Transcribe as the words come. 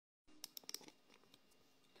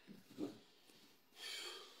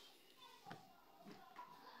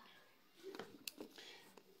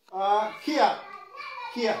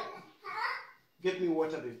Here. Get me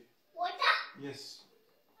water, baby. Water? Yes.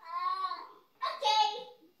 Okay.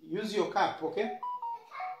 Use your cup, okay? Okay.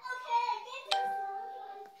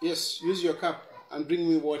 Yes, use your cup and bring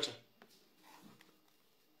me water.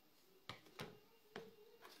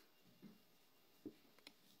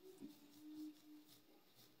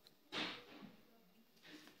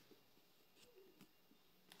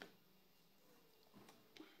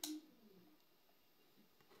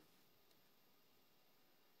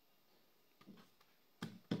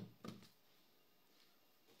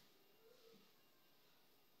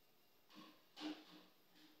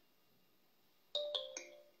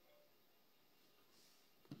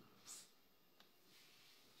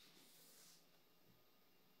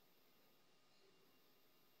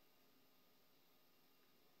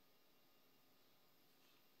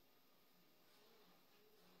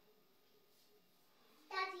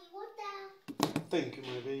 Thank you,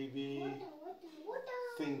 my baby. Water.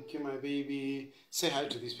 Thank you, my baby. Say hi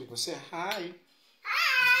to these people. Say hi.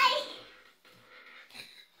 Hi.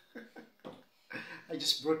 I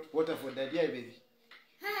just brought water for Daddy, baby.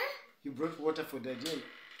 Huh? You brought water for Daddy.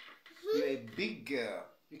 You're a big girl.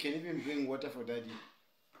 You can even bring water for Daddy.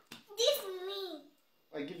 This me.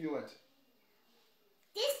 I give you what?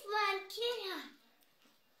 This one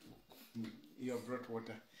here. You have brought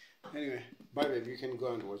water. Anyway, bye, baby. You can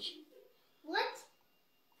go and watch. What?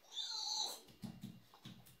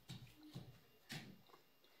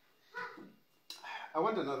 I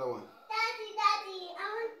want another one. Daddy.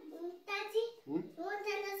 Daddy. Hmm? You want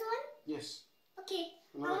another one? Yes. Okay.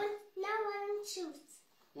 Another. I want juice.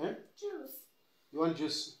 Yeah? Juice. You want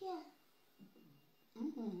juice? Yeah.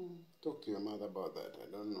 Talk to your mother about that.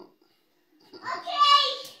 I don't know.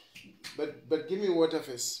 Okay. But give me water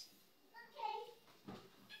first.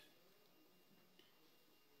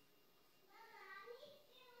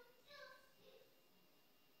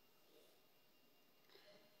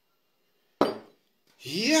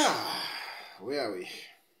 Yeah. Where are we?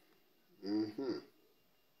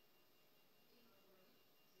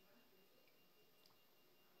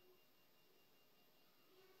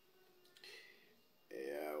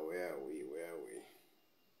 Yeah, where are we?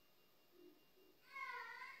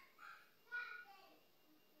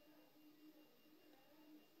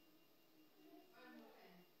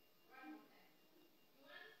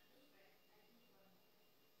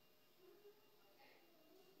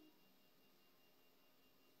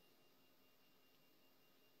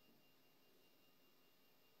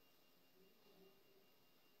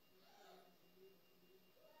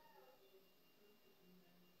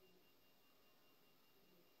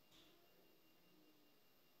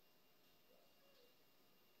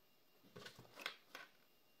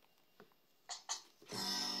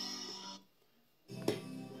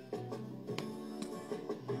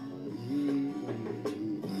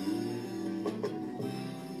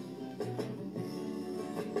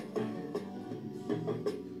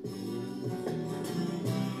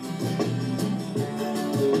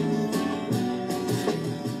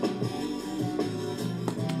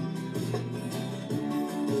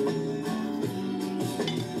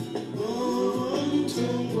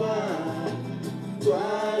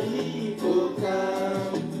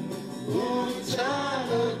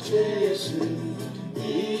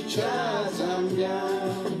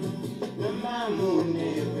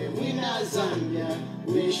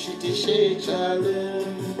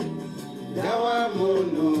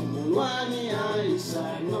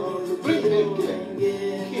 Bring them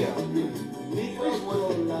here. Where's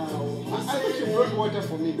water? I thought you brought water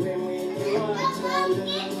for me.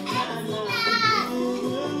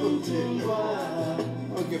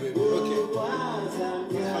 Okay, baby. Okay.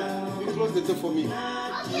 You close the door for me.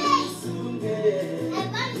 Cheers.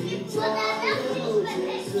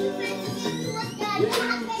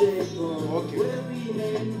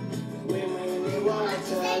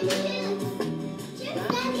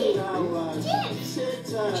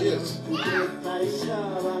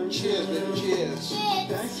 Cheers, baby. Cheers.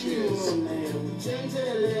 Cheers.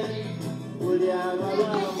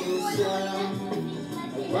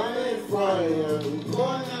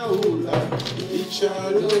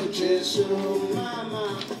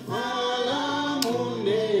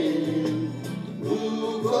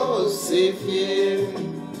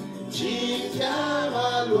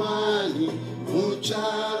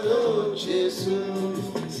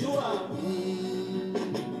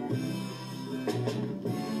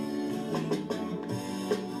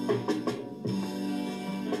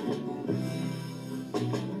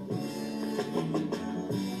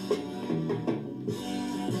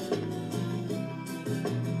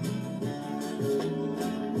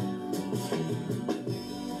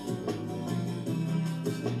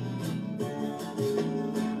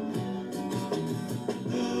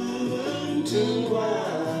 mtungwa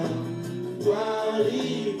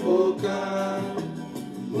twalipoka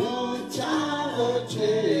muchalo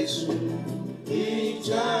chesu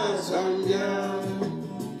icha Zambia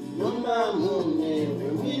Mamba mune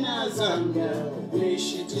wina Zambia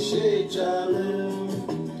Wishitishe chalo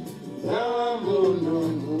Na muno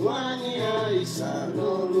muwani aisa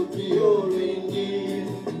no lupio lwingi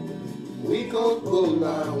Wiko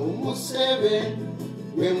kola umusebe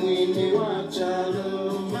we mwini wa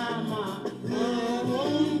chalo Mama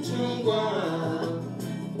mtungwa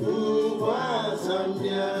uwa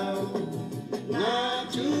Zambia Na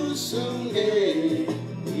tusunge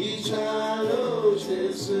ichalo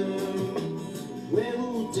chesu we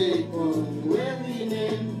uteko we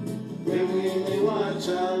mwini wa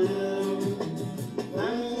chalo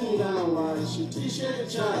Nanga washitishe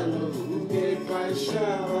chalo Mke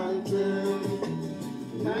paisha wante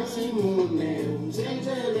Nasi mune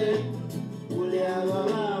umtentele Ule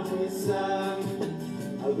alala mwisa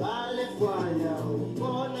Alale kwaya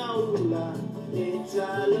upona ula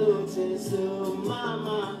Echalo teso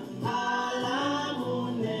mama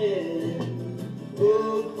Alamune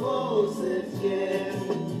Ukose fye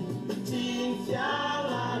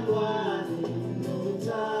Tinkyala lwani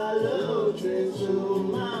Echalo teso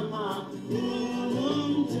mama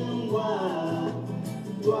Mtungwa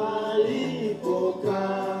Twalipoka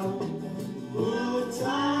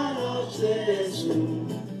Utalo chesu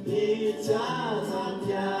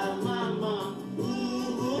Itazambia mama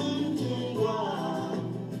Mtungwa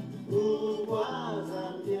Uwa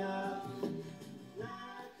Zambia.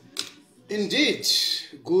 Indeed,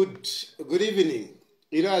 good evening.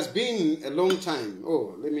 It has been a long time.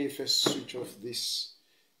 Oh, let me first switch off this.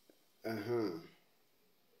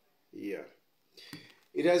 Yeah.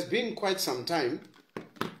 It has been quite some time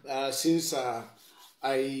since I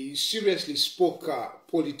seriously spoke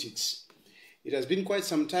politics. It has been quite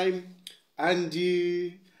some time, and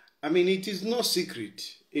I mean, it is no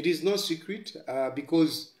secret. It is no secret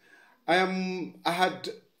because I had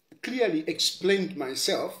clearly explained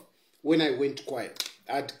myself when I went quiet.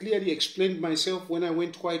 I had clearly explained myself when I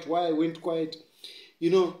went quiet, why I went quiet.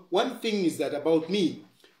 You know, one thing is that about me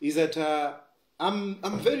is that I'm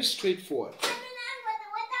very straightforward.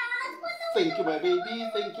 Thank you, my baby.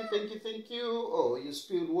 Thank you. Oh, you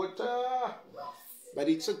spilled water. But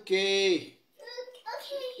it's okay. Okay.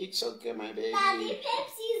 It's okay, my baby. Daddy,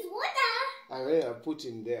 Pepsi's water. I put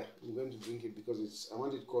in there. I'm going to drink it because I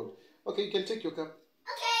want it cold. Okay, you can take your cup.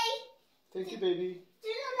 Okay. Thank you, baby. Do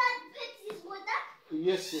you know that Pepsi's water?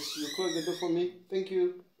 Yes. You close the door for me. Thank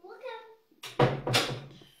you. Okay.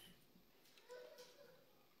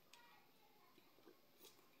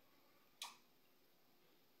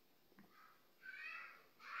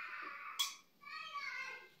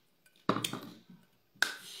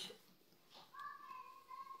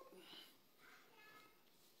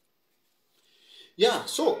 Yeah,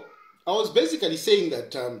 so I was basically saying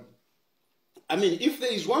that, I mean, if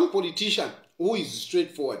there is one politician who is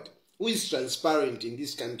straightforward, who is transparent in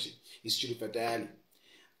this country, it's Chilufya Tayali.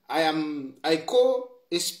 I call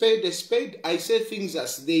a spade, I say things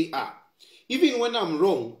as they are. Even when I'm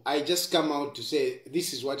wrong, I just come out to say,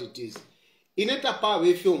 this is what it is. Ineta pa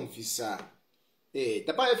wefyo mfisa.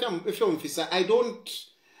 Tapa wefyo mfisa, I don't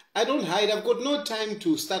hide. I've got no time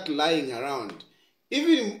to start lying around.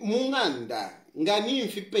 Even munganda, ngani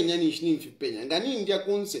mfipenya nishini mfipenya, ngani india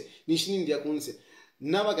kunse nishini india kunse.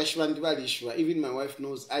 Naba kashwandivalishwa. Even my wife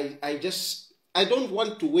knows. I don't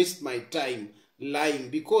want to waste my time lying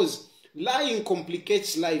because lying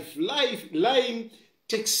complicates life. Lying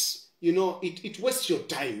takes, you know, it wastes your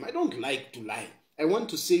time. I don't like to lie. I want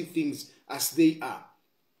to say things as they are.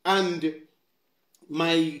 And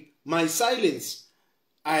my silence,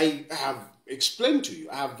 I have explained to you.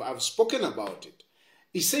 I've spoken about it.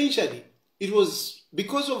 Essentially, it was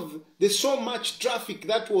because of there's so much traffic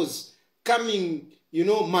that was coming, you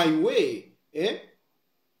know, my way.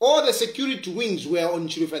 All the security wings were on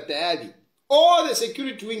Chilufya Tayali. All the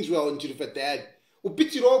security wings were on Chilufya Tayali.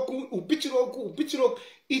 Upitiroku.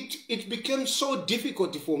 It became so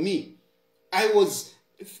difficult for me. I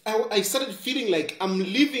started feeling like I'm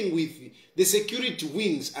living with the security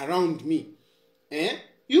wings around me.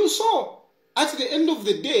 You saw, at the end of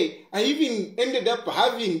the day, I even ended up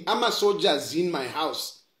having army soldiers in my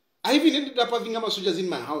house. I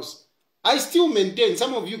still maintain,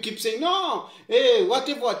 some of you keep saying, no,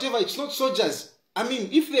 whatever, it's not soldiers. I mean,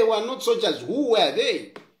 if they were not soldiers, who were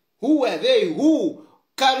they? Who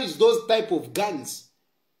carries those type of guns?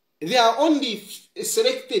 There are only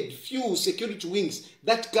selected few security wings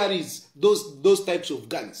that carries those types of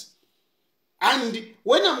guns. And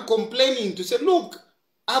when I'm complaining to say, look,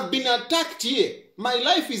 I've been attacked here, my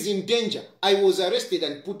life is in danger, I was arrested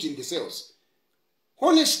and put in the cells.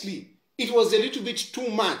 Honestly, it was a little bit too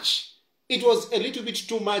much. It was a little bit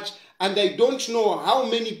too much, and I don't know how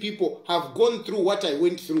many people have gone through what I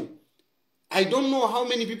went through. I don't know how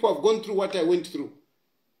many people have gone through what I went through.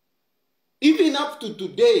 Even up to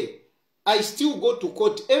today, I still go to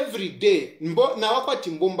court every day.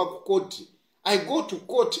 I go to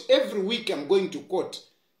court every week. I'm going to court.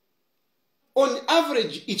 On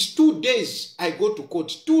average, it's 2 days I go to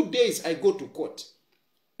court. 2 days I go to court.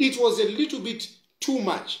 It was a little bit too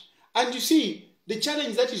much. And you see, the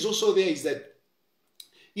challenge that is also there is that,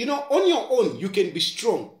 you know, on your own, you can be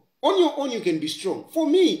strong. On your own, you can be strong. For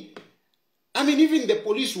me, I mean, even the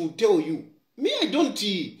police will tell you, me, I don't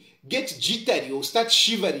get jittery or start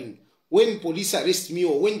shivering when police arrest me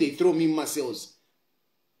or when they throw me in my cells.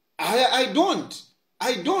 I don't.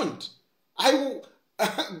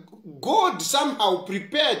 God somehow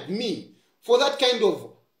prepared me for that kind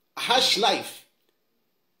of harsh life.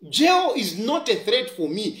 Jail is not a threat for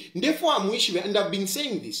me. Therefore, I'm wishing, and I've been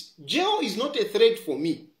saying this, jail is not a threat for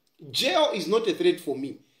me. Jail is not a threat for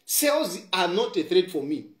me. Cells are not a threat for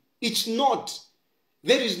me. It's not.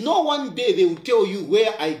 There is no one day they will tell you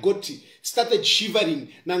where I started shivering.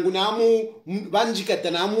 Nangunamu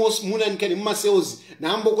banjikata namu munankani maseozi.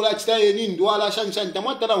 Nambo kula chitaye ni ndwala shanshan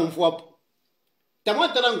tamatara mfuapo.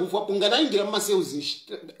 Tamatara ngufuapo nganaingira maseozi.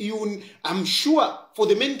 I'm sure for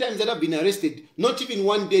the many times that I've been arrested, not even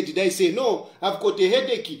one day did I say, no, I've got a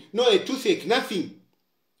headache, no, a toothache, nothing.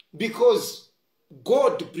 Because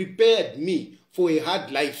God prepared me for a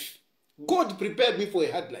hard life. God prepared me for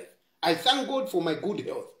a hard life. I thank God for my good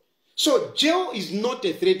health. So jail is not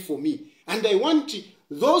a threat for me. And I want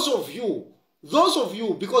those of you,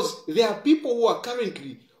 because there are people who are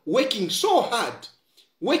currently working so hard,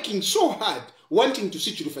 wanting to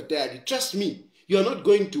see Chilufya Tayali. Trust me, you are not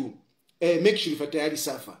going to make Chilufya Tayali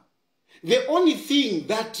suffer. The only thing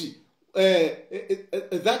that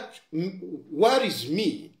worries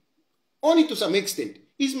me, only to some extent,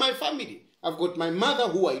 is my family. I've got my mother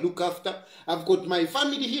who I look after. I've got my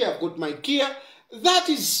family here. I've got my care. That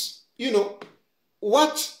is, you know,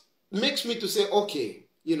 what makes me to say, okay,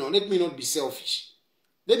 you know, let me not be selfish.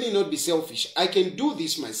 Let me not be selfish. I can do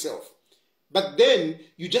this myself. But then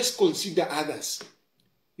you just consider others.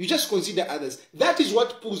 You just consider others. That is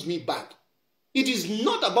what pulls me back. It is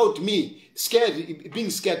not about me being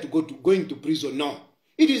scared to going to prison. No.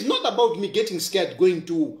 It is not about me getting scared going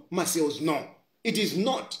to my cells. No. It is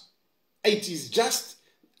not. It is just,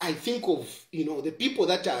 I think of, you know, the people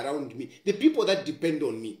that are around me, the people that depend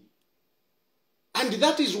on me. And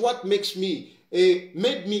that is what makes me,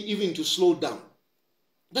 made me even to slow down.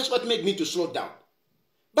 That's what made me to slow down.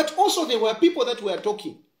 But also there were people that were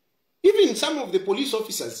talking. Even some of the police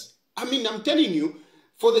officers, I mean, I'm telling you,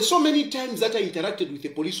 for the so many times that I interacted with the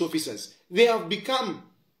police officers, they have become,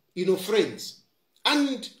 you know, friends.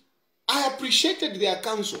 And I appreciated their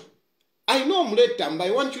counsel. I know I'm late, but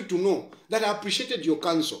I want you to know that I appreciated your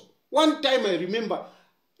counsel. One time I remember,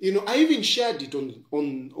 you know, I even shared it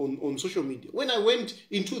on social media. When I went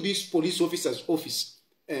into this police officer's office,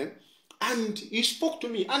 and he spoke to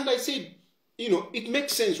me, and I said, you know, it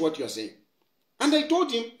makes sense what you're saying. And I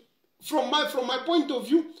told him, from my point of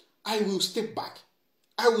view, I will step back.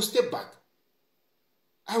 I will step back.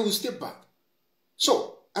 I will step back.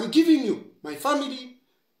 So, I'm giving you, my family,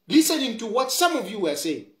 listening to what some of you were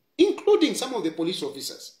saying, including some of the police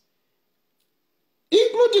officers,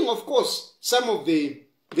 including, of course, some of the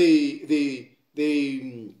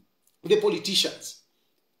politicians.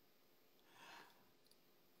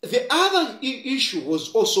 The other issue was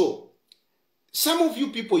also, some of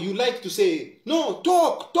you people, you like to say, no,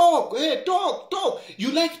 talk, hey, talk.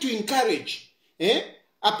 You like to encourage.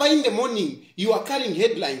 Up in the morning, you are carrying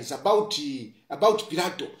headlines about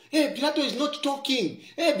Pilato. Hey, Pilato is not talking.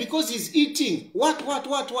 Hey, because he's eating. What?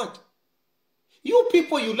 You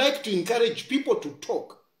people, you like to encourage people to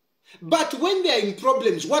talk. But when they are in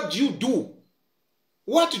problems, what do you do?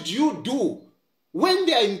 What do you do? When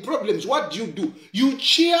they are in problems, what do you do? You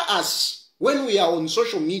cheer us when we are on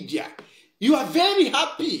social media. You are very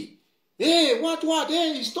happy. Hey, what?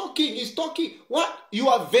 Hey, he's talking. What? You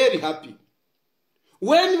are very happy.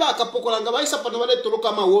 When vakapokolanga vaisapano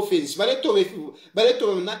valetoloka ma offense, valeto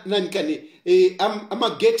nanikane,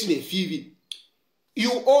 I'm getting a fivi.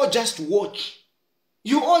 You all just watch.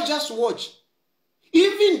 You all just watch.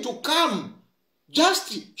 Even to come,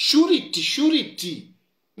 just surety.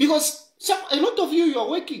 Because a lot of you are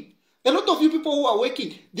working. A lot of you people who are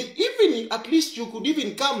working, even at least you could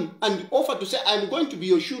even come and offer to say, I'm going to be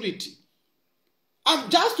your surety. I'm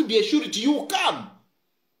just to be a surety. You come.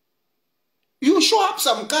 You show up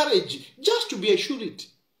some courage just to be a surety.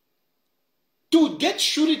 To get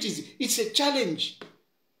sureties, it's a challenge.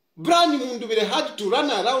 Brani mundu very hard to run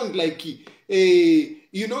around like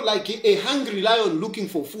a hungry lion looking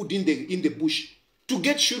for food in the bush. To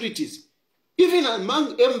get sureties. Even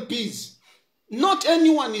among MPs, not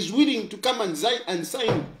anyone is willing to come and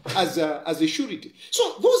sign as a surety.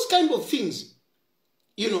 So those kind of things,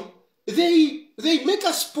 they make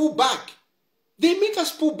us pull back. They make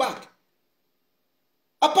us pull back.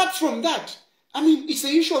 Apart from that, it's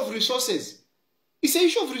an issue of resources. It's an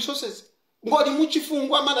issue of resources. How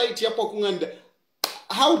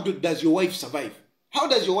does your wife survive? How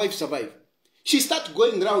does your wife survive? She starts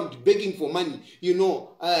going around begging for money,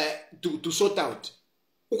 to sort out.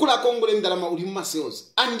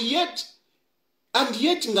 And yet, and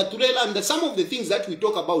some of the things that we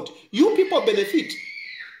talk about, you people benefit.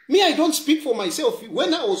 Me, I don't speak for myself.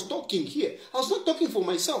 When I was talking here, I was not talking for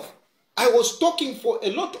myself. I was talking for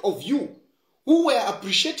a lot of you who were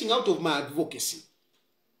appreciating out of my advocacy.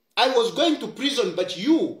 I was going to prison, but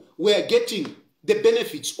you were getting the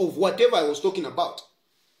benefits of whatever I was talking about.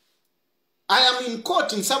 I am in court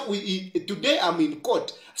today I'm in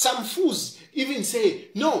court. Some fools even say,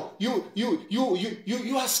 no, you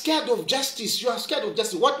are scared of justice. You are scared of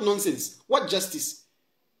justice. What nonsense? What justice?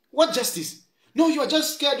 What justice? No, you are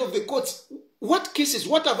just scared of the courts. What cases?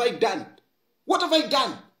 What have I done? What have I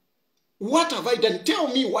done? What have I done? Tell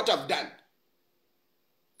me what I've done.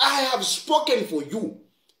 I have spoken for you.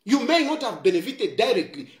 You may not have benefited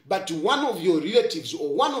directly, but one of your relatives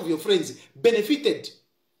or one of your friends benefited.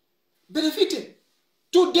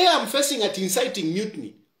 Today I'm facing at inciting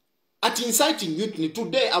mutiny.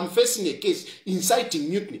 Today I'm facing a case inciting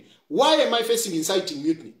mutiny. Why am I facing inciting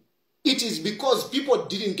mutiny? It is because people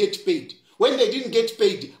didn't get paid. When they didn't get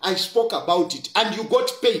paid, I spoke about it and you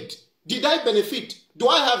got paid. Did I benefit? Do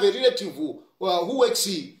I have a relative who works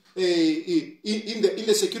in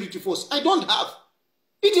the security force? I don't have.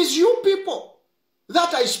 It is you people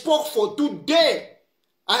that I spoke for today.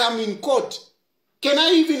 I am in court. Can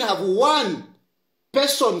I even have one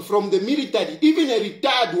person from the military, even a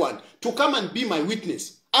retired one, to come and be my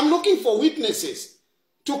witness? I'm looking for witnesses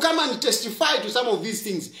to come and testify to some of these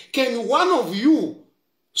things. Can one of you,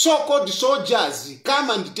 so-called soldiers,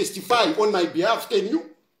 come and testify on my behalf? Can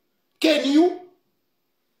you? Can you?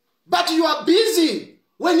 But you are busy.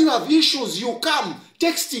 When you have issues, you come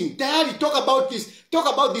texting, Tayali, talk about this, talk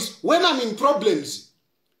about this. When I'm in problems,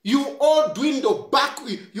 you all dwindle back.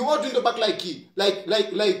 You all dwindle back like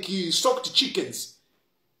socked chickens.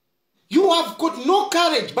 You have got no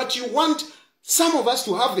courage, but you want some of us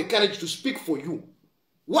to have the courage to speak for you.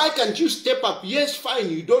 Why can't you step up? Yes, fine.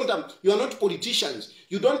 You are not politicians.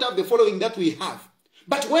 You don't have the following that we have.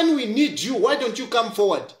 But when we need you, why don't you come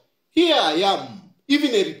forward? Here I am.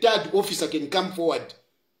 Even a retired officer can come forward.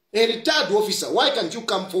 A retired officer, why can't you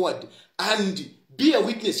come forward and be a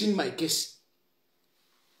witness in my case?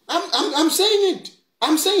 I'm saying it.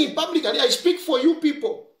 I'm saying it publicly. I speak for you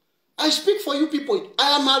people. I speak for you people.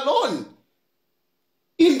 I am alone.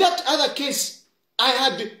 In that other case, I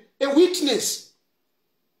had a witness.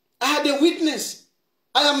 I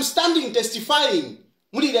am standing testifying.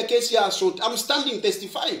 I'm standing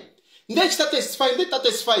testifying. Let's testify.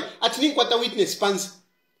 At Ninkwata witness pans.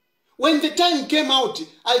 When the time came out,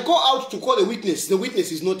 I go out to call a witness. The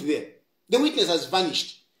witness is not there. The witness has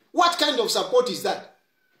vanished. What kind of support is that?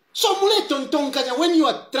 So when you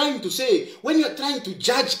are trying to say, when you are trying to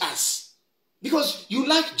judge us, because you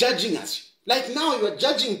like judging us, like now you are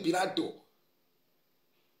judging Pirato.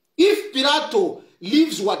 If Pirato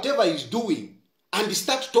leaves whatever he's doing and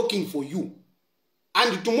starts talking for you,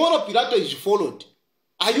 and tomorrow Pirato is followed,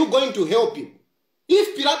 are you going to help him?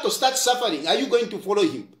 If Pirato starts suffering, are you going to follow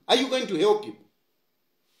him? Are you going to help him?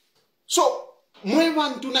 So,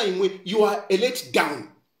 you are a let down.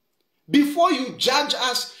 Before you judge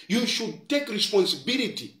us, you should take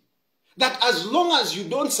responsibility. That as long as you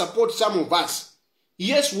don't support some of us,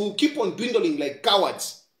 yes, we'll keep on dwindling like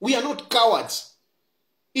cowards. We are not cowards.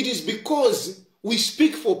 It is because we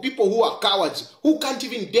speak for people who are cowards, who can't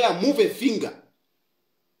even dare move a finger.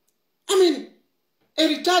 I mean, a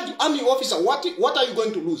retired army officer, what are you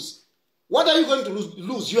going to lose? What are you going to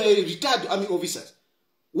lose? You are a retired army officer.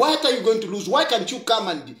 What are you going to lose? Why can't you come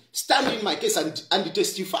and stand in my case and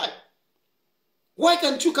testify? Why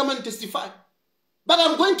can't you come and testify? But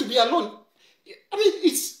I'm going to be alone. I mean,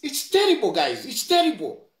 it's terrible, guys. It's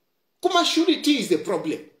terrible. Kuma surety is the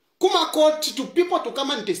problem. Kuma court to people to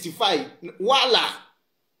come and testify. Voila.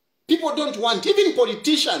 People don't want, even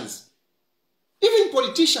politicians.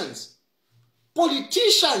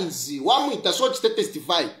 Politicians, wamwita so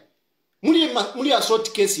testify. Muli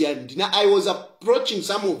assault case yandi. Now I was approaching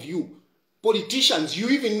some of you politicians. You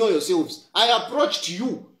even know yourselves. I approached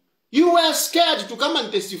you. You were scared to come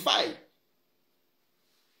and testify.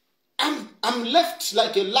 I'm left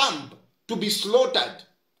like a lamb to be slaughtered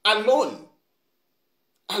alone.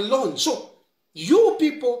 Alone. So you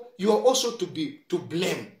people, you are also to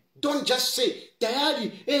blame. Don't just say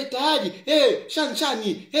Tayali, hey,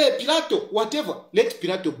 Shanchani, hey, Pilato, whatever. Let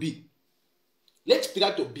Pilato be. Let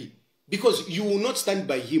Pilato be. Because you will not stand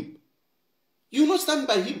by him. You will not stand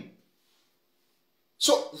by him.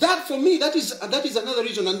 So that for me, that is another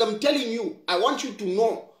reason. And I'm telling you, I want you to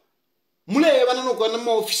know. And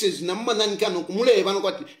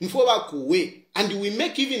we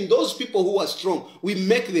make even those people who are strong, we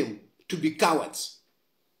make them to be cowards.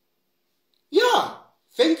 Yeah,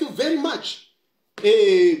 thank you very much.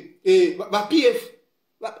 PF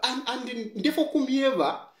and therefore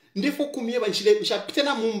kumieva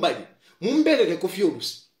nshapitena mumbele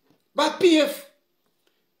kofiorus. But PF,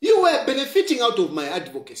 you were benefiting out of my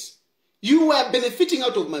advocacy. You were benefiting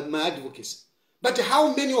out of my advocacy. But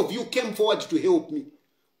how many of you came forward to help me?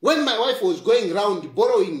 When my wife was going around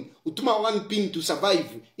borrowing utuma 1 pin to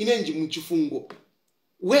survive in Enji Mchifungo,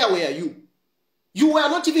 where were you? You were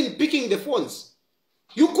not even picking the phones.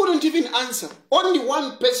 You couldn't even answer. Only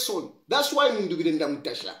one person. That's why Mundubire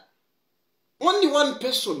Ndamutasha. Only one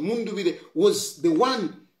person, Mundubire, was the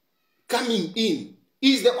one coming in.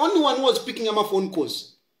 He's the only one who was picking up my phone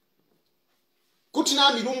calls.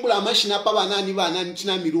 Kutina mirumbula mashina pa banani banani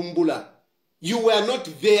tina mirumbula. You were not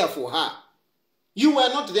there for her. You were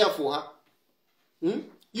not there for her.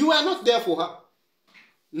 You were not there for her.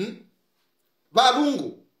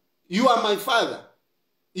 Lungu, you are my father.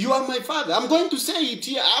 You are my father. I'm going to say it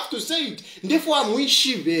here. I have to say it. Therefore, I'm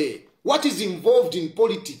wishive. What is involved in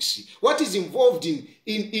politics? What is involved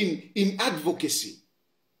in advocacy?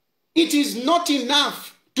 It is not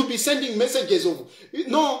enough to be sending messages of,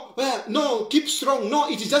 no, keep strong. No,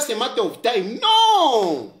 it is just a matter of time.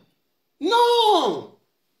 No. No.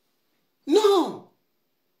 No.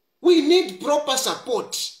 We need proper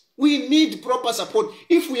support. We need proper support.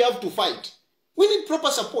 If we have to fight, we need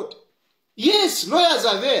proper support. Yes, lawyers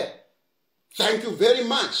are there. Thank you very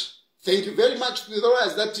much. Thank you very much to the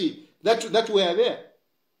lawyers that were there.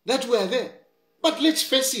 That were there. But let's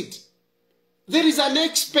face it. There is an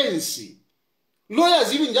expense.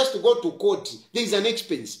 Lawyers, even just to go to court, there is an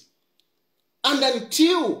expense. And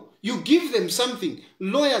until you give them something,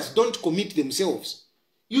 lawyers don't commit themselves.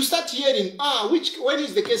 You start hearing, when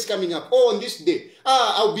is the case coming up? Oh, on this day.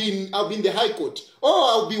 I'll be in the High Court.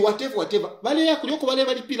 Oh, I'll be whatever.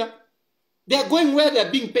 They are going where they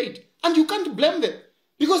are being paid. And you can't blame them.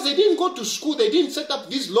 Because they didn't go to school. They didn't set up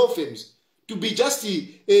these law firms to be just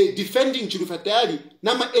defending Chilufya Tayali,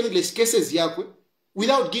 nama endless cases yakwe,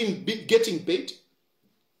 without getting paid.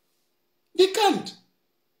 They can't.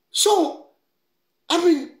 So, I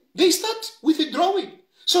mean, they start withdrawing.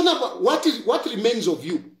 So now, what remains of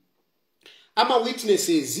you? Ama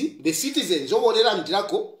witnesses, the citizens,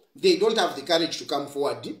 they don't have the courage to come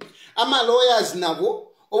forward. Ama lawyers nabo,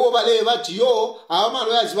 ama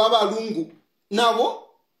lawyers baba Lungu nabo,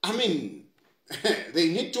 I mean, they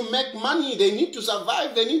need to make money, they need to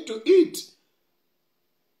survive, they need to eat.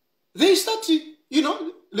 They start,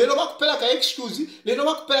 lelo bakupeleka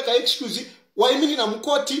excuse, waimini na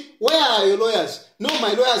mkoti, where are your lawyers? No,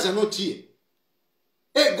 my lawyers are not here.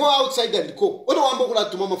 Hey, go outside and go. Odo wambokula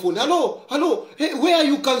to mama phone. Hello. Hey, where are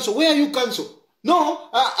you counsel? No,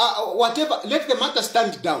 whatever. Let the matter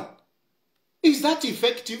stand down. Is that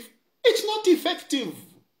effective? It's not effective.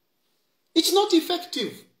 It's not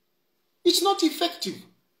effective. It's not effective.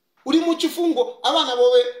 Uri muchifungo abana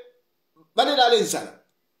bowe badela lensala.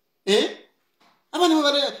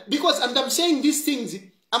 Because, and I'm saying these things,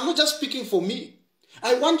 I'm not just speaking for me.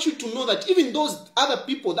 I want you to know that even those other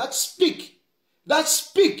people that speak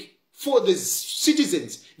for the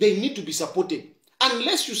citizens, they need to be supported.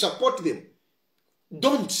 Unless you support them,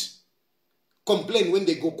 don't complain when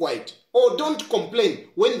they go quiet. Or don't complain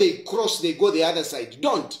when they go the other side.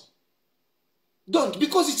 Don't.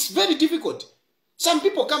 Because it's very difficult. Some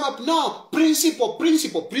people come up, no, principle,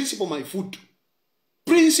 my food.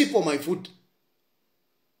 Principle, my food.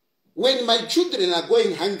 When my children are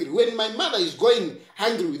going hungry, when my mother is going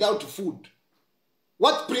hungry without food,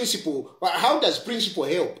 what principle, how does principle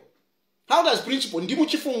help? How does principle,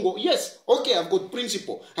 ndimuchifungo, yes, okay, I've got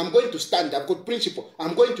principle, I'm going to stand, I've got principle,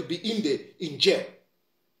 I'm going to be in jail.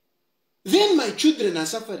 Then my children are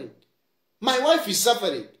suffering. My wife is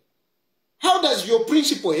suffering. How does your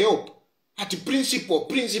principle help? At principle.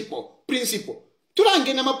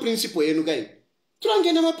 Turange nama principle yenu gai.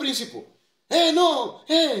 Turange nama principle. Hey, no,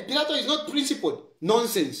 hey, Pilato is not principled.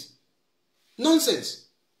 Nonsense. Nonsense.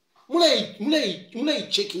 Mulai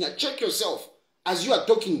checking, check yourself as you are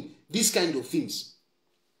talking these kind of things.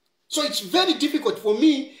 So it's very difficult for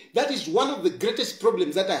me. That is one of the greatest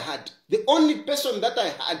problems that I had. The only person that I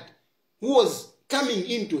had who was coming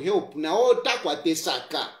in to help. Now, takwa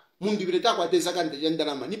tesaka. Mundi vile takwa tesaka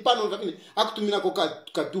ntajandarama. Ni pano vakini, akutumina koka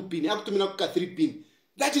 2 pin, akutumina koka 3 pin.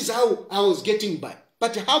 That is how I was getting by.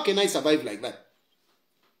 But how can I survive like that?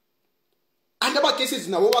 And about cases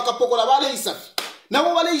na wakapokola bale isafi. Na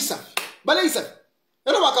wale isafi. Bale isafi.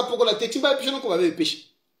 Ero wakapokola tetimba pisho nko babe pishi.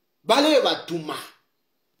 Bale batuma.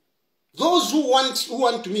 Those who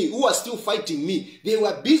want me, who are still fighting me, they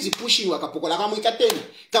were busy pushing wakapokola kamuikateni,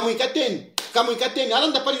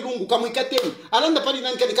 alanda pali Lungu kamuikateni, alanda pali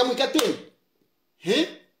nankani kamuikateni.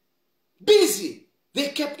 Busy. They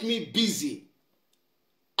kept me busy.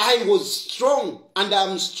 I was strong and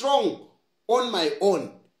I'm strong on my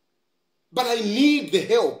own. But I need the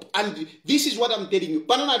help. And this is what I'm telling you.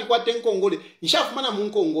 Panona alikuwa tenkongole, nishafumana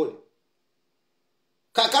munkongole.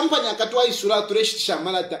 Ka kampanya akatoa isura tureshitisha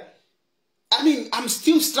malata. I mean, I'm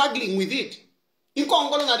still struggling with it.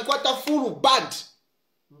 Inkongole nalikuwa ta full bad.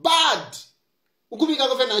 Bad. Ukubika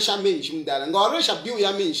kofe na shamenshi mdala. Ngawaresha biu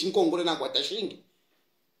ya menshi inkongole na kwa tashingi.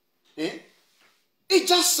 It's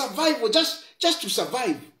just survival, just to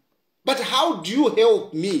survive. But how do you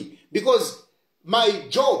help me? Because my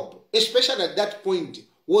job, especially at that point,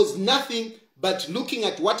 was nothing but looking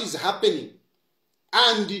at what is happening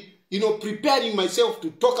and, preparing myself to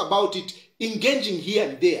talk about it, engaging here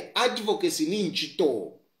and there. Advocacy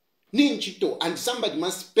ninchito, and somebody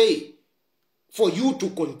must pay for you to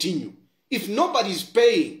continue. If nobody's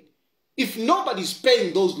paying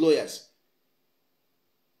those lawyers,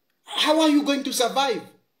 how are you going to survive?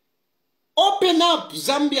 Open up,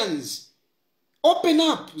 Zambians. Open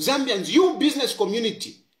up, Zambians. You business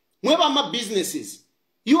community. Mwebama businesses.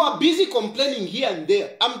 You are busy complaining here and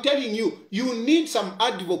there. I'm telling you, you need some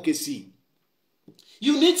advocacy.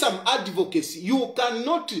 You need some advocacy. You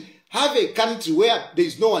cannot have a country where there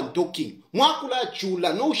is no one talking. Mwakula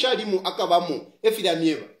chula, no sharimu akabamo,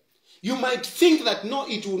 efidamieva. You might think that no,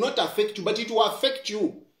 it will not affect you, but it will affect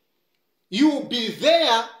you. You will be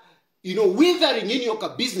there, withering in your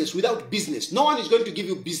business without business. No one is going to give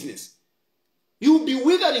you business. You will be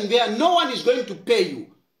withering there. No one is going to pay you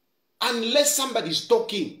unless somebody is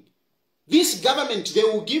talking. This government, they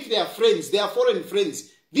will give their friends, their foreign friends.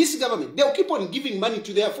 This government, they will keep on giving money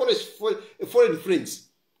to their foreign friends.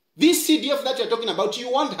 This CDF that you're talking about, you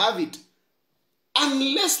won't have it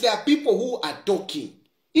unless there are people who are talking.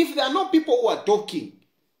 If there are no people who are talking,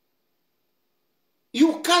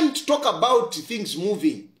 you can't talk about things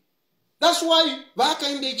moving. That's why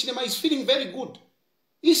Hakainde Hichilema is feeling very good.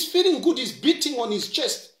 He's feeling good. He's beating on his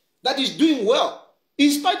chest that he's doing well.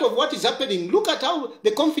 In spite of what is happening, look at how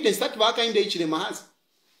the confidence that Hakainde Hichilema has.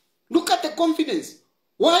 Look at the confidence.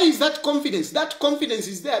 Why is that confidence? That confidence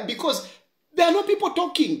is there because there are no people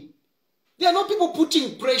talking. There are no people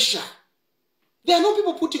putting pressure. There are no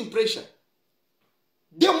people putting pressure.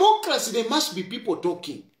 Democracy, there must be people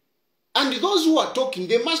talking. And those who are talking,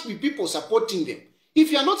 there must be people supporting them.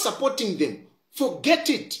 If you are not supporting them, forget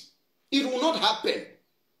it. It will not happen.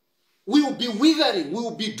 We will be withering. We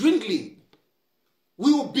will be dwindling.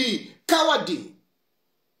 We will be cowarding.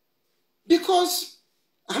 Because,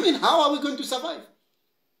 how are we going to survive?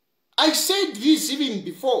 I said this even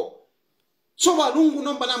before. So Lungu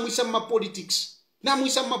nomba na mwisama politics. Na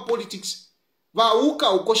mwisama politics.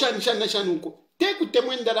 Vauka ukosha nishanuko. Teku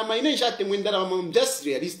temwendarama inesha temwendarama. I'm just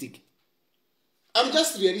realistic. I'm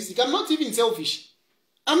just realistic. I'm not even selfish.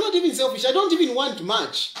 I'm not even selfish. I don't even want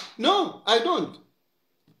much. No, I don't.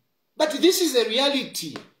 But this is a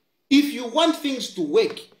reality. If you want things to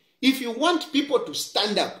work, if you want people to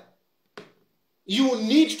stand up, you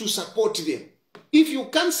need to support them. If you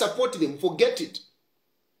can't support them, forget it.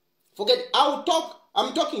 Forget it.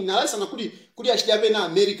 I'm talking now.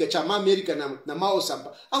 America, Chama America, na Mao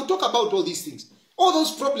Sampa. I'll talk about all these things. All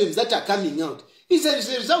those problems that are coming out. It's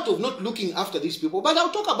a result of not looking after these people. But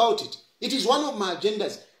I'll talk about it. It is one of my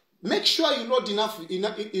agendas. Make sure you load enough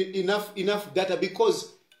data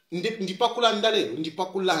because ndipakulanda lero,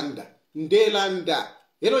 ndipakulanda, ndelanda.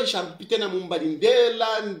 Ero nshampitena mumbali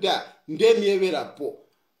ndelanda, ndemieverapo.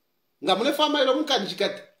 Ngamune fama ilo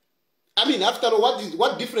mkanjikati. After all,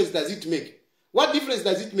 what difference does it make? What difference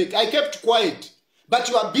does it make? I kept quiet. But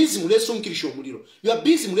you are busy mulesum kirisho muliro. You are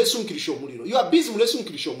busy mulesum kirisho muliro. You are busy mulesum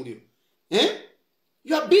kirisho muliro.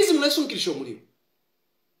 You are busy mulesum kirisho muliro.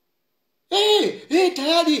 Hey,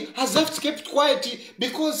 Tayali has kept quiet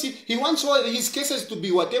because he wants all his cases to be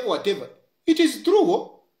whatever. It is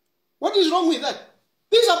true. What is wrong with that?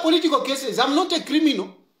 These are political cases. I'm not a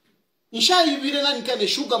criminal. Nshayibire nanikane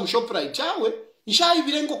sugar mShoprite awe.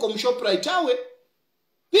 Nshayibire nkoko mShoprite awe.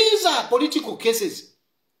 These are political cases.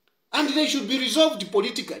 And they should be resolved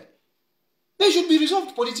politically. They should be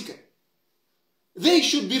resolved politically. They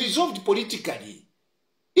should be resolved politically.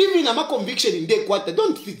 Even a conviction in their quarter,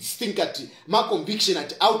 don't think at my conviction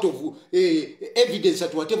at out of evidence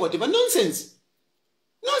at whatever. Nonsense.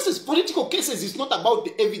 Nonsense. Political cases is not about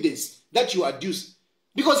the evidence that you adduce.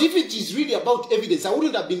 Because if it is really about evidence, I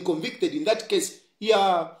wouldn't have been convicted in that case.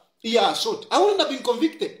 Assault. I wouldn't have been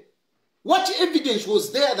convicted. What evidence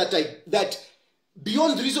was there that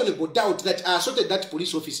beyond reasonable doubt that I assaulted that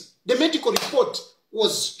police officer? The medical report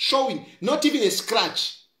was showing not even a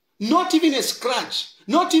scratch. Not even a scratch.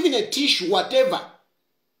 Not even a tissue, whatever.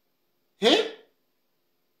 Eh?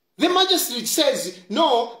 The magistrate says,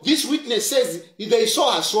 no, this witness says they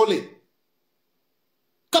saw her swollen.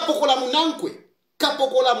 Kapokola munankwe.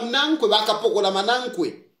 Kapokola munankwe, bakapokola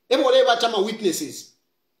manankwe. Ebole batama witnesses.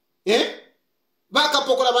 Eh?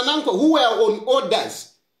 Bakapokola manankwe who were on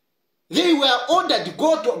orders. They were ordered to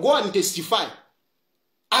go and testify.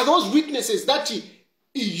 Are those witnesses that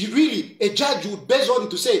really a judge would base on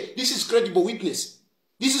to say, this is credible witness?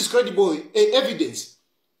 This is credible evidence.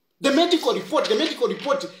 The medical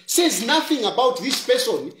report says nothing about this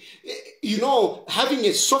person, having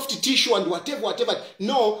a soft tissue and whatever.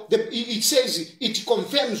 No, it says it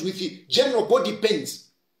confirms with the general body pains.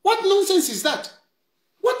 What nonsense is that?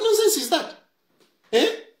 What nonsense is that?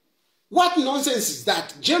 Eh? What nonsense is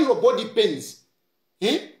that? General body pains.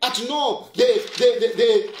 Eh? No,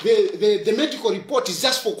 the medical report is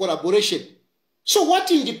just for corroboration. So what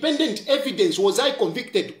independent evidence was I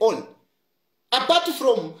convicted on? Apart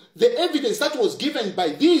from the evidence that was given by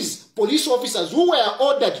these police officers who were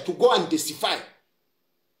ordered to go and testify.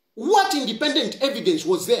 What independent evidence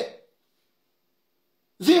was there?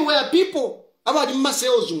 There were people about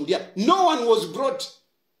Zumudia. No one was brought.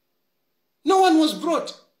 No one was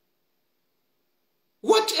brought.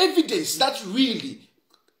 What evidence that really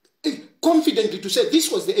confidently to say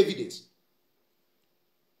this was the evidence?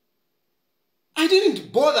 I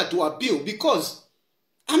didn't bother to appeal because,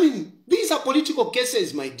 these are political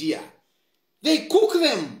cases, my dear. They cook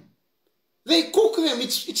them. They cook them.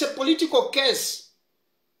 It's a political case.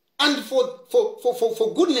 And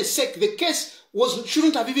for goodness sake, the case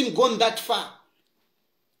shouldn't have even gone that far.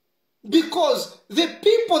 Because the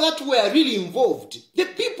people that were really involved,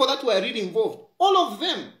 all of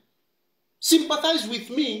them sympathized with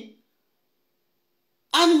me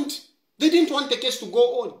and they didn't want the case to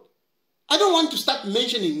go on. I don't want to start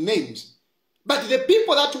mentioning names, but the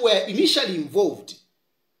people that were initially involved,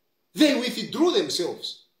 they withdrew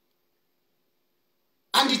themselves.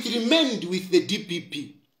 And it remained with the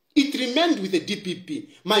DPP. It remained with the DPP,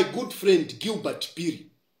 my good friend Gilbert Piri.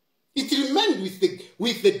 It remained with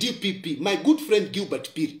the DPP, my good friend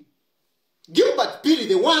Gilbert Piri. Gilbert Piri,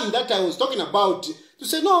 the one that I was talking about, to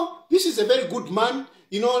say, no, this is a very good man,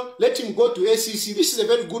 let him go to SEC. This is a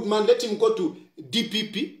very good man, let him go to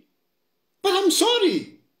DPP. But I'm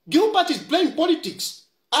sorry, Gilbert is playing politics.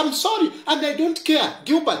 I'm sorry, and I don't care.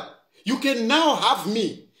 Gilbert, you can now have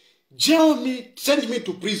me, jail me, send me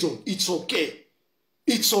to prison. It's okay.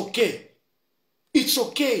 It's okay. It's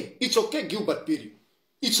okay. It's okay, Gilbert Piri.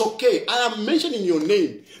 It's okay. I am mentioning your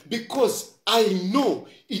name because I know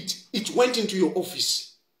it went into your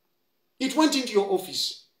office. It went into your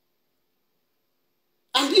office.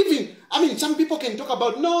 And even, some people can talk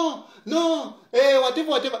about, whatever.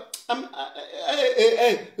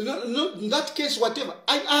 No, in that case, whatever.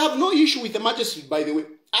 I have no issue with the magistrate, by the way.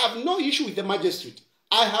 I have no issue with the magistrate.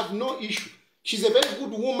 I have no issue. She's a very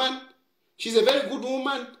good woman. She's a very good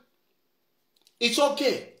woman. It's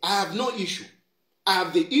okay. I have no issue. I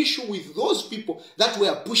have the issue with those people that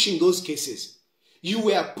were pushing those cases.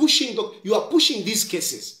 You are pushing these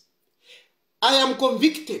cases. I am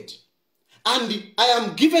convicted and I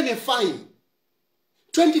am given a fine,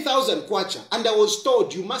 20,000 kwacha, and I was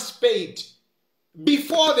told you must pay it.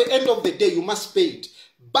 Before the end of the day, you must pay it.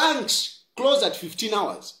 Banks close at 15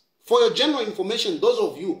 hours. For your general information, those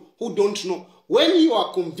of you who don't know, when you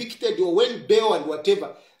are convicted or when bail and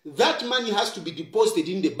whatever, that money has to be deposited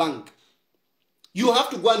in the bank. You have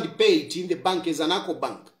to go and pay it in the bank as an ACO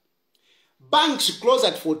bank. Banks close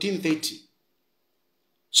at 14:30.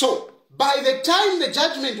 So, by the time the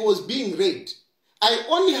judgment was being read, I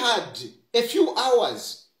only had a few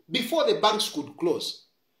hours before the banks could close.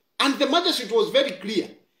 And the magistrate was very clear.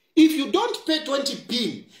 If you don't pay 20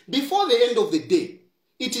 PIN before the end of the day,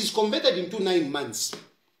 it is converted into 9 months.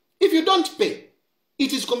 If you don't pay,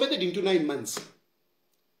 it is converted into 9 months.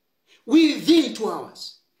 Within 2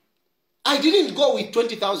 hours. I didn't go with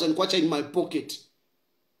 20,000 kwacha in my pocket.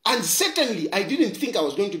 And certainly, I didn't think I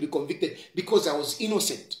was going to be convicted because I was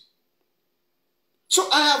innocent. So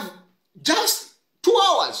I have just 2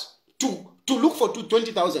 hours to look for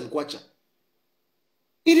 20,000 kwacha.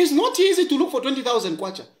 It is not easy to look for 20,000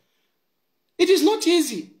 kwacha. It is not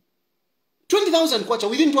easy. 20,000 kwacha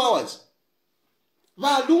within 2 hours.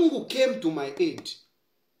 Lungu came to my aid.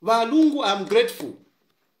 Lungu, I am grateful.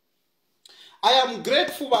 I am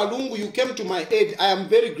grateful, Lungu, you came to my aid. I am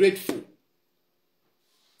very grateful.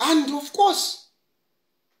 And of course,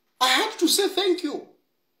 I had to say thank you.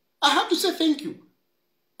 I had to say thank you.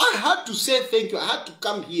 I had to say thank you. I had to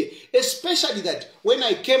come here. Especially that when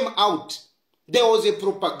I came out, there was a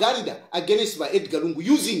propaganda against by Edgar Lungu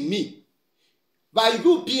using me. By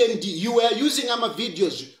you, PND, you were using our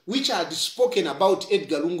videos which had spoken about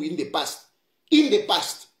Edgar Lungu in the past. In the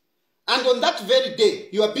past. And on that very day,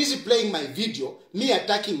 you are busy playing my video, me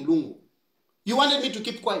attacking Lungu. You wanted me to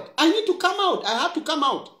keep quiet. I need to come out. I had to come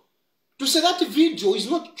out. To say that video is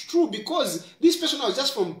not true because this person was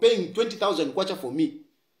just from paying 20,000 kwacha for me.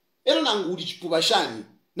 Ero nangu ulichipubashani.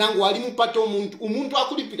 Nangu walimu pato umuntu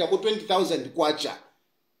akulipita kwa 20,000 kwacha.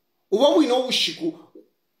 Uwawu ino ushiku.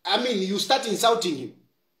 I mean, you start insulting him.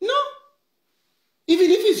 No.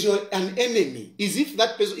 Even if he's an enemy, even if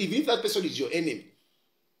that person is your enemy.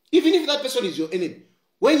 Even if that person is your enemy.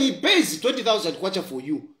 When he pays 20,000 kwacha for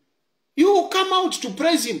you, you come out to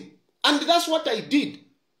praise him. And that's what I did.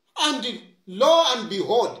 And lo and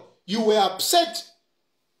behold, you were upset.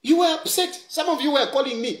 You were upset. Some of you were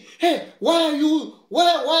calling me, hey, why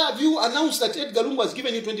have you announced that Edgar Lungu has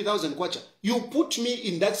given you 20,000 kwacha? You put me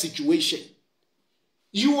in that situation.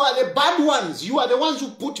 You are the bad ones. You are the ones who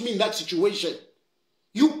put me in that situation.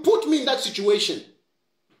 You put me in that situation.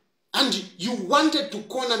 And you wanted to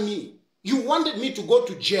corner me. You wanted me to go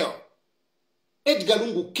to jail. Edgar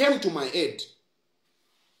Lungu came to my aid.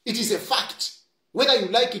 It is a fact. Whether you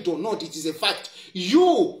like it or not, it is a fact.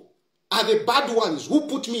 You are the bad ones who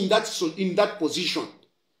put me in that position.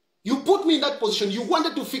 You put me in that position. You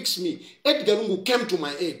wanted to fix me. Edgar Lungu came to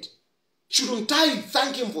my aid. Shouldn't I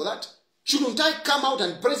thank him for that? Shouldn't I come out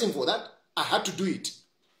and praise him for that? I had to do it.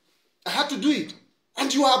 I had to do it.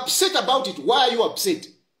 And you are upset about it. Why are you upset?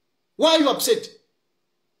 Why are you upset?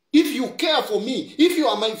 If you care for me, if you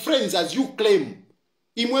are my friends as you claim,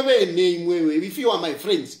 if you are my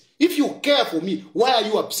friends, if you care for me, why are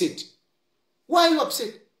you upset? Why are you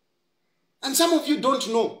upset? And some of you don't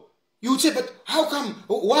know. You would say, but how come?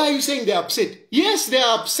 Why are you saying they're upset? Yes, they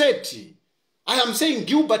are upset. I am saying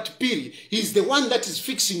Gilbert Piri is the one that is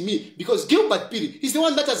fixing me because Gilbert Piri is the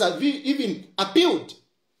one that has even appealed.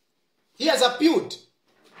 He has appealed.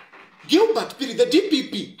 Gilbert Piri, the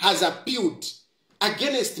DPP, has appealed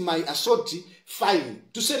against my assault fine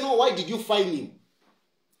to say, no, why did you fine him?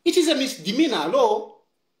 It is a misdemeanor law.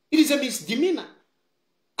 It is a misdemeanor.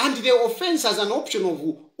 And the offense has an option of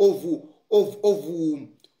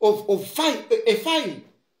fine, a fine.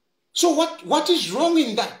 So what is wrong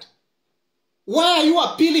in that? Why are you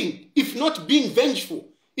appealing if not being vengeful?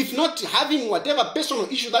 If not having whatever personal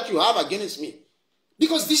issue that you have against me?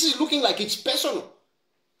 Because this is looking like it's personal.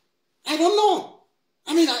 I don't know.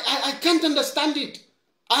 I mean, I can't understand it.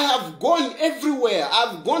 I have gone everywhere.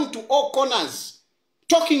 I've gone to all corners,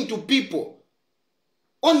 talking to people.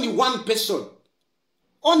 Only one person.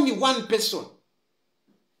 Only one person.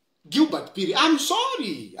 Gilbert Piri. I'm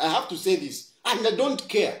sorry. I have to say this. And I don't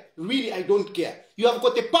care. Really, I don't care. You have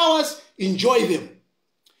got the powers, enjoy them.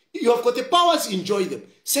 You have got the powers, enjoy them.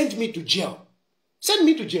 Send me to jail. Send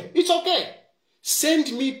me to jail. It's okay.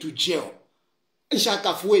 Send me to jail.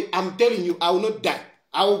 I'm telling you, I will not die.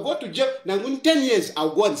 I will go to jail. Now in 10 years,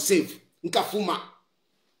 I'll go and save. Nkafuma.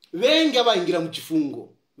 Vengi abaingira mu kifungo.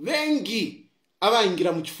 Vengi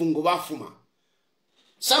abaingira mu kifungo bafuma.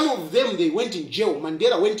 Some of them, they went in jail.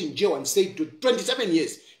 Mandela went in jail and stayed 27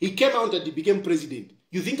 years. He came out and he became president.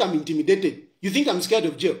 You think I'm intimidated? You think I'm scared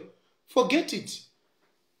of jail? Forget it.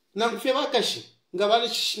 Namfeva kashi.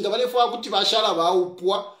 Ngabale fwa kuti bashala ba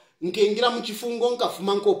upwa. Nkengira mu kifungo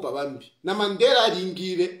nkafuma nkopa bambi. Na Mandela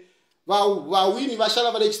alingire. Va wini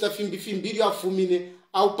bashala bale chita fimbi afumine.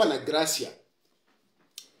 Aupa na gracia.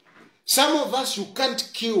 Some of us, you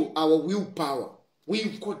can't kill our willpower.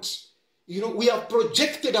 We've got, we have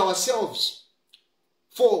projected ourselves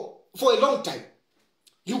for a long time.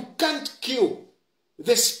 You can't kill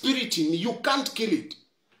the spirit in me. You can't kill it.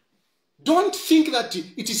 Don't think that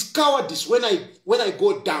it is cowardice when I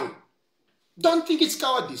go down. Don't think it's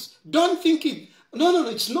cowardice. Don't think it. No,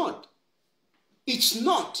 it's not. It's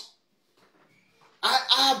not.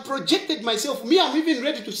 I have projected myself. Me, I'm even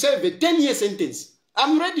ready to serve a 10-year sentence.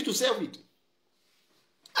 I'm ready to serve it.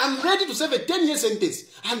 I'm ready to serve a 10-year sentence.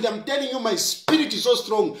 And I'm telling you, my spirit is so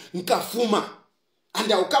strong. Nkafuma.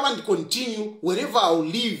 And I'll come and continue wherever I'll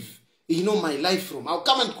live, my life from. I'll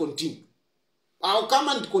come and continue. I'll come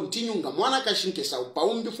and continue. Ngamwana kashinke sa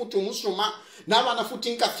upaumbi futu musuma. Nawa na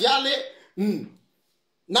futi nka fiale.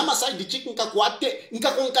 Nama side chick nka kwate.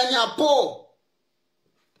 Nka konkanya po.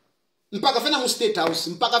 Mpaka fena mu State House.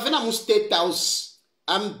 Mpaka fena mu State House.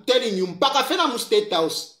 I'm telling you. Mpaka fena mu State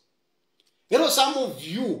House. There are some of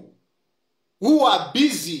you who are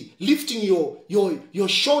busy lifting your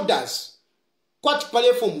shoulders. Quite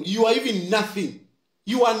platform. You are even nothing.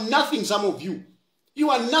 You are nothing, some of you. You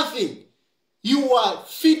are nothing. You are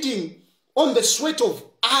feeding on the sweat of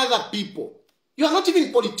other people. You are not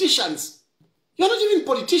even politicians. You are not even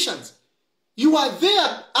politicians. You are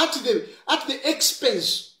there at the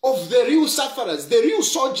expense of the real sufferers, the real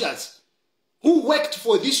soldiers who worked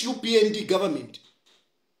for this UPND government.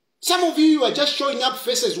 Some of you are just showing up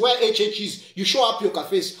faces where HH is, you show up your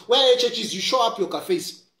cafes. Where HH is, you show up your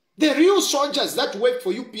cafes. The real soldiers that work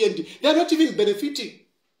for UPND, they are not even benefiting.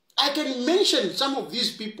 I can mention some of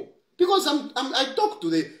these people because I talk to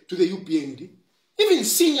the UPND, even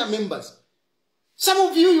senior members. Some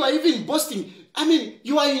of you, you are even boasting. I mean,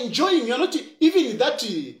 you are enjoying. You are not even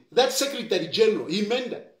that Secretary General,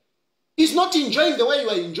 Imenda, is not enjoying the way you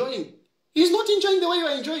are enjoying. He's not enjoying the way you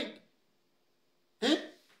are enjoying. Eh?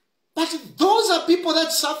 But those are people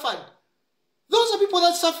that suffered. Those are people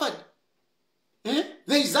that suffered. Eh?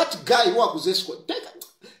 There is that guy who was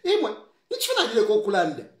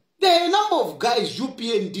there are a number of guys,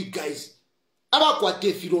 UPND guys,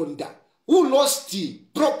 who lost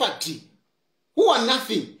property, who are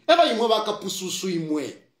nothing. Who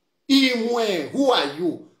are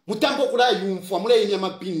you? Mutambo kula yumfwa mule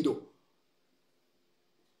inyamapindo.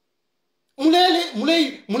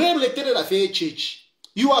 Mule letere fe HH.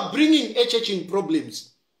 You are bringing HH in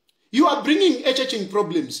problems. You are bringing HH in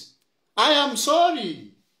problems. I am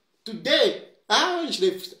sorry. Today,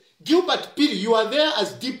 Gilbert Piri, you are there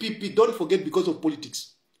as DPP, don't forget, because of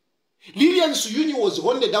politics. Lillian Suyuni was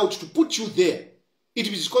hounded out to put you there. It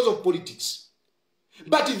was because of politics.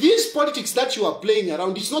 But these politics that you are playing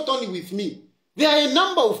around, it's not only with me. There are a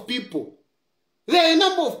number of people. There are a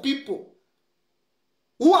number of people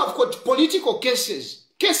who have got political cases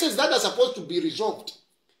that are supposed to be resolved,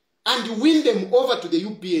 and win them over to the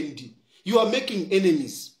UPND. You are making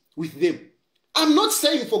enemies with them. I'm not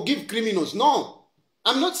saying forgive criminals. No.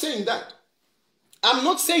 I'm not saying that. I'm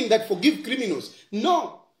not saying that forgive criminals.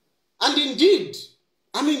 No. And indeed,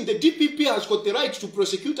 I mean, the DPP has got the right to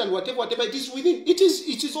prosecute and whatever it is within. It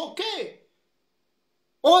is okay.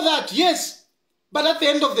 All that, yes. But at the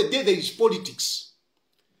end of the day, there is politics.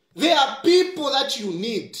 There are people that you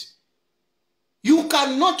need. You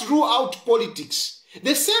cannot rule out politics.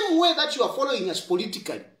 The same way that you are following us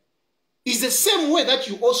politically is the same way that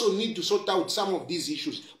you also need to sort out some of these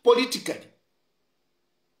issues politically.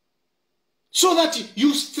 So that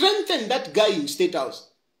you strengthen that guy in State House.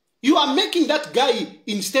 You are making that guy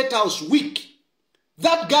in State House weak.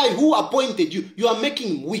 That guy who appointed you, you are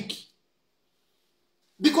making him weak.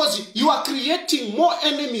 Because you are creating more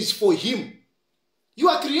enemies for him. You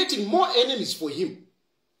are creating more enemies for him.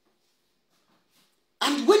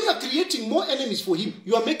 And when you are creating more enemies for him,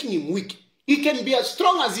 you are making him weak. He can be as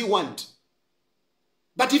strong as he wants.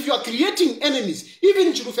 But if you are creating enemies,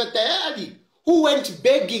 even Chilufya Tayali, who went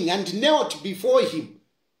begging and knelt before him,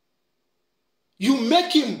 you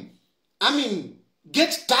make him,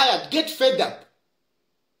 get tired, get fed up.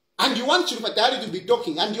 And you want Chilufya Tayali to be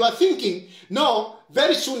talking, and you are thinking, no,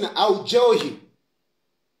 very soon I'll jail him.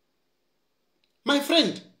 My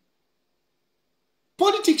friend,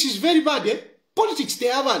 politics is very bad, eh? Politics, they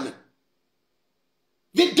have an.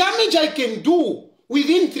 The damage I can do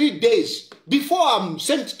within 3 days before I'm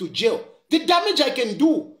sent to jail, the damage I can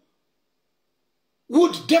do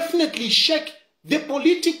would definitely shake the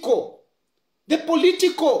political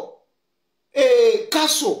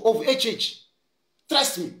castle of HH.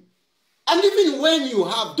 Trust me. And even when you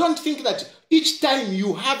have, don't think that each time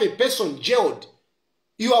you have a person jailed,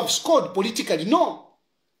 you have scored politically. No.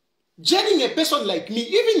 Jailing a person like me,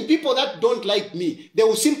 even people that don't like me, they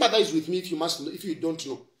will sympathize with me if you don't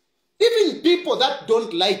know. Even people that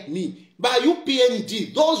don't like me, by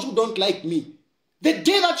UPND, those who don't like me, the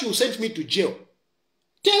day that you sent me to jail,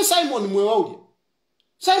 tell Simon Mwewa,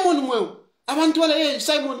 Simon Mwewa,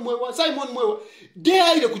 Simon Mwewa, they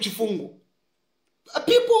are the kuchifungu.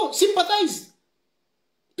 People sympathize.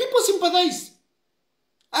 People sympathize.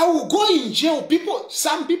 I will go in jail.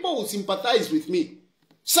 Some people will sympathize with me.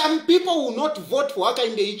 Some people will not vote for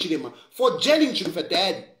Hakainde Hichilema for jailing Chilufya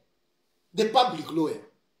Tayali, the public lawyer.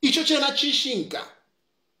 Ichochena chishinka.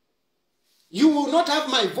 You will not have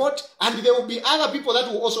my vote, and there will be other people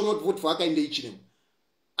that will also not vote for Hakainde Hichilema.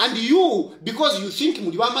 And you, because you think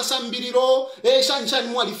muliwa masambiriro, shanshan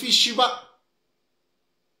mwali fishiba,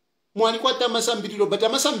 mwali kwata masambiriro, but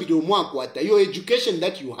masambiriro mwakwata, your education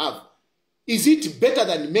that you have, is it better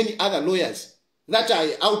than many other lawyers that are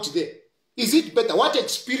out there? Is it better? What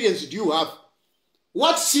experience do you have?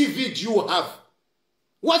 What CV do you have?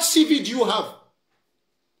 What CV do you have?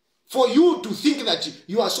 For you to think that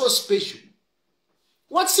you are so special.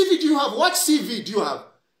 What CV do you have? What CV do you have?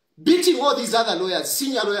 Beating all these other lawyers,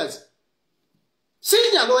 senior lawyers.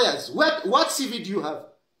 Senior lawyers, what CV do you have?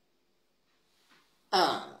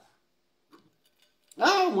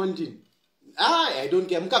 One thing. I don't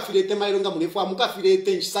care. Mukafirete maironga munefu,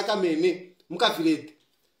 mukafirete nsaka mene, mukafirete.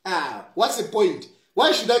 What's the point?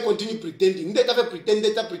 Why should I continue pretending? Pretend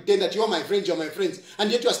that you are my friends,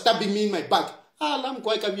 and yet you are stabbing me in my back.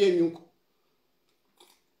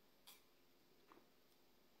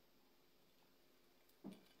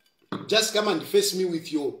 Just come and face me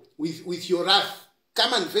with your wrath.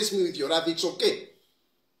 Come and face me with your wrath. It's okay.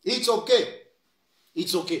 It's okay.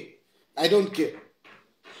 It's okay. I don't care.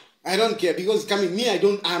 I don't care because coming me,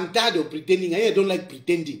 I'm tired of pretending. I don't like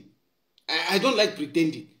pretending. I don't like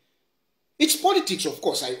pretending. It's politics, of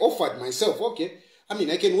course. I offered myself, okay. I mean,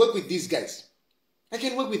 I can work with these guys. I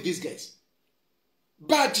can work with these guys.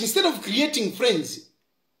 But instead of creating friends,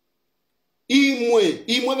 you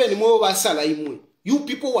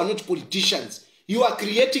people who are not politicians, you are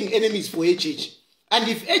creating enemies for HH. And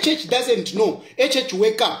if HH doesn't know, HH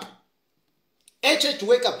wake up. HH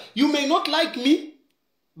wake up. You may not like me,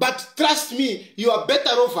 but trust me, you are better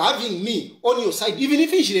off having me on your side, even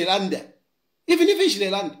if in Sri Lanka. Even if in Sri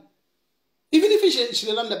Lanka. Even if in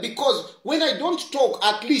Sri Lanka, because when I don't talk,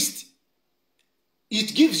 at least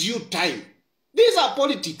it gives you time. These are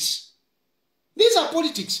politics. These are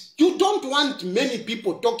politics. You don't want many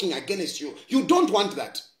people talking against you. You don't want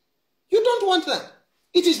that. You don't want that.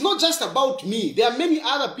 It is not just about me. There are many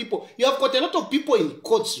other people. You have got a lot of people in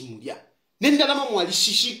courts.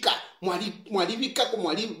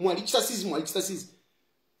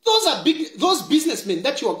 Those are big. Those businessmen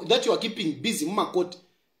that you are keeping busy.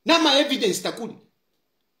 Now my evidence takuni.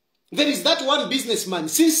 There is that one businessman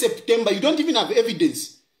since September. You don't even have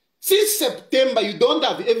evidence. Since September, you don't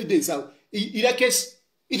have evidence. In a case,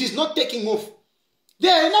 it is not taking off.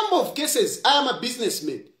 There are a number of cases. I am a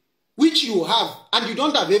businessman, which you have, and you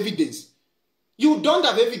don't have evidence. You don't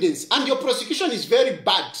have evidence, and your prosecution is very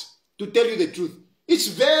bad, to tell you the truth. It's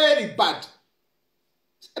very bad.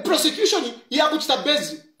 A prosecution, you have to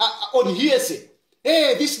base on hearsay.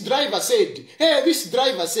 Hey, this driver said. Hey, this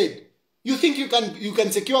driver said. You think you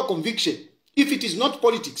can secure conviction if it is not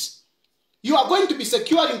politics? You are going to be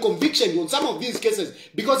securing conviction on some of these cases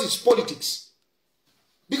because it's politics.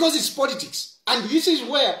 Because it's politics. And this is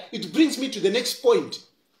where it brings me to the next point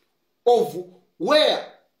of where,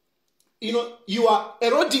 you are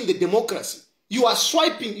eroding the democracy. You are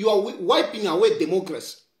wiping away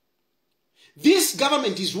democracy. This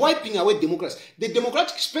government is wiping away democracy. The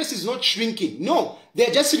democratic space is not shrinking. No, they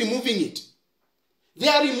are just removing it. They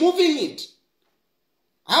are removing it.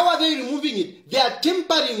 How are they removing it? They are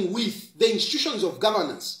tampering with the institutions of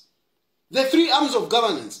governance. The three arms of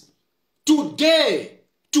governance. Today,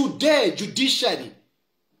 judiciary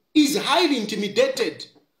is highly intimidated.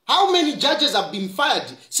 How many judges have been fired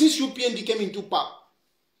since UPND came into power?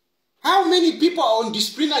 How many people are on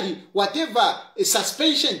disciplinary, whatever,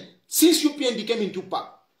 suspension since UPND came into power?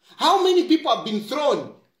 How many people have been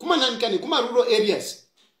thrown, kuma rural areas,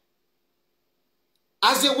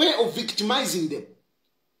 as a way of victimizing them?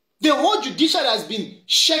 The whole judiciary has been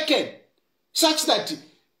shaken such that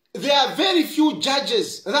there are very few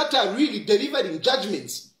judges that are really delivering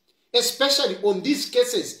judgments, especially on these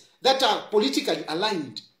cases that are politically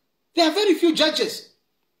aligned. There are very few judges.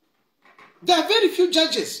 There are very few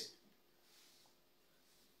judges.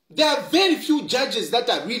 There are very few judges that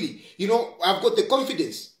are really, I've got the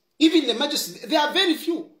confidence. Even the magistrates, there are very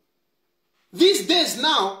few. These days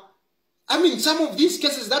now, some of these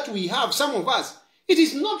cases that we have, some of us, it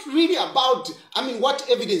is not really about, what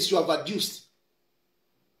evidence you have adduced.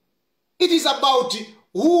 It is about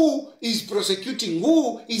who is prosecuting,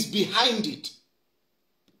 who is behind it.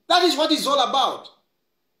 That is what it's all about.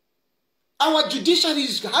 Our judiciary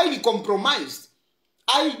is highly compromised.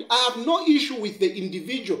 I have no issue with the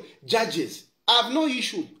individual judges. I have no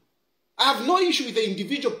issue. I have no issue with the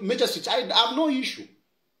individual magistrates. I have no issue.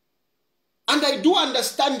 And I do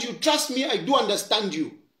understand you. Trust me, I do understand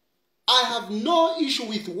you. I have no issue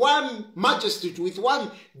with one magistrate, with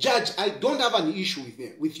one judge. I don't have an issue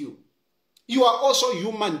with you. You are also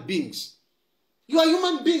human beings. You are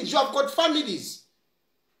human beings. You have got families.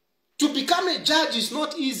 To become a judge is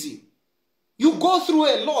not easy. You go through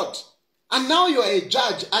a lot. And now you are a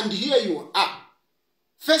judge, and here you are,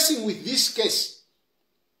 facing with this case.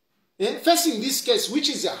 Facing this case, which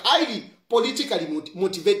is highly politically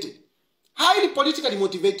motivated. Highly politically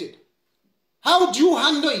motivated. How do you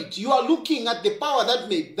handle it? You are looking at the power that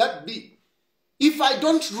may that be. If I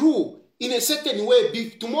don't rule in a certain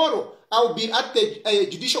way, tomorrow I'll be at the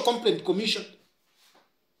Judicial Complaint Commission.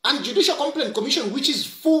 And Judicial Complaint Commission, which is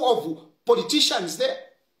full of politicians there.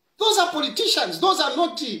 Those are politicians. Those are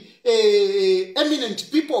not eminent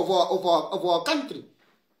people of our country.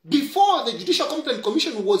 Before, the Judicial Complaint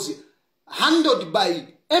Commission was handled by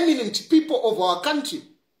eminent people of our country.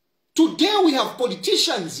 Today we have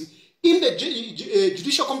politicians in the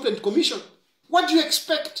Judicial Complaint Commission. What do you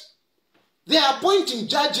expect? They are appointing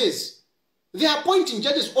judges. They are appointing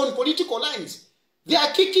judges on political lines. They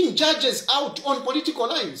are kicking judges out on political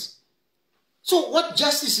lines. So what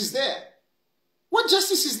justice is there? What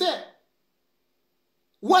justice is there?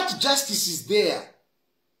 What justice is there?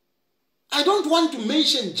 I don't want to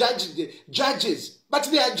mention judges, but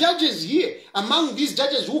there are judges here. Among these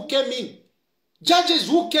judges who came in, judges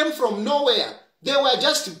who came from nowhere, they were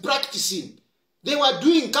just practicing. They were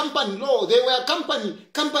doing company law. They were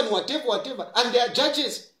company whatever, and they are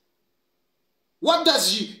judges. What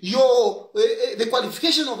does the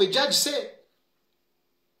qualification of a judge say?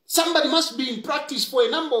 Somebody must be in practice for a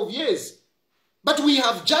number of years. But we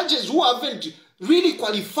have judges who haven't really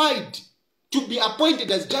qualified to be appointed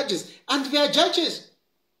as judges. And they are judges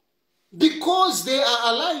because they are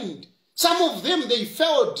aligned. Some of them, they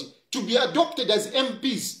failed to be adopted as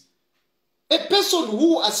MPs. A person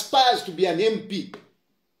who aspires to be an MP,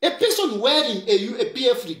 a person wearing a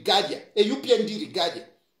PF regalia, a UPND regalia,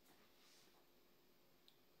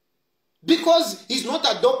 because he's not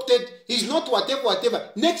adopted, he's not whatever,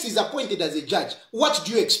 next is appointed as a judge. What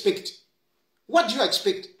do you expect? What do you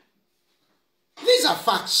expect? These are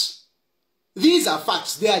facts. These are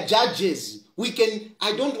facts. They are judges.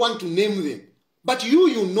 I don't want to name them. But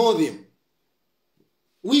you know them.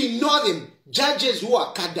 We know them. Judges who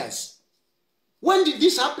are cadres. When did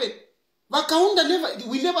this happen?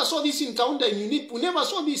 We never saw this in Kaunda in UNIP. We never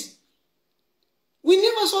saw this. We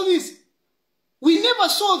never saw this. We never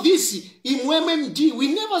saw this in MMD.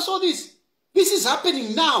 We never saw this. This is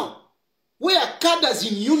happening now. Where cadres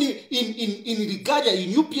in regalia,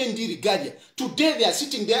 in UPND regalia, today they are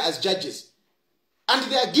sitting there as judges.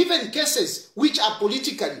 And they are given cases which are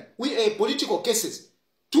political cases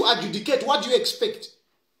to adjudicate. What do you expect?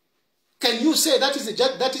 Can you say that is a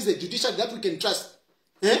judiciary that we can trust?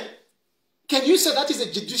 Can you say that is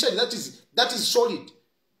a judiciary that is solid?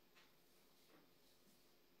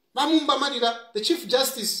 Mamumba Marira, the Chief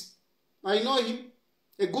Justice, I know him,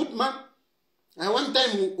 a good man. I one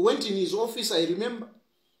time went in his office, I remember.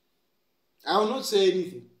 I will not say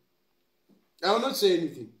anything. I will not say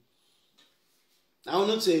anything. I will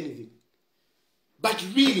not say anything. But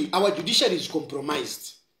really, our judiciary is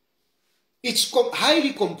compromised. It's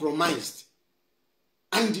highly compromised.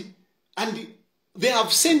 And they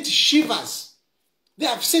have sent shivers. They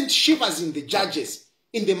have sent shivers in the judges,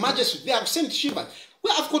 in the magistrates. They have sent shivers.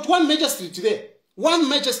 We have got one magistrate there. One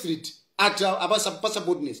magistrate at Abasa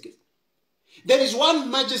Bodne's case. There is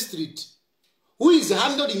one magistrate who is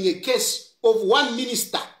handling a case of one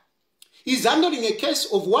minister. He's handling a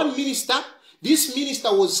case of one minister. This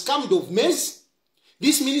minister was scammed of maize.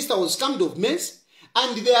 This minister was scammed of maize.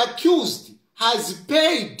 And the accused has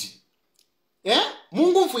paid.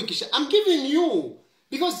 Mungu mfuikisha. I'm giving you.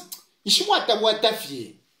 Because ishiwata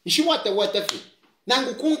watafye. Ishiwata watafye.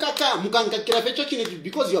 Nangu kunkaka mukankakira fecho kinetu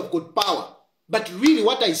because you have got power. But really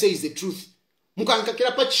what I say is the truth.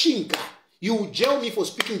 Mukankakira pachinka. You will jail me for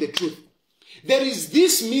speaking the truth. There is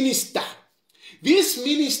this minister. This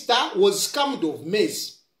minister was scammed of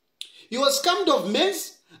maize. He was scammed of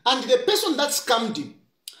maize, and the person that scammed him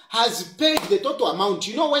has paid the total amount.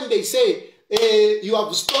 You know when they say, you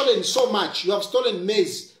have stolen so much, you have stolen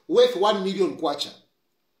maize worth 1 million kwacha.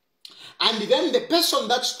 And then the person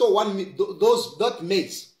that stole that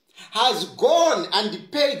maize has gone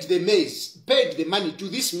and paid the maize, paid the money to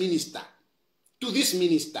this minister. To this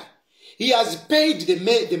minister. He has paid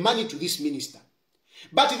the money to this minister.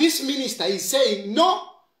 But this minister is saying, no,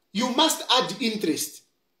 you must add interest.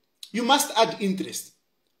 You must add interest.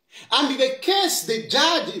 And the case, the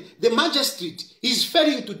judge, the magistrate is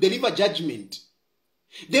failing to deliver judgment.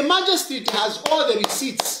 The magistrate has all the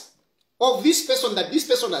receipts of this person that this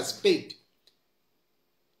person has paid.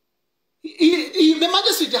 The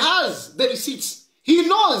magistrate has the receipts. He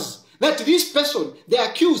knows that this person, the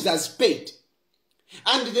accused, has paid.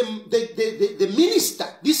 And the minister,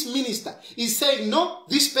 this minister, is saying, no,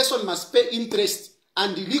 this person must pay interest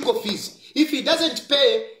and legal fees. If he doesn't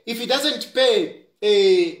pay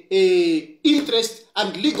interest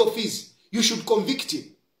and legal fees, you should convict him.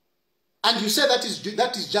 And you say that is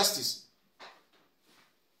justice.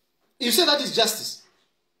 You say that is justice.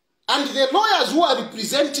 And the lawyers who are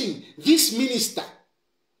representing this minister,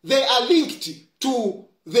 they are linked to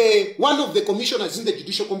one of the commissioners in the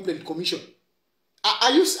Judicial Complaint Commission.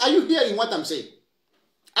 Are you hearing what I'm saying?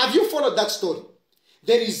 Have you followed that story?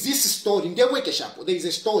 There is this story in the workshop. There is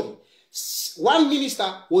a story. One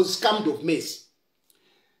minister was scammed of maize.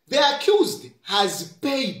 The accused has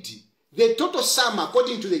paid the total sum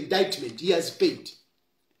according to the indictment. He has paid.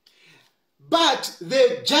 But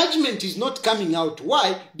the judgment is not coming out.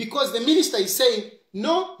 Why? Because the minister is saying,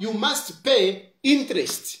 no, you must pay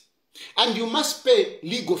interest and you must pay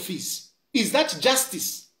legal fees. Is that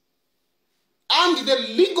justice? And the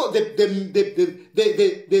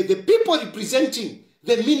people representing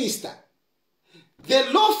the minister, the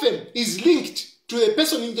law firm is linked to the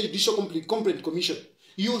person in the Judicial Complaint Commission.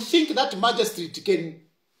 You think that magistrate can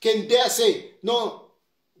dare say, no,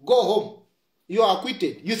 go home, you are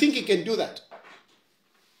acquitted? You think he can do that?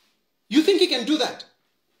 You think he can do that?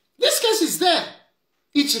 This case is there.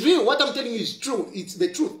 It's real. What I'm telling you is true. It's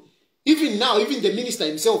the truth. Even now, even the minister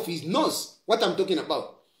himself, he knows what I'm talking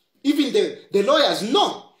about. Even the lawyers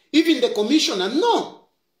know. Even the commissioner know.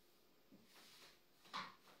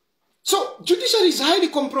 So, judiciary is highly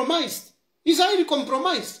compromised. It's highly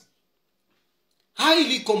compromised.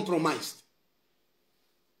 Highly compromised.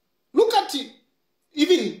 Look at it.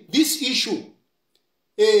 Even this issue,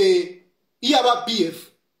 PF.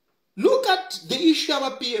 Look at the issue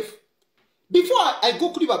of PF. Before I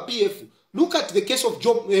go to PF, look at the case of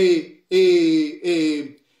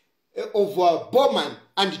Bowman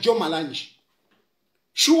and Joe Malanji.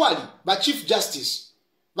 Surely, by Chief Justice,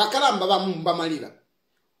 what do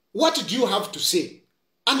you have to say?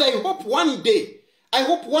 And I hope one day,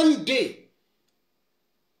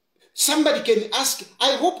 somebody can ask,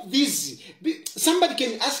 somebody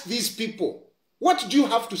can ask these people, what do you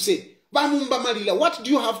have to say? What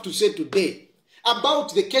do you have to say today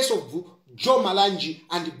about the case of Joe Malanji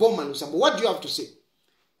and Bowman? What do you have to say?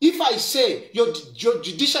 If I say your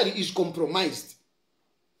judiciary is compromised,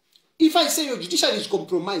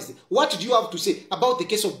 what do you have to say about the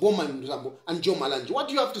case of Bowman and Joe Malanji? What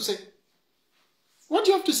do you have to say? What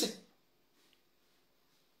do you have to say?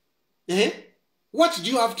 What do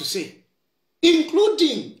you have to say?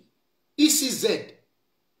 Including ECZ.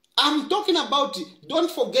 I'm talking about,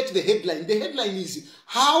 don't forget the headline. The headline is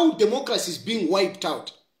how democracy is being wiped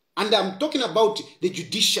out. And I'm talking about the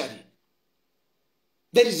judiciary.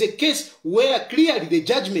 There is a case where clearly the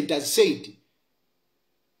judgment has said,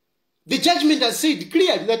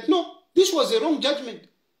 clearly that no, this was a wrong judgment.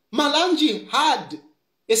 Malanji had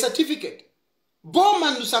a certificate.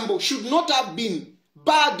 Bowman Lusambo should not have been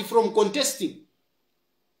barred from contesting.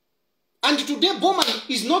 And today Bowman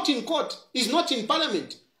is not in court, is not in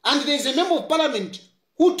parliament. And there is a member of parliament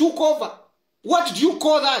who took over. What do you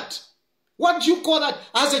call that? What do you call that?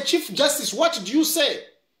 As a Chief Justice, what do you say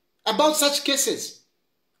about such cases?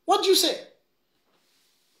 What do you say?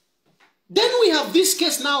 Then we have this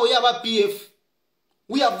case now, we have a PF.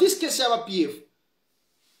 We have this case, we have a PF.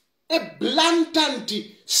 A blatant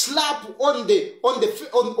slap on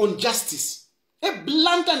justice. A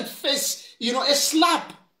blatant face, a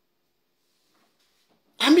slap.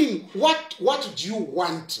 I mean, what do you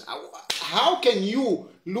want? How can you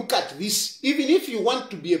look at this, even if you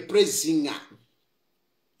want to be a praise singer?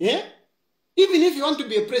 Yeah? Even if you want to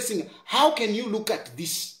be a praise singer, how can you look at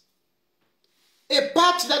this? A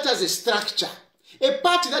party that has a structure, a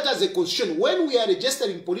party that has a constitution. When we are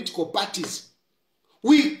registering political parties,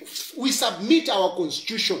 we submit our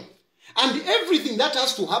constitution. And everything that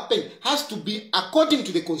has to happen has to be according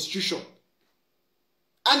to the constitution.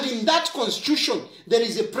 And in that constitution, there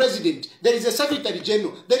is a president, there is a secretary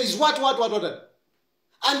general, there is what.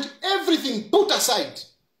 And everything put aside.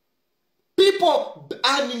 People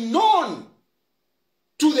unknown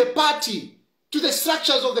to the party, to the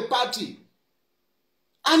structures of the party.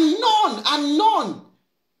 Unknown.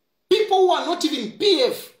 People who are not even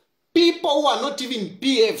PF.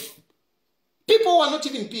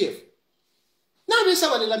 Now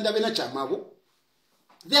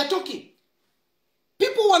they are talking.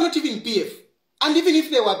 People who are not even PF. And even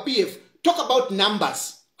if they were PF, talk about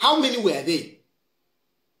numbers. How many were they?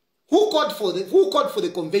 Who called for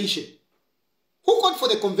the convention? Who called for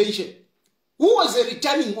the convention? Who was the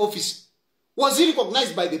returning officer? Was he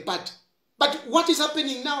recognized by the party? But what is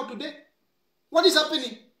happening now today? What is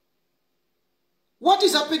happening? What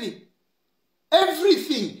is happening?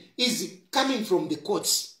 Everything is coming from the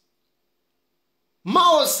courts.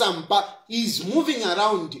 Mao Sampa is moving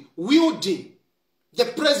around wielding the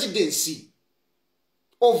presidency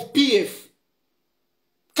of PF.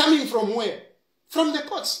 Coming from where? From the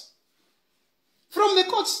courts. From the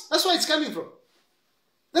courts. That's where it's coming from.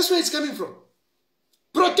 That's where it's coming from.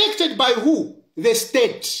 Protected by who? The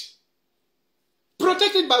state.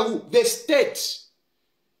 Protected by who? The state.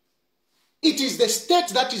 It is the state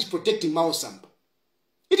that is protecting Mao Sampa.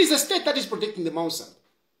 It is the state that is protecting the Mao Sampa.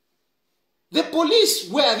 The police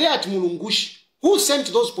were there at Mulungushi. Who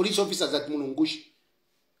sent those police officers at Mulungushi?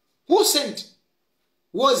 Who sent?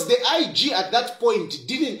 Was the IG at that point,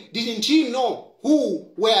 didn't he know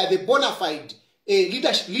who were the bona fide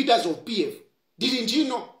leaders of PF? Didn't he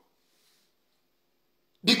know?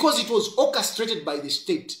 Because it was orchestrated by the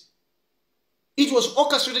state. It was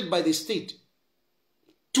orchestrated by the state.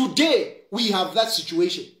 Today, we have that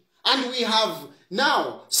situation. And we have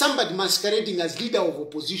now somebody masquerading as leader of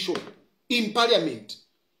opposition in parliament.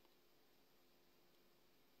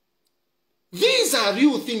 These are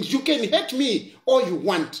real things. You can hate me all you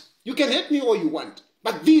want. You can hate me all you want.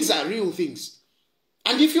 But these are real things.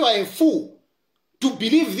 And if you are a fool to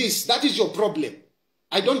believe this, that is your problem.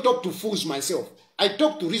 I don't talk to fools myself. I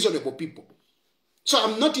talk to reasonable people. So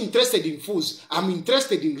I'm not interested in fools. I'm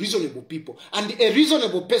interested in reasonable people. And a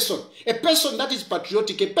reasonable person, a person that is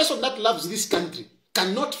patriotic, a person that loves this country,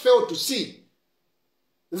 cannot fail to see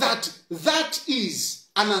that that is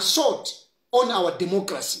an assault on our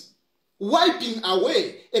democracy. Wiping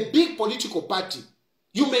away a big political party.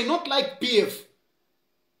 You may not like PF.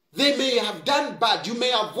 They may have done bad. You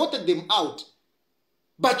may have voted them out.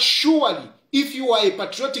 But surely, if you are a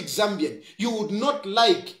patriotic Zambian, you would not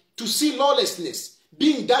like to see lawlessness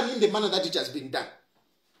being done in the manner that it has been done.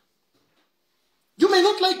 You may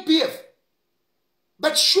not like PF.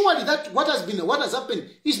 But surely that what has happened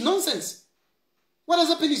is nonsense. What has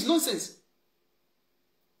happened is nonsense.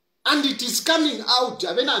 And it is coming out.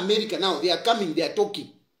 America now, they are coming, they are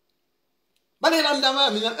talking. But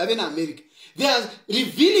America, they are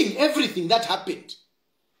revealing everything that happened.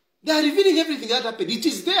 They are revealing everything that happened. It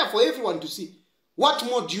is there for everyone to see. What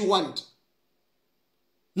more do you want?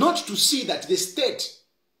 Not to see that the state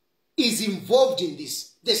is involved in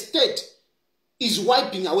this. The state is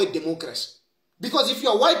wiping away democracy. Because if you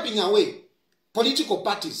are wiping away political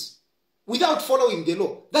parties without following the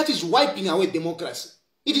law, that is wiping away democracy.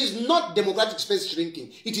 It is not democratic space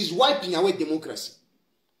shrinking. It is wiping away democracy.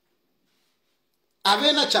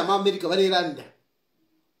 Avena chama America vareranda.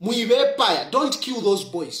 Muive paya. Don't kill those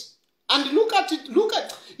boys. And look at it. Look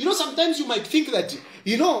at. Sometimes you might think that,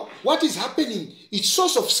 what is happening. It's so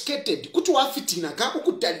sophisticated. Kutu wafitina ka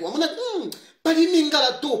ukutali. Wamuna pali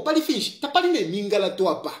mingala to pali finish. Tapali ne mingala to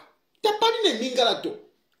apa. Tapali ne mingala to.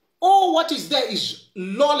 All what is there is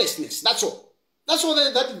lawlessness. That's all. That's all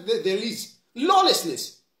that there is.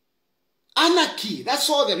 Lawlessness. Anarchy. That's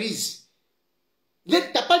all there is.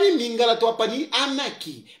 Let tapani mingala to apani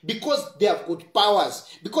anarchy. Because they have got powers.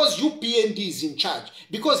 Because UPND is in charge.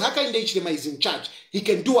 Because Hakainde Hichilema is in charge. He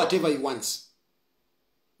can do whatever he wants.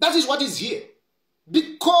 That is what is here.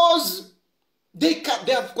 Because they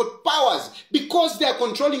have got powers. Because they are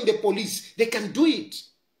controlling the police. They can do it.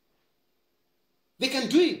 They can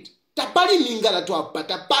do it. Tapali mingala to apa.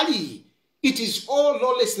 Tapali. It is all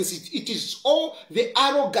lawlessness. It is all the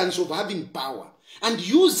arrogance of having power. And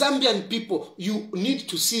you Zambian people, you need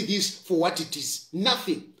to see this for what it is.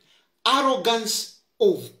 Nothing. Arrogance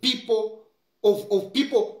of people, of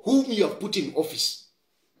people whom you have put in office.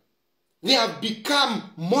 They have become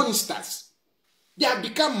monsters. They have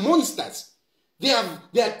become monsters. They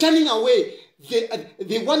are turning away.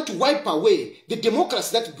 They want to wipe away the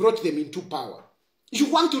democracy that brought them into power.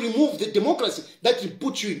 You want to remove the democracy that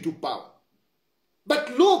put you into power.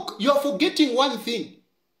 But look, you are forgetting one thing.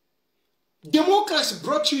 Democracy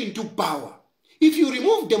brought you into power. If you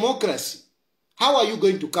remove democracy, how are you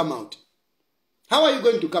going to come out? How are you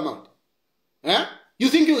going to come out? Eh? You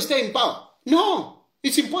think you will stay in power? No,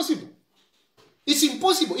 it's impossible. It's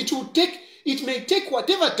impossible. It may take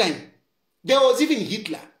whatever time. There was even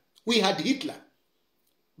Hitler. We had Hitler.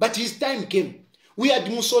 But his time came. We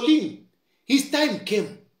had Mussolini. His time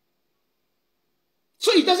came.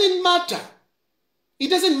 So it doesn't matter. It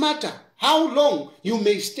doesn't matter how long you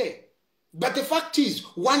may stay. But the fact is,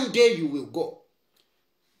 one day you will go.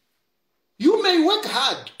 You may work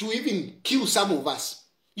hard to even kill some of us.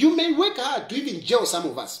 You may work hard to even jail some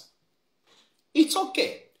of us. It's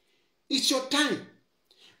okay. It's your time.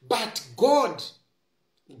 But God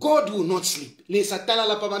will not sleep.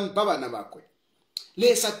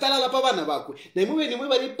 lesa talala pa bana bakwe na imwe ni mwe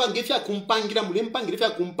bali pange fya kumpangira mule mpangire fya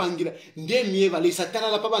kumpangira ndemye balesa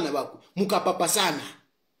talala pa bana bakwe mukapapa sana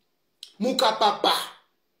mukapapa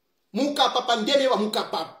ndemye wa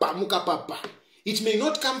mukapapa. It may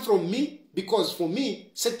not come from me, because for me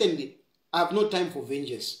certainly I have no time for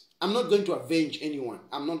vengeance. I'm not going to avenge anyone.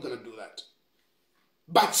 I'm not going to do that.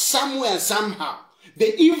 But somewhere, somehow,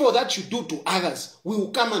 the evil that you do to others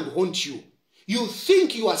will come and haunt you. You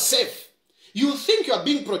think you are safe. You think you are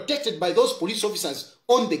being protected by those police officers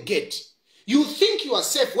on the gate. You think you are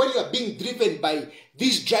safe when you are being driven by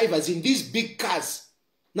these drivers in these big cars.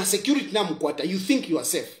 Na security na mkwata. You think you are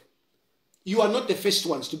safe. You are not the first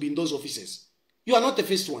ones to be in those offices. You are not the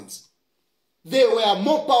first ones. There were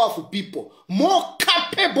more powerful people, more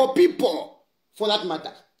capable people, for that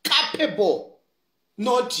matter. Capable.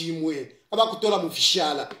 Not imwe. Abakutola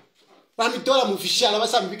mufishala. Bamitola mufishala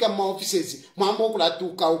basambika ma offices. Mambo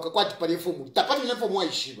kulatuka ukakwati pale fomu. Tapati na fomu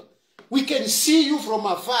aishiba. We can see you from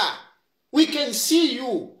afar. We can see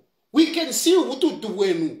you. We can see ututu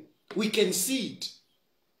wenu. We can see it.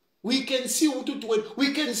 We can see ututu wenu.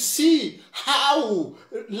 We can see how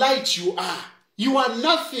light you are. You are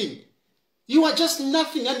nothing. You are just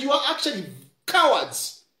nothing, and you are actually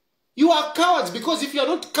cowards. You are cowards, because if you are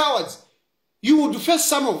not cowards, you would face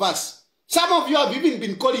some of us. Some of you have even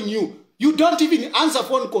been calling you. You don't even answer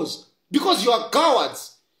phone calls because you are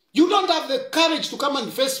cowards. You don't have the courage to come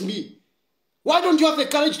and face me. Why don't you have the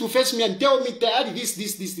courage to face me and tell me, Tayali, this?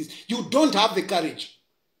 You don't have the courage.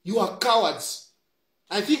 You are cowards.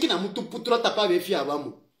 I think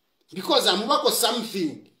because I'm working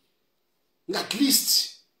something. At least.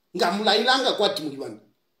 You can't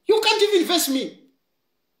even face me.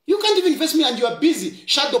 You can't even face me, and you are busy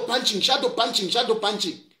shadow punching.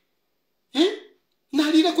 Eh?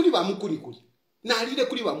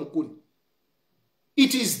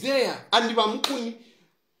 It is there, and Bamukuni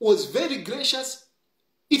was very gracious.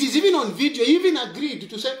 It is even on video. He even agreed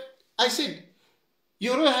to say, I said,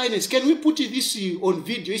 Your Royal Highness, can we put this on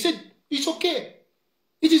video? He said, it's okay.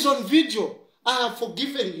 It is on video. I have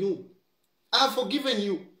forgiven you. I have forgiven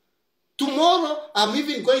you. Tomorrow, I'm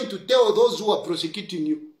even going to tell those who are prosecuting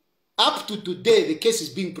you. Up to today, the case is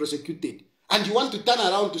being prosecuted. And you want to turn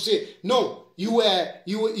around to say, no, you were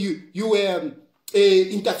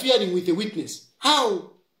interfering with the witness.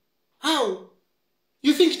 How? How?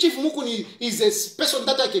 You think Chief Mukuni is a person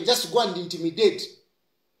that I can just go and intimidate?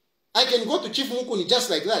 I can go to Chief Mukuni just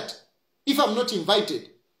like that if I'm not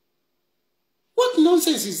invited. What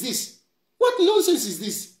nonsense is this? What nonsense is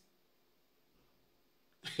this?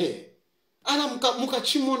 Hey. Ana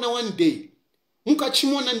mukachimona one day.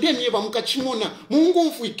 Mukachimona ndemyeba mukachimona mungu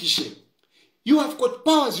mfuikishe. You have got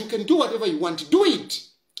powers, you can do whatever you want. Do it.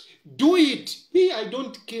 Do it. Me, I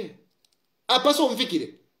don't care. Apaso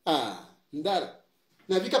mfikire. Ndara.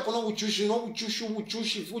 Navika pono uchushu no uchushu.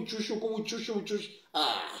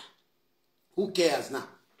 Who cares now?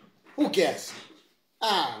 Who cares?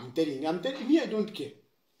 I'm telling you, me, I don't care.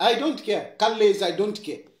 I don't care. Kalles, I don't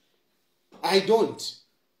care. I don't.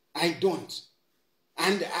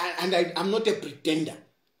 And I'm not a pretender.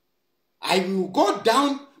 I will go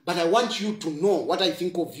down, but I want you to know what I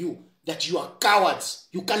think of you. That you are cowards.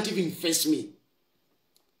 You can't even face me.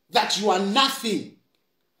 That you are nothing.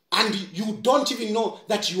 And you don't even know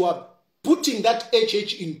that you are putting that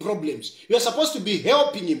HH in problems. You are supposed to be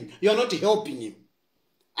helping him. You are not helping him.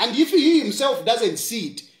 And if he himself doesn't see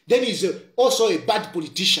it, then he's also a bad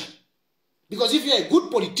politician. Because if you're a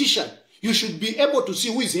good politician, you should be able to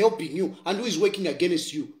see who is helping you and who is working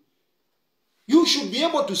against you. You should be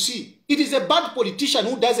able to see. It is a bad politician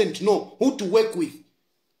who doesn't know who to work with.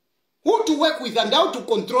 Who to work with and how to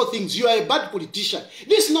control things. You are a bad politician.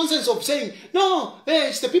 This nonsense of saying, no, hey,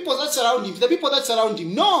 it's the people that surround him. The people that surround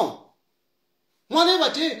him. No.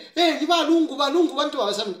 Whatever, hey, balungu, bantu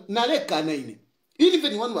wawasan, naleka na ine.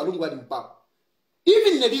 Even one balungu wadimpa.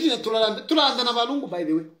 Even in the Tulalanda na balungu, by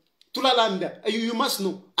the way. Tulalanda, you must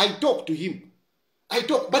know. I talk to him.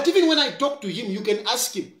 But even when I talk to him, you can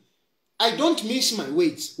ask him. I don't miss my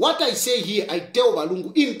words. What I say here, I tell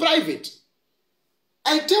Balungu in private.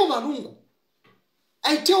 I tell Balungu,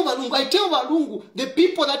 the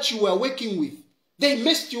people that you were working with, they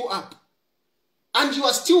messed you up. And you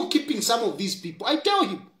are still keeping some of these people. I tell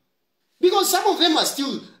him. Because some of them are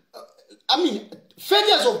still,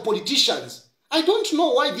 failures of politicians. I don't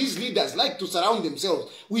know why these leaders like to surround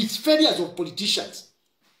themselves with failures of politicians.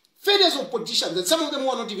 Failures of politicians, and some of them who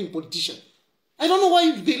are not even politicians. I don't know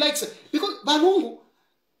why they like, because Balungu,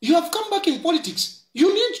 you have come back in politics.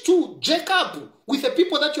 You need to jack up with the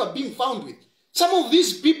people that you are being found with. Some of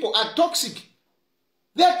these people are toxic.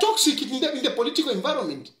 They are toxic in the political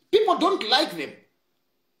environment. People don't like them.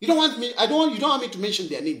 You don't want me, you don't want me to mention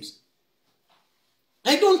their names.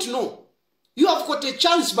 I don't know. You have got a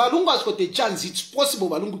chance, Balungu has got a chance. It's possible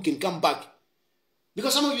Balungu can come back.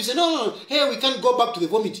 Because some of you say, no, hey, we can't go back to the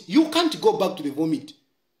vomit. You can't go back to the vomit.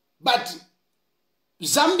 But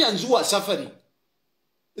Zambians who are suffering,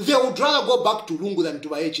 they would rather go back to Lungu than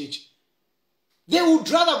to HH. They would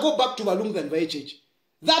rather go back to Balungu than HH.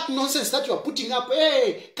 That nonsense that you are putting up,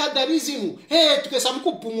 hey, Kadarism, hey,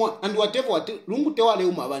 and whatever, Lungu Tewale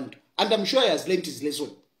Umavandu. And I'm sure he has learned his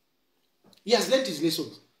lesson. He has learned his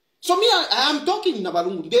lessons. So me, I am talking about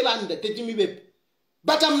Balungu,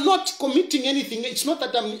 but I'm not committing anything. It's not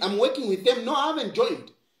that I'm working with them. No, I haven't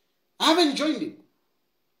joined. I haven't joined him.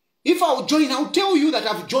 If I'll join, I'll tell you that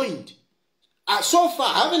I've joined. So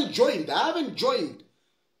far, I haven't joined.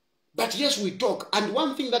 But yes, we talk. And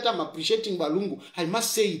one thing that I'm appreciating Balungu, I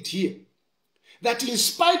must say it here, that in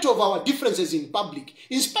spite of our differences in public,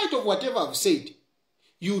 in spite of whatever I've said,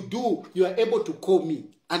 you are able to call me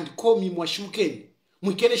and call me Mwashuken,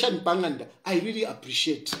 Mwikelesha Mpanganda. I really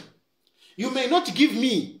appreciate. You may not give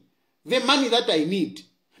me the money that I need,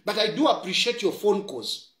 but I do appreciate your phone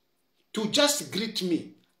calls to just greet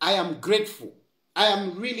me. I am grateful. I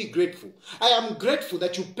am really grateful. I am grateful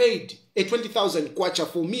that you paid a 20,000 kwacha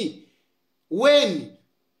for me when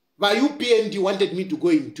my UPND wanted me to go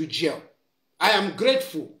into jail. I am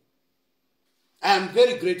grateful. I am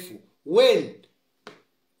very grateful when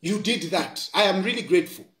you did that. I am really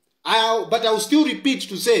grateful. But I will still repeat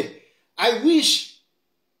to say, I wish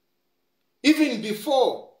even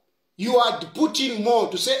before you had put in more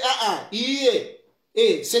to say,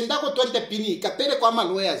 sendako 20 pini, kapere kwa ma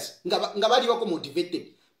lawyers, ngabali wako motivated.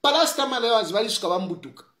 Palasta ma lawyers vali suka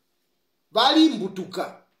wambutuka. Vali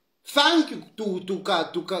mbutuka. Thank you to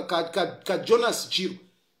Jonas Chiro.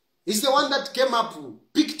 He's the one that came up,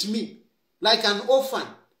 picked me like an orphan,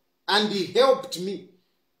 and he helped me.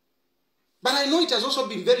 But I know it has also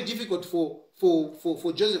been very difficult for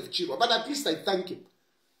Joseph Chiro. But at least I thank him.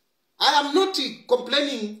 I am not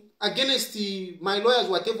complaining against my lawyers,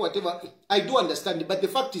 whatever. I do understand it. But the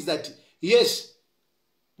fact is that, yes,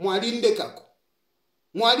 mwalindekako,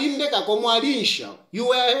 mwalinsha, you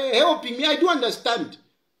were helping me. I do understand.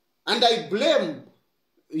 And I blame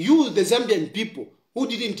you, the Zambian people, who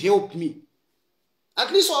didn't help me.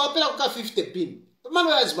 At least wapela kuka 50 pin. My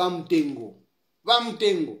lawyers vamtengo.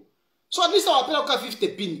 So at least wapela kuka 50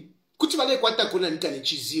 pin. Kuti vale kwata kuna nikane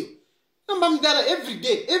chizio. Every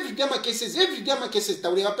day my cases,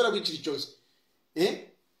 tawule wapela wichiri chose.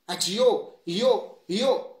 Ati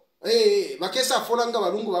wakesa folanga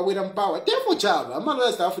walungu wawera mpawa. Tefo chaba, ama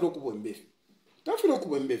lawyers tawafilo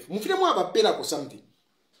kubwembefu. Mufile mwa wapela ko something.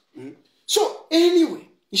 So anyway,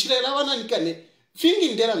 nishirela wana nikane,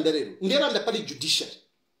 fingi ndera pali judiciary.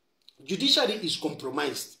 Judiciary is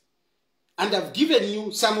compromised. And I've given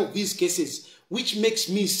you some of these cases, which makes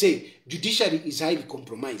me say judiciary is highly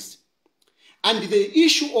compromised. And the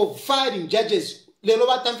issue of firing judges,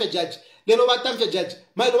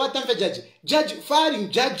 judge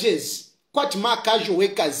firing judges, quite more casual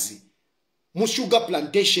workers, mushuga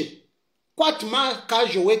plantation,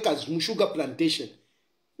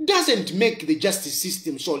 doesn't make the justice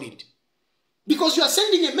system solid. Because you are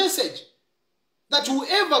sending a message that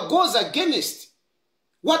whoever goes against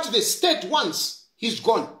what the state wants, he's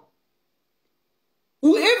gone.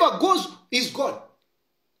 Whoever goes is gone.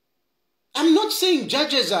 I'm not saying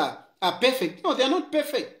judges are perfect. No, they're not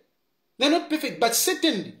perfect. They're not perfect. But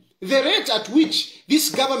certainly, the rate at which this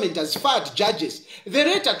government has fired judges, the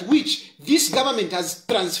rate at which this government has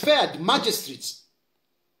transferred magistrates,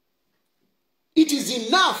 it is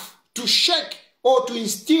enough to shake or to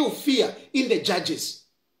instill fear in the judges.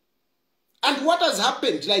 And what has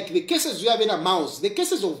happened, like the cases we have in a mouse, the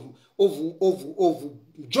cases of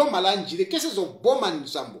Joe Malanji, the cases of Bowman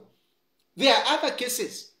Sambo, there are other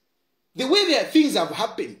cases. The way their things have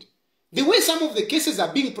happened, the way some of the cases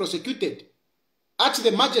are being prosecuted at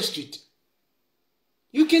the magistrate,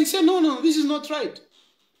 you can say, no, this is not right.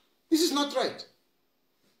 This is not right.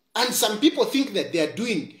 And some people think that they are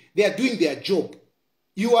doing their job.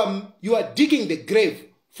 You are digging the grave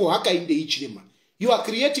for Hakainde Hichilema. You are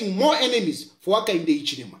creating more enemies for Hakainde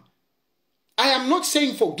Hichilema. I am not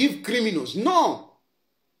saying forgive criminals. No.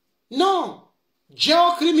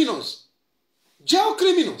 Jail criminals.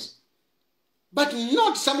 But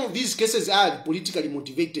not some of these cases are politically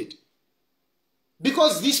motivated.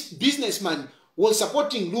 Because this businessman was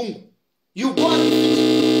supporting Lungu. You go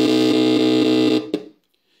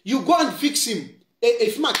and fix him a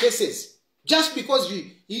few cases just because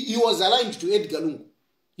he was aligned to Edgar Lungu.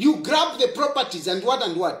 You grab the properties and what.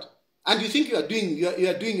 And you think you are doing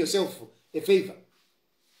yourself a favor.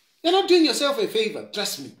 You're not doing yourself a favor,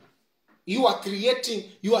 trust me. You are creating,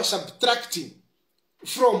 you are subtracting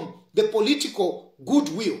from the political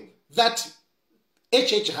goodwill that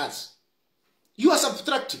HH has. You are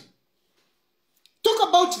subtracting. Talk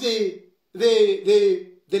about the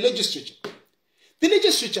legislature. The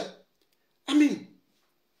legislature, I mean,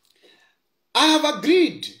 I have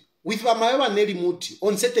agreed with Vamaewa Neri Muti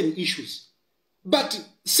on certain issues. But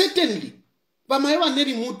certainly, Vamaewa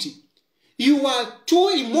Neri Muti, you are too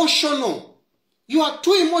emotional. You are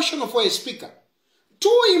too emotional for a speaker.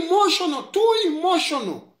 Too emotional.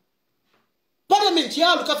 Parliament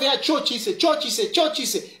ya lukafe ya church ise.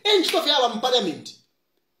 Enchi tofe ya wa parliament.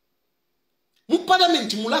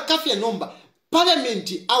 Parliament mulakafe nomba.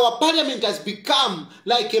 Our parliament has become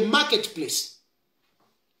like a marketplace.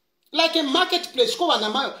 Like a marketplace. Ko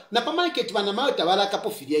wanamayo. Na pa market wanamayo tawala kapo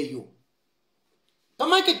fidia iyo. Pa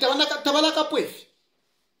market tawala kapo efi.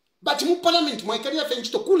 But mu parliament mwaikari ya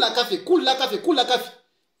fenchito kula kafe.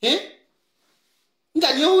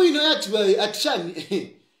 Ngani hui no yatu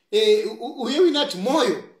atishani. Uyewi nati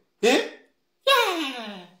moyo.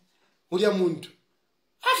 Ulia muntu.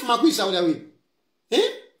 Hafu makuisa ulia wini.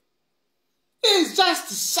 It's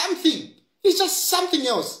just something. It's just something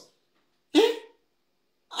else.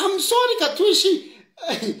 I'm sorry, Katwishi.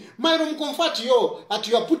 My room comfort you that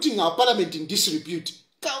you are putting our parliament in disrepute.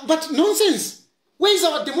 But nonsense. Where is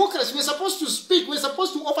our democracy? We're supposed to speak. We're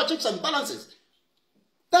supposed to offer checks and balances.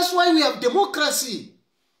 That's why we have democracy.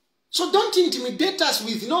 So don't intimidate us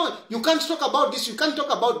with, no, you can't talk about this, you can't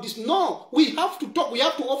talk about this. No, we have to talk. We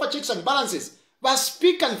have to offer checks and balances. But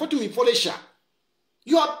speak and put me for the share.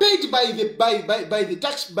 You are paid by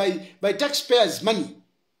taxpayers' money.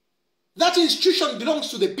 That institution belongs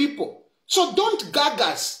to the people. So don't gag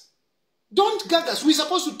us. Don't gag us. We're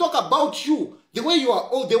supposed to talk about you, the way you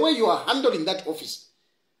are handling that office.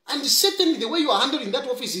 And certainly the way you are handling that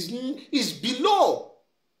office is below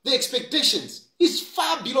the expectations. It's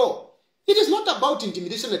far below. It is not about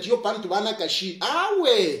intimidation that you're panto anakashi.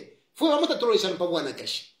 Awe. For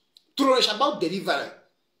anakashi. About delivery.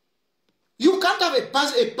 You can't have a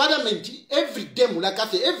parliament every day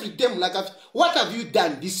mulakafe. What have you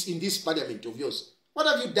done in this parliament of yours? What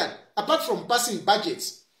have you done? Apart from passing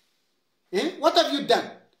budgets. What have you done?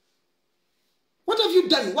 What have you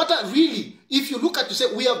done? Really, if you look at to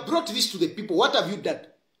say, we have brought this to the people, what have you done?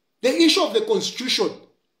 The issue of the constitution.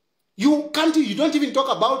 You don't even talk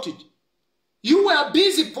about it. You were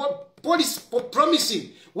busy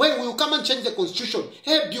promising when we will come and change the constitution.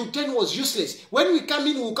 Hey, Bill 10 was useless. When we come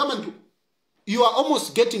in, we will come and do. You are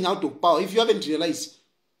almost getting out of power if you haven't realized.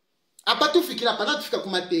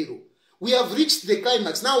 We have reached the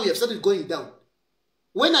climax. Now we have started going down.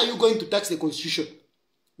 When are you going to touch the constitution?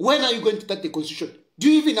 When are you going to touch the constitution? Do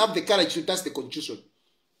you even have the courage to touch the constitution?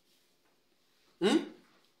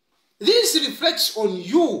 This reflects on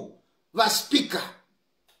you, the speaker.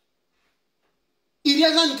 Why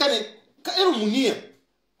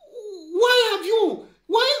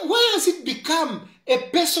has it become a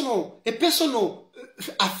personal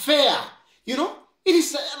affair? You know, it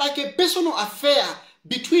is like a personal affair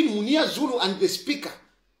between Munia Zulu and the speaker.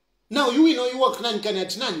 Now you work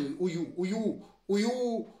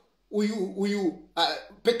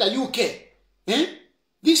Peter UK.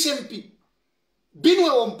 This MP. Binwe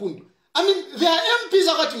Wampundu. I mean, there are MPs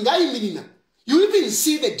are minina. You even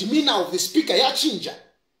see the demeanor of the speaker, Yachinja.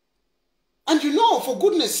 And you know, for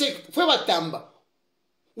goodness sake,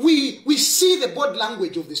 we see the body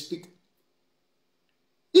language of the speaker.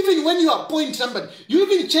 Even when you appoint somebody, you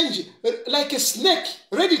even change like a snake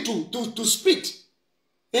ready to spit.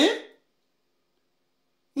 And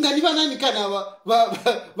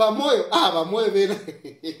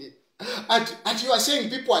you are saying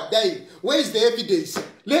people are dying. Where is the evidence?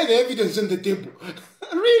 Lay the evidence on the table.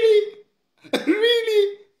 Really?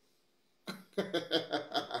 Really?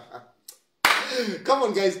 Come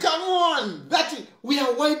on, guys. Come on. We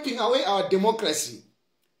are wiping away our democracy.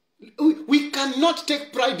 We cannot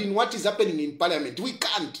take pride in what is happening in parliament. We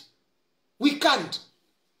can't. We can't.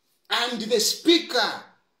 And the speaker,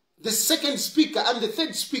 the second speaker and the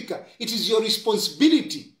third speaker, it is your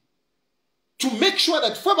responsibility to make sure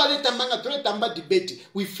that debate,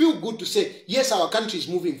 we feel good to say, yes, our country is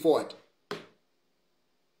moving forward.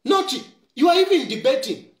 Not, you are even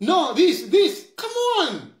debating. No, this. Come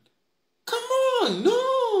on. Come on.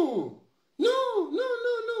 No.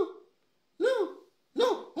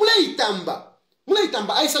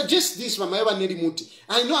 Mulaitamba. I suggest this, Mamaewa Nerimuti.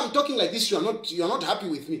 I know I'm talking like this, you are not happy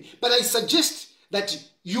with me. But I suggest that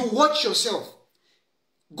you watch yourself.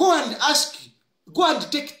 Go and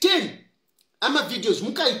take 10 ama videos,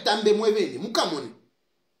 muka itambe mweveni, muka moni.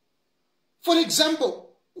 For example,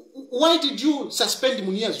 Why did you suspend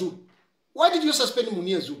Munia Zulu? Why did you suspend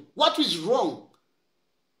Munia Zulu? What is wrong?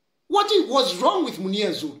 What was wrong with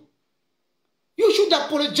Munia Zulu? You should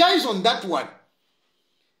apologize on that one.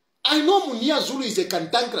 I know Munia Zulu is a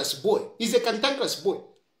cantankerous boy. He's a cantankerous boy.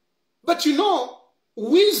 But you know,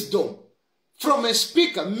 wisdom from a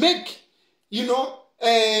speaker make, you know,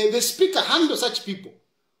 the speaker handle such people.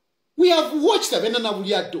 We have watched Avena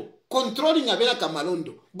Navuliato controlling Avena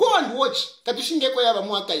Kamalondo. Go and watch. Katushinge kwa yaba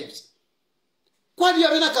mu archives. Kwadi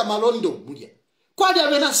Avena Kamalondo mulia. Kwadi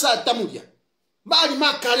Avena Sata mulia. Bali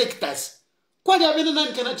ma characters. Kwadi Avena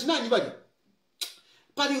nani kanatina ni bali.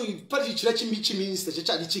 Pari chilachi michi minister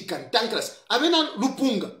chachali chikantankras. Avena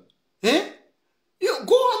Lupunga. You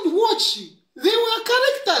go and watch. They were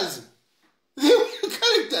characters. They were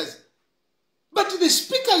characters. But the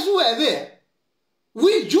speakers who were there,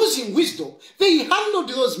 we using wisdom, they handled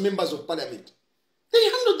those members of parliament. They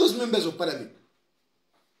handled those members of parliament.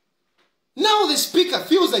 Now the speaker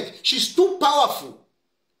feels like she's too powerful.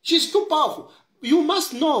 She's too powerful. You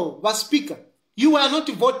must know, the speaker, you were not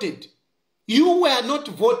voted. You were not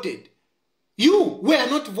voted. You were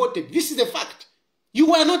not voted. This is the fact.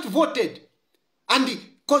 You were not voted. And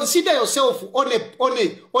consider yourself on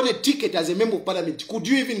a ticket as a member of parliament. Could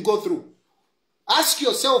you even go through? Ask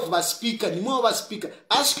yourself, the speaker,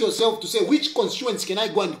 ask yourself to say, which constituents can I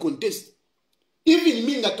go and contest? Even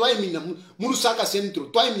me, Murusaka Central,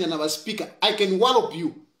 the speaker, I can wallop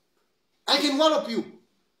you. I can wallop you.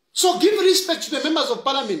 So give respect to the members of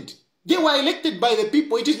parliament. They were elected by the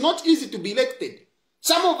people. It is not easy to be elected.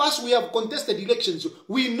 Some of us, we have contested elections.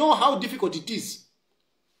 We know how difficult it is.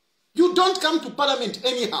 You don't come to parliament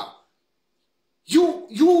anyhow.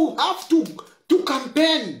 You have to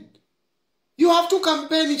campaign. You have to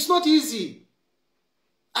campaign. It's not easy.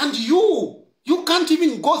 And you can't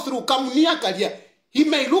even go through Kamunia Kadia. He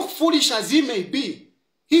may look foolish as he may be.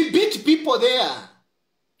 He beat people there.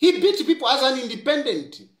 He beat people as an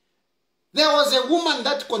independent. There was a woman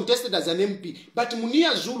that contested as an MP, but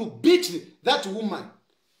Munia Zulu beat that woman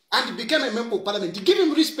and became a member of parliament. Give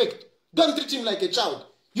him respect. Don't treat him like a child.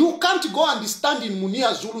 You can't go and stand in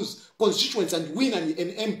Munia Zulu's constituents and win an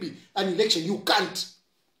MP, an election. You can't.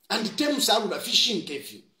 And Tem Sarula fishing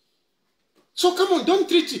kefi. So come on,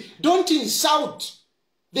 don't insult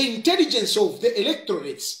the intelligence of the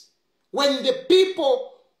electorates. When the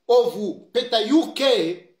people of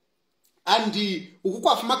Patriotic and the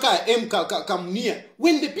Ukwafmaka M Kamunia,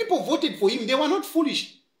 when the people voted for him, they were not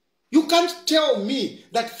foolish. You can't tell me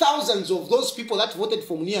that thousands of those people that voted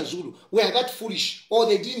for Munia Zulu were that foolish or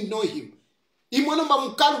they didn't know him. No,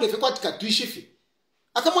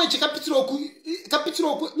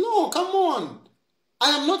 come on. I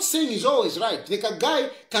am not saying he's always right. The guy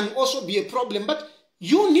can also be a problem, but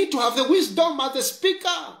you need to have the wisdom as the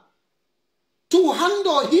speaker to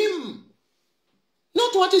handle him.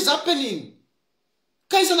 Not what is happening.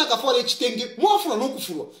 Stand up,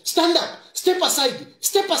 step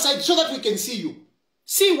aside so that we can see you.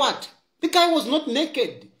 See what? The guy was not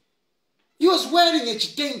naked. He was wearing a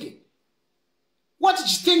chitenge. What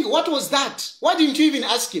chitenge? What was that? Why didn't you even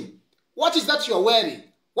ask him? What is that you are wearing?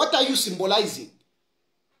 What are you symbolizing?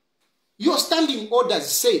 Your standing orders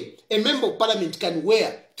say a member of parliament can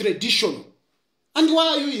wear traditional. And why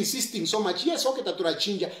are you insisting so much? Yes, okay, tatura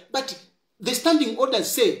chinja. But the standing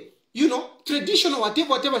orders say, you know, traditional,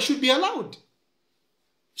 whatever should be allowed.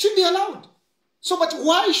 Should be allowed. So, but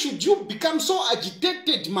why should you become so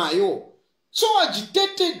agitated, Mayo? So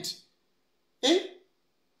agitated.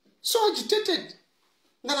 So agitated.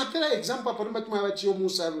 Nganapela example,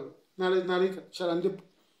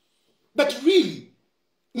 but really,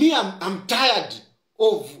 me, I'm tired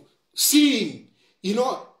of seeing, you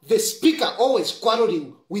know, the speaker always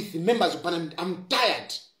quarreling with members of parliament. I'm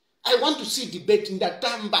tired. I want to see debate in that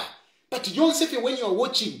tamba. But Joseph, when you are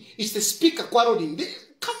watching, it's the speaker quarreling.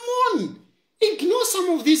 Come on. Ignore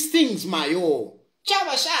some of these things, Mayo.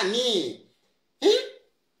 Chabashani.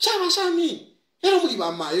 Chabashani.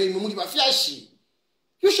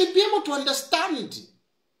 You should be able to understand.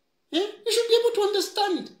 You should be able to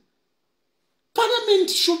understand. Parliament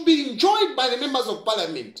should be enjoyed by the members of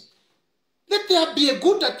parliament. Let there be a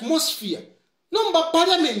good atmosphere. Number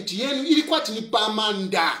parliament yenu ilikuwa ni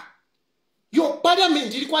pamanda. Your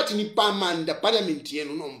parliament ilikuwa ni pamanda. Parliament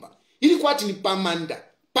yenu nomba. Ilikuwa ni pamanda.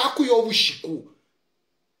 Paku yo wushiku.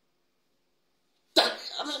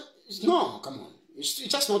 No, come on. It's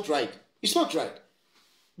just not right. It's not right.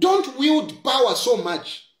 Don't wield power so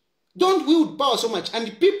much. Don't wield power so much.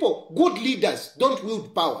 And people, good leaders, don't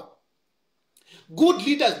wield power. Good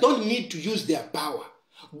leaders don't need to use their power.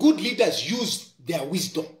 Good leaders use their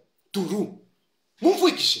wisdom to rule.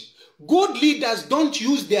 Good leaders don't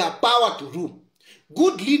use their power to rule.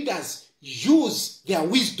 Good leaders use their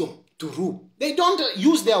wisdom to rule. They don't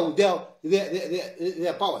use their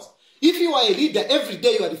powers. If you are a leader, every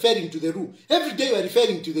day you are referring to the rule. Every day you are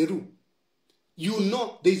referring to the rule. You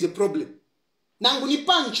know there is a problem.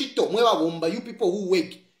 Nangunipa nchito mwewa womba, you people who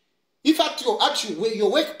work. If at your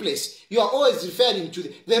workplace, you are always referring to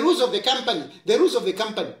the rules of the company, the rules of the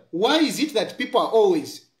company. Why is it that people are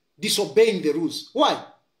always disobeying the rules? Why?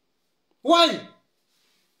 Why?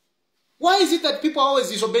 Why is it that people are always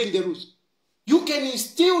disobeying the rules? You can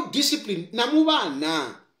instill discipline.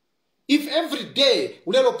 Namubana. If every day,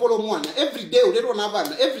 every day,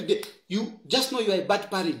 every day, you just know you are a bad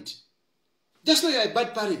parent. Just know you are a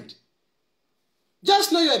bad parent.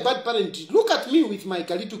 Just know you are a bad parent. Look at me with my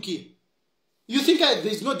Kalituki. You think there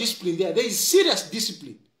is no discipline there. There is serious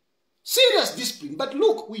discipline. Serious discipline. But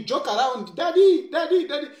look, we joke around. Daddy, daddy,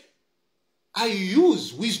 daddy. I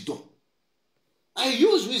use wisdom. I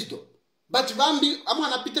use wisdom. But Bambi, I'm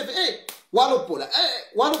going to put hey, Walopola,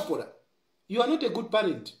 hey, Walopola. You are not a good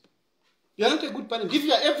parent. You are not a good parent. If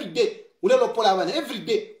you are every day,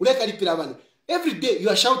 every day you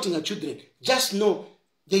are shouting at children, just know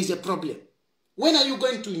there is a problem. When are you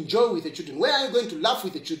going to enjoy with the children? Where are you going to laugh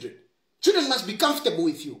with the children? Children must be comfortable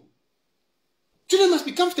with you. Children must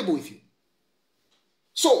be comfortable with you.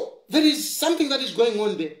 So, there is something that is going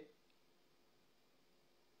on there.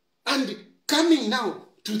 And coming now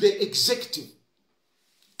to the executive.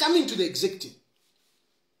 Coming to the executive.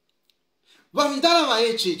 Vamdala wa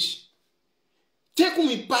HH. Teku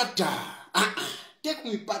mipata. Teku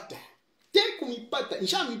mipata. Teku mipata.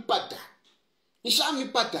 Nisha mipata. Nisha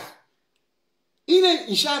mipata.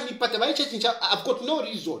 I've got no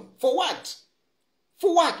reason. For what?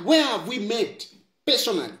 For what? Where have we met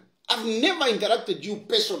personally? I've never interacted with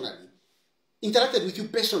you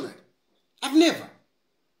personally. I've never.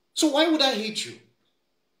 So why would I hate you?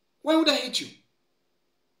 Why would I hate you?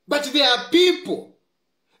 But there are people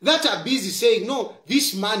that are busy saying, no,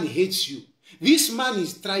 this man hates you. This man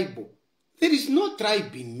is tribal. There is no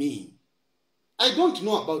tribe in me. I don't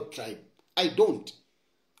know about tribe. I don't.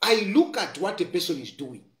 I look at what a person is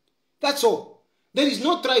doing. That's all. There is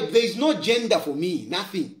no tribe. There is no gender for me.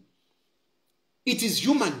 Nothing. It is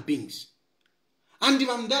human beings. And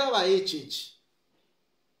Vamdala wa HH.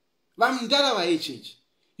 Vamdala wa HH.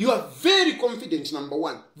 You are very confident, number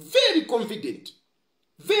one. Very confident.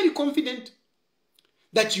 Very confident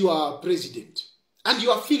that you are president. And you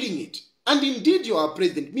are feeling it. And indeed you are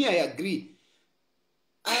president. Me, I agree.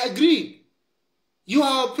 I agree. You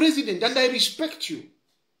are a president and I respect you.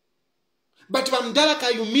 But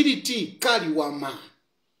Vamdalaka humility kaliwama.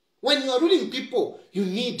 When you are ruling people, you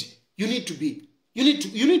need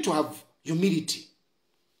to have humility.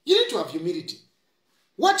 You need to have humility.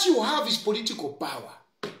 What you have is political power.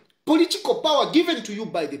 Political power given to you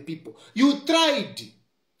by the people. You tried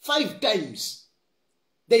 5 times.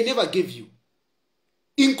 They never gave you.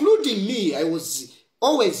 Including me, I was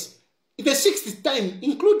always, the 6th time,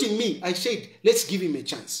 including me, I said, let's give him a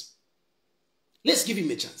chance. Let's give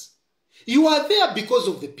him a chance. You are there because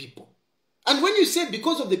of the people. And when you say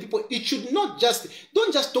because of the people, it should not just,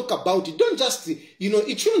 don't just talk about it. Don't just,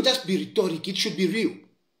 it shouldn't just be rhetoric. It should be real.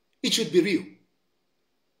 It should be real.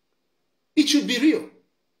 It should be real.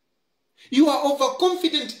 You are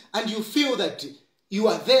overconfident and you feel that you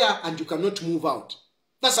are there and you cannot move out.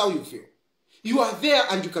 That's how you feel. You are there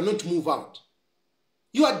and you cannot move out.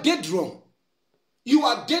 You are dead wrong. You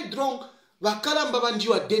are dead wrong. Vakalambabandi,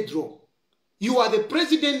 you are dead wrong. You are the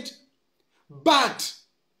president, but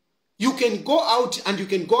you can go out and you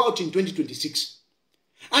can go out in 2026.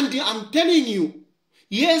 And I'm telling you,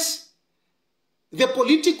 yes, the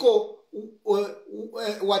political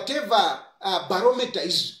whatever barometer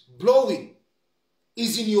is blowing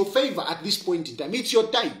is in your favor at this point in time. It's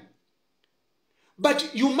your time.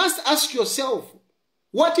 But you must ask yourself,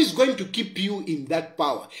 what is going to keep you in that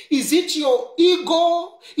power? Is it your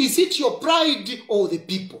ego? Is it your pride or the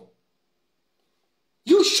people?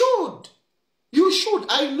 You should. You should.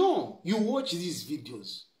 I know. You watch these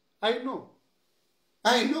videos. I know.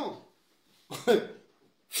 I know.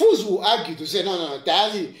 Fools will argue to say, no,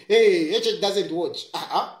 Tayali, hey, HH doesn't watch.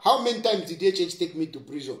 How many times did HH take me to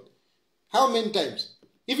prison? How many times?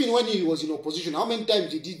 Even when he was in opposition, how many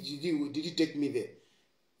times did he take me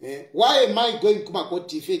there? Why am I going to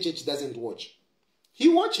Kumakoti if HH doesn't watch? He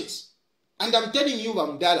watches. And I'm telling you,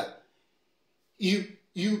 Vamdala, you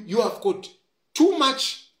have got too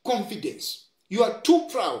much confidence. You are too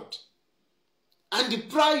proud. And the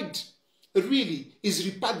pride really is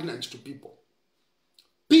repugnant to people.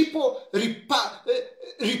 People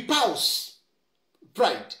repulse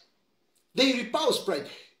pride. They repulse pride.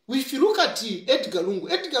 if you look at Edgar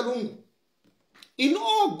Lungu, in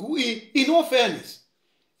all fairness,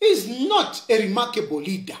 is not a remarkable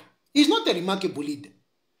leader. He's not a remarkable leader.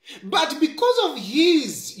 But because of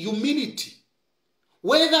his humility,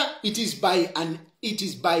 whether it is by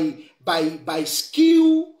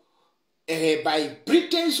skill, by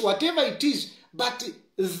pretense, whatever it is, but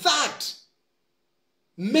that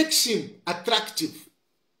makes him attractive.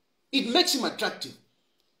 It makes him attractive.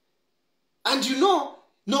 And you know,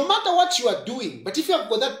 no matter what you are doing, but if you have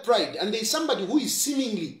got that pride and there is somebody who is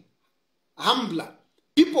seemingly humbler,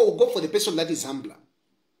 people will go for the person that is humbler.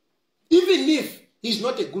 Even if he's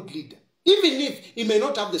not a good leader, even if he may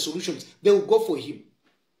not have the solutions, they will go for him.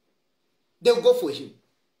 They will go for him.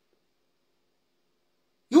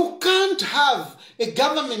 You can't have a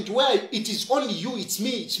government where it is only you, it's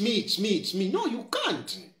me, it's me, it's me, it's me. No, you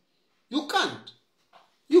can't. You can't.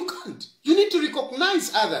 You can't. You need to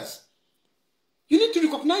recognize others. You need to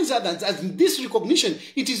recognize others. And this recognition,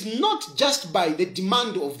 it is not just by the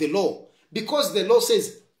demand of the law. Because the law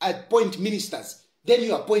says appoint ministers. Then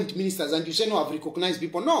you appoint ministers and you say, no, I've recognized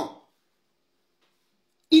people. No.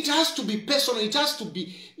 It has to be personal. It has to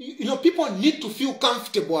be, you know, people need to feel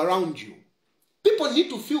comfortable around you. People need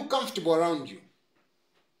to feel comfortable around you.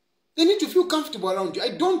 They need to feel comfortable around you. I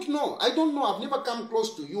don't know. I don't know. I've never come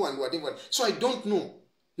close to you and whatever. So I don't know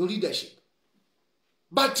your leadership.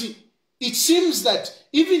 But it seems that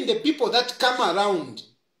even the people that come around,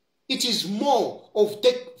 it is more of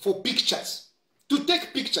for pictures. To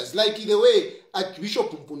take pictures, like the way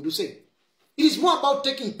Archbishop Mpundu said. It is more about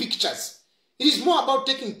taking pictures. It is more about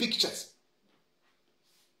taking pictures.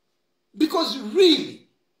 Because really,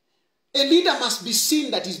 a leader must be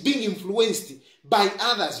seen that is being influenced by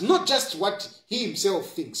others, not just what he himself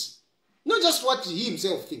thinks. Not just what he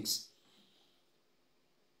himself thinks.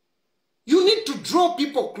 You need to draw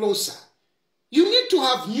people closer. You need to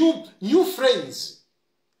have new friends.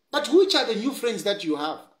 But which are the new friends that you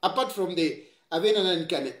have? Apart from the Avena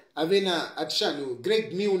Atshanu,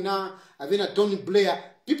 Greg Milner, Avena Tony Blair,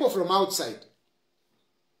 people from outside.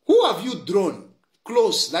 Who have you drawn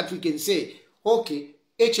close that we can say, okay,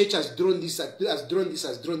 HH has drawn this, has drawn this,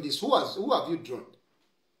 has drawn this. Who have you drawn?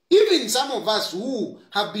 Even some of us who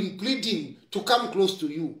have been pleading to come close to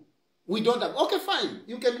you, we don't have. Okay, fine.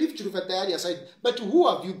 You can leave Chilufya aside. But who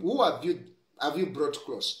have you brought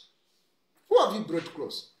close? Who have you brought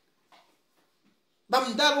close?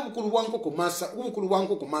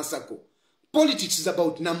 Politics is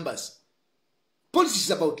about numbers. Politics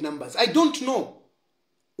is about numbers. I don't know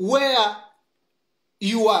where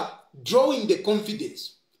you are drawing the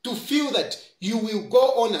confidence to feel that you will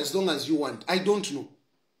go on as long as you want. I don't know.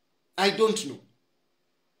 I don't know.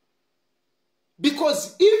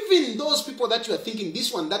 Because even those people that you are thinking,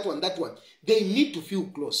 this one, that one, that one, they need to feel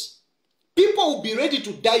close. People will be ready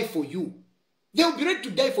to die for you. They will be ready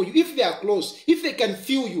to die for you if they are close, if they can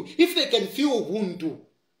feel you, if they can feel Ubuntu.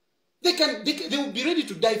 They will be ready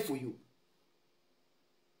to die for you.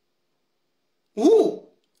 Who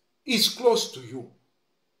is close to you?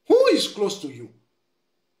 Who is close to you?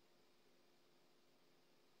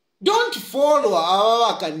 Don't follow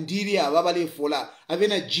our Kandiri, our Fola,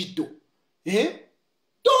 Avena Jito.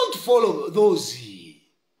 Don't follow those.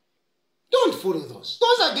 Don't follow those.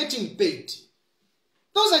 Those are getting paid.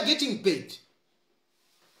 Those are getting paid.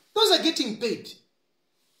 Those are getting paid.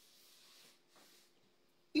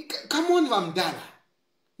 Come on, Vamdala.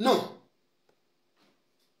 No.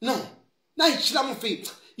 No.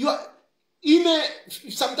 You are in a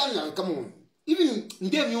sometimes come on. Even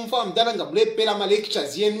them you farm Dalanga pela my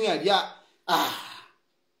lectures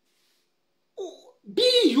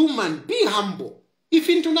be human, be humble. If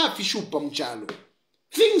into na fishu pamchalo.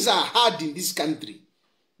 Things are hard in this country.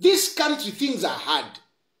 This country, things are hard.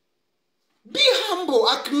 Be humble,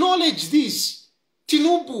 acknowledge this.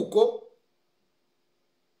 Tinubuko.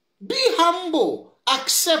 Be humble,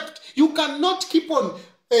 accept. You cannot keep on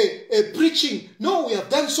preaching. No, we have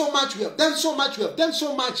done so much, we have done so much, we have done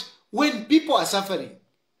so much. When people are suffering,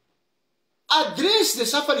 address the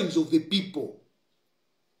sufferings of the people.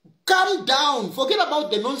 Calm down. Forget about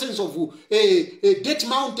the nonsense of debt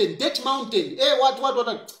mountain.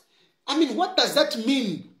 What? I mean, what does that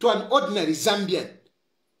mean to an ordinary Zambian?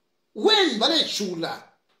 When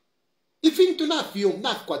if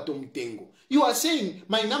you are saying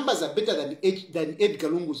my numbers are better than Edgar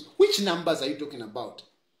Lungu's, which numbers are you talking about?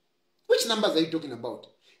 Which numbers are you talking about?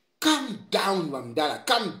 Calm down, Wamdala.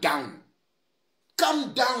 Calm down.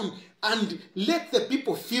 Calm down and let the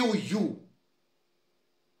people feel you.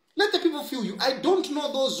 Let the people feel you. I don't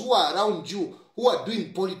know those who are around you who are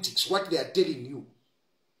doing politics, what they are telling you.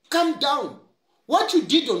 Calm down. What you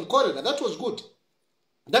did on Corridor, that was good.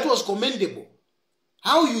 That was commendable.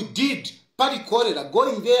 How you did party cholera,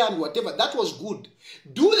 going there and whatever, that was good.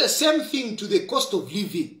 Do the same thing to the cost of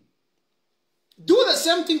living. Do the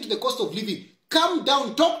same thing to the cost of living. Come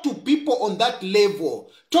down, talk to people on that level.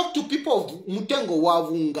 Talk to people of Mutengo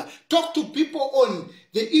Wavunga. Talk to people on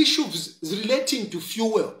the issues relating to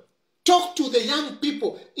fuel. Talk to the young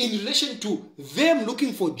people in relation to them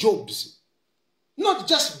looking for jobs. Not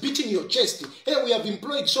just beating your chest. Hey, we have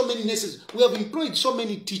employed so many nurses. We have employed so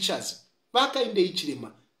many teachers. Baka in the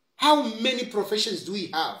Ichilima. How many professions do we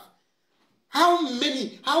have? How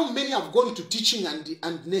many have gone to teaching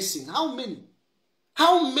and nursing? How many?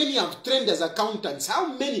 How many have trained as accountants?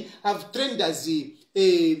 How many have trained as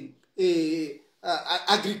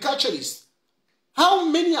agriculturists? How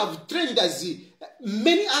many have trained as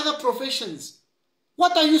many other professions?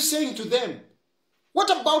 What are you saying to them? What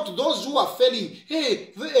about those who are failing?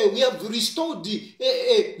 Hey, we have restored the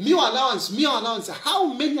meal allowance.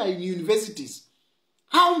 How many are in universities?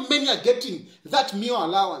 How many are getting that meal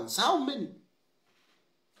allowance? How many?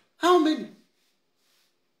 How many?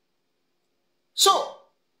 So,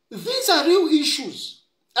 these are real issues.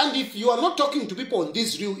 And if you are not talking to people on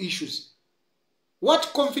these real issues,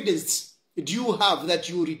 what confidence do you have that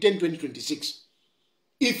you will return 2026?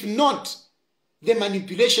 If not, the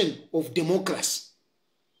manipulation of democracy.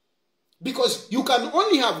 Because you can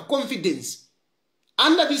only have confidence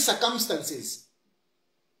under these circumstances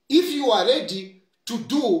if you are ready to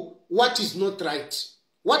do what is not right,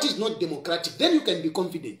 what is not democratic, then you can be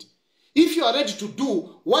confident. If you are ready to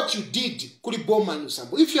do what you did,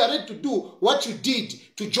 if you are ready to do what you did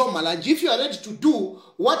to Joe Malanji, if you are ready to do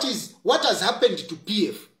what has happened to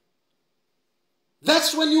PF,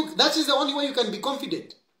 that is the only way you can be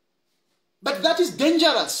confident. But that is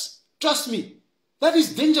dangerous. Trust me. That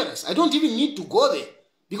is dangerous. I don't even need to go there.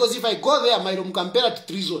 Because if I go there, I might compare it to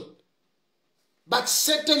treason. But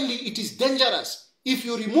certainly it is dangerous. If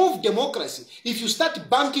you remove democracy, if you start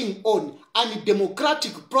banking on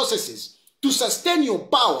undemocratic processes to sustain your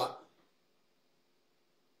power,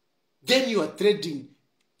 then you are trading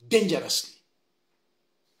dangerously.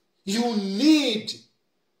 You need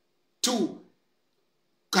to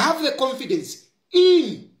have the confidence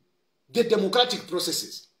in the democratic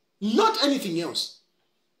processes, not anything else.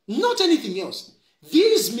 Not anything else.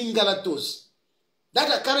 These mingalatos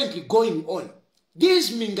that are currently going on,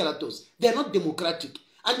 these mingalatos, they are not democratic.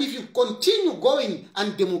 And if you continue going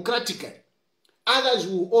undemocratically, others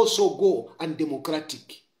will also go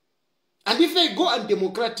undemocratic. And if they go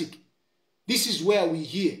undemocratic, this is where we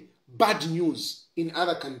hear bad news in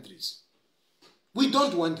other countries. We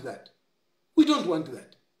don't want that. We don't want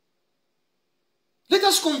that. Let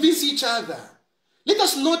us convince each other. Let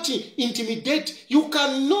us not intimidate. You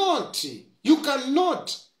cannot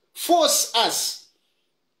force us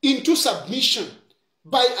into submission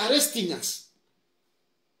by arresting us.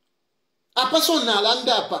 A person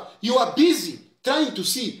up, you are busy trying to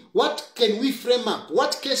see what can we frame up,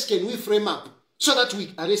 what case can we frame up so that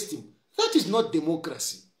we arrest him. That is not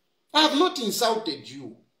democracy. I have not insulted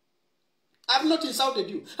you. I have not insulted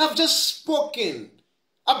you. I have just spoken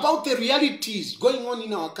about the realities going on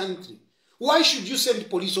in our country. Why should you send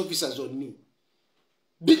police officers on me?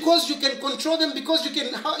 Because you can control them, because you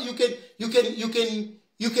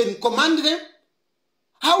can command them.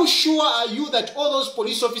 How sure are you that all those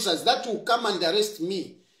police officers that will come and arrest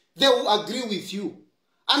me, they will agree with you?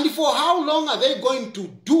 And for how long are they going to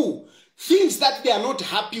do things that they are not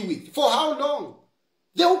happy with? For how long?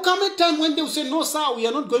 There will come a time when they will say, no, sir, we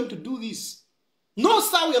are not going to do this. No,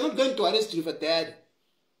 sir, we are not going to arrest Chilufya.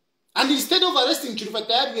 And instead of arresting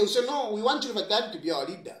Chilufya, they will say, no, we want Chilufya to be our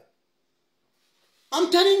leader.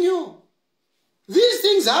 I'm telling you, these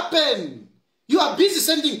things happen. You are busy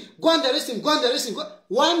sending, go and arrest him, go and arrest him.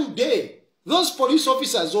 One day, those police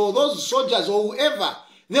officers or those soldiers or whoever,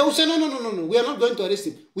 they will say, no, we are not going to arrest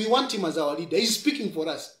him. We want him as our leader. He's speaking for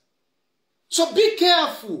us. So be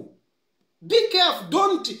careful. Be careful.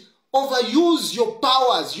 Don't overuse your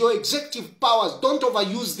powers, your executive powers. Don't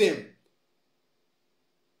overuse them.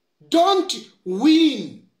 Don't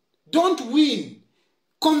win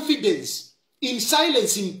confidence in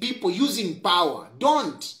silencing people using power.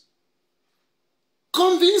 Don't.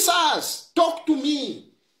 Convince us. Talk to me.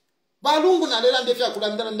 Balungu nalela ndefya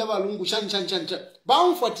kulandana balungu chan.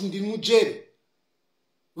 Baumfuati ndi mujere.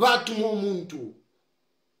 Vatu mo muntu.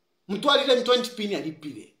 Mtualile mtwenty pini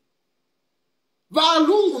alipile.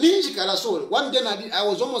 Balungu ninji kala sore. One day I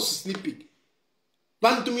was almost sleeping.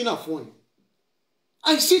 Bantu mina phone.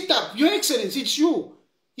 I sit up. Your Excellency, it's you.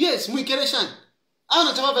 Yes, mwikereshan.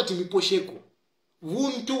 Ana tababati miposheko.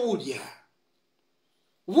 Wuntu wudia.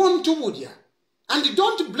 And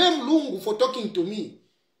don't blame Lungu for talking to me.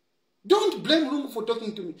 Don't blame Lungu for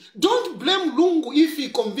talking to me. Don't blame Lungu if he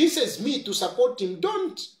convinces me to support him.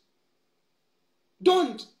 Don't.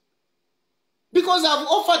 Don't. Because I've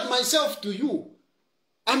offered myself to you.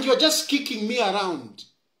 And you're just kicking me around.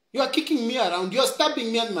 You are kicking me around. You're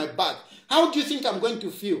stabbing me on my back. How do you think I'm going to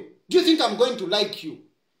feel? Do you think I'm going to like you?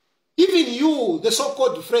 Even you, the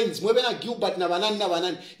so-called friends, you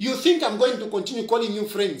think I'm going to continue calling you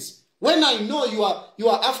friends? When I know you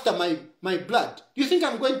are after my blood, do you think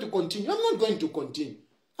I'm going to continue? I'm not going to continue.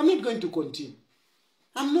 I'm not going to continue.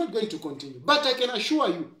 I'm not going to continue. But I can assure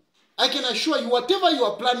you, whatever you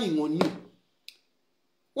are planning on me,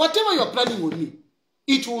 whatever you are planning on me,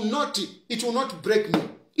 it will not break me.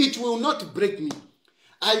 It will not break me.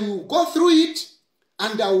 I will go through it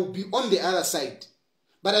and I will be on the other side.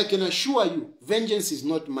 But I can assure you, vengeance is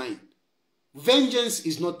not mine. Vengeance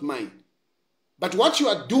is not mine. But what you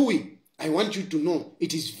are doing, I want you to know,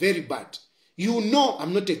 it is very bad. You know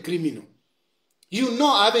I'm not a criminal. You know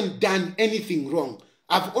I haven't done anything wrong.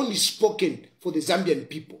 I've only spoken for the Zambian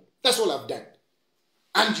people. That's all I've done.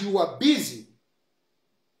 And you are busy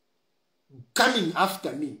coming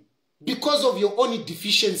after me because of your own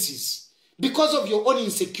deficiencies, because of your own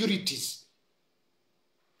insecurities.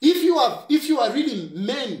 If you are really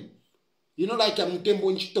men, you know, like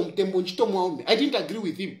Mutembo Nchito Mwaume, I didn't agree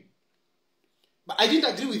with him. But I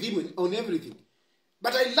didn't agree with him on everything.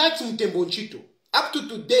 But I liked Mutembo Nchito. Up to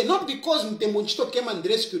today, not because Mutembo Nchito came and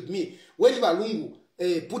rescued me when Lungu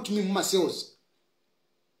put me in my cells.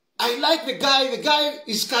 I like the guy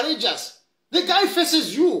is courageous. The guy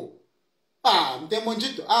faces you. Mutembo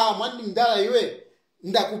Nchito, mwandi mdala iwe,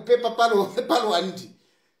 ndakupepa palo andi.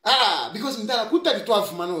 Because mdala kuta ni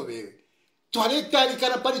 12 mano wewe. Tualeta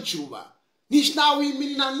alikana pali chuba. Nishnawi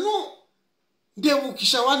minina no. Ndevu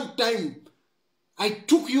kisha one time. I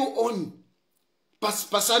took you on.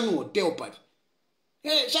 Pasanu hotel pali.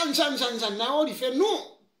 Hey, shan, na ori fe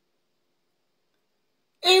no.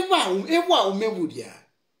 Ewa umebudia.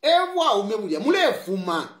 Mule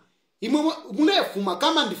fuma.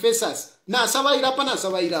 Come and face us. Na sawa irapa.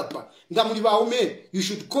 Nga muliba ume. You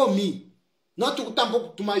should call me. Not to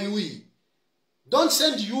tampo to my Yui. Don't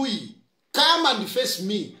send Yui. Come and face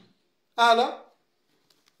me.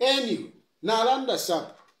 Anyway, Nalanda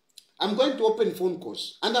sir. I'm going to open phone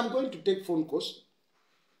calls. And I'm going to take phone calls.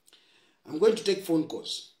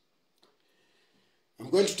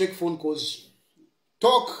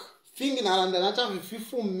 Talk. Fingi Nalanda. Nata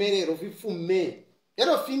fifu mere or fifu me.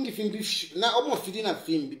 Ero fingi na almost fidina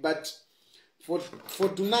fimbi. But for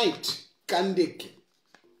tonight, kandeke.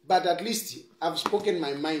 But at least I've spoken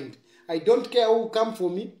my mind. I don't care who come for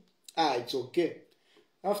me. It's okay.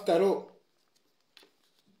 After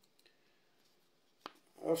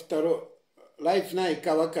all, life na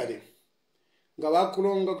ikawakare.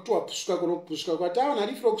 Ngawakulonga kutuwa pusuka kwa tawa na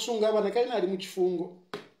riflo kusunga abana kaina ali muchifungo.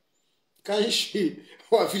 Kanshi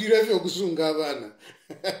wafirira vyo kusunga abana.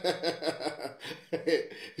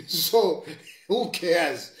 So who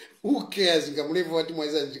cares? Ngamulevo wati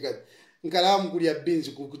mwaiza njikati. Nkalamu kulia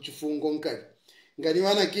binzi kuchifungo nkali.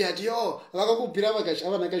 Ngaliwana kia ati yo wakakupira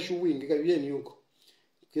abana kashuwingi kabyeni yuko.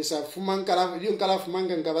 Kesa fuma nkala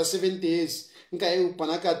fumanga ngaba 70 years. Nkaye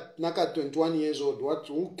upanaka 21 years old.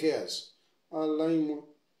 Who cares? Alaimo.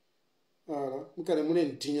 Mkale mune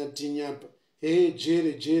ntinya hapa.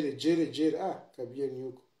 Jere. Kabyeni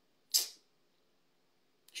yuko.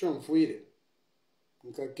 Chwa mfuire.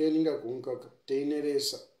 Nkakeni ngakunkaka.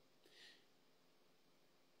 Teineresa.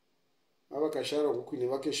 Abakashara kukwine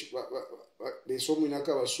bake leso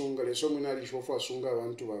mwinaka basunga leso mwinali shofu asunga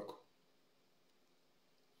abantu bako.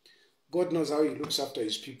 God knows how he looks after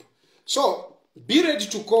his people. So be ready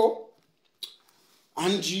to call,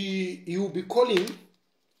 and you will be calling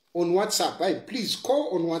on WhatsApp. Right? Please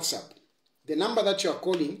call on WhatsApp. The number that you are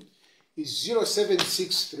calling is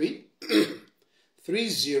 0763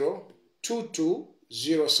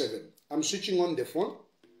 302207. I'm switching on the phone.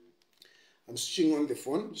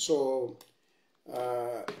 So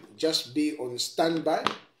just be on standby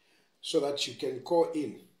so that you can call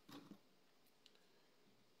in.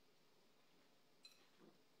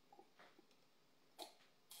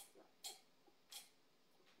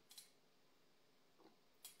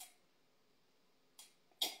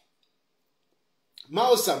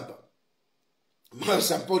 Maosampa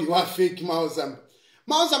uli wa fake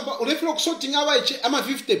Maosampa ulefilo kusotinga abayiche ama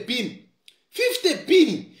 50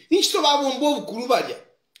 pin nichito babombo bukulu balya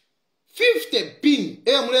 50 pin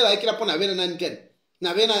mulela ikira pona bena nanken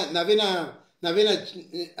na bena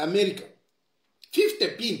America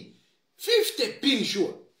 50 pin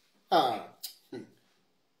sure.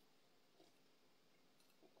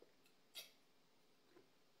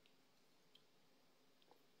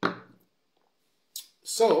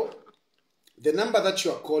 So, the number that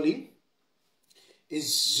you are calling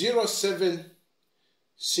is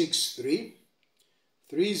 0763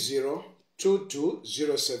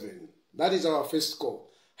 302207. That is our first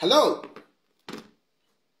call. Hello.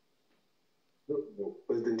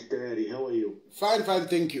 President Tayali, how are you? Fine,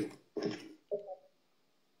 thank you.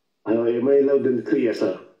 Am I loud and clear,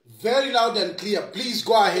 sir? Very loud and clear. Please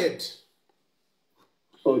go ahead.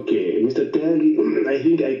 Okay, Mr. Tayali, I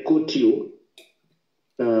think I caught you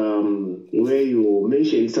where you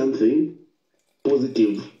mentioned something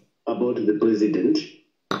positive about the president.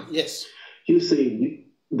 Yes. You said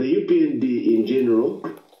the UPND in general,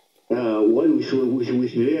 one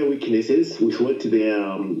with their weaknesses, with what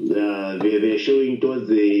they're showing towards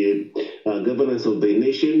the governance of the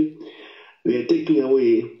nation, they are taking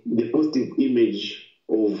away the positive image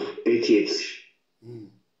of HH.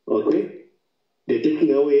 Okay? They're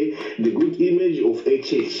taking away the good image of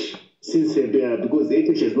HH. Since because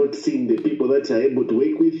HH has not seen the people that are able to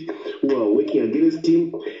work with, who are working against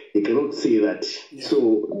him, they cannot say that. Yeah.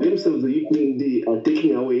 So themselves, the UPND are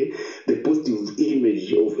taking away the positive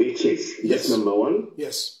image of HH. Yes. That's number one.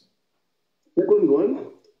 Yes. Second one,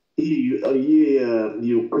 you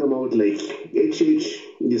come out like HH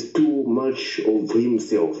is too much of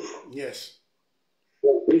himself. Yes.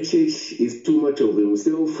 HH is too much of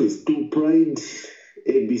himself, is too pride,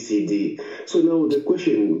 ABCD. So now the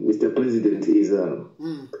question, Mr. President, is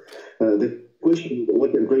the question,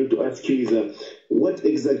 what I'm trying to ask you is what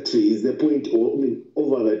exactly is the point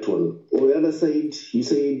over that one? On the other side, you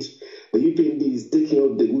said the UPND is taking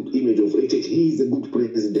out the good image of HH. He is a good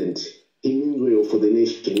president. He means well for the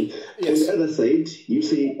nation. Yes. On the other side, you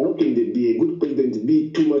say, how can there be a good president be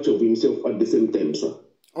too much of himself at the same time, sir?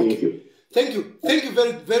 Okay. Thank you. Thank you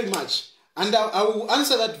very, very much. And I will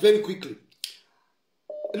answer that very quickly.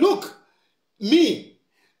 Look, me,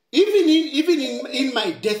 even in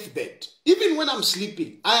my deathbed, even when I'm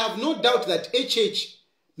sleeping, I have no doubt that HH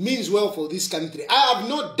means well for this country. I have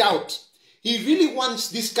no doubt. He really wants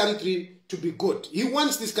this country to be good. He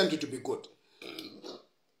wants this country to be good.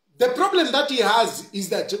 The problem that he has is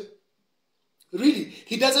that really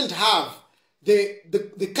he doesn't have the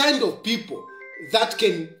kind of people that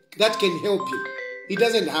can help him. He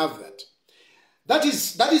doesn't have that. That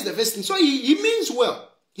is the first thing. So he means well.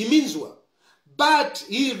 He means well. But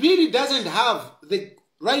he really doesn't have the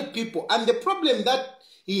right people. And the problem that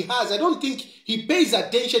he has, I don't think he pays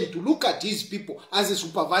attention to look at his people as a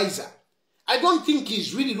supervisor. I don't think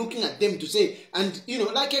he's really looking at them to say, and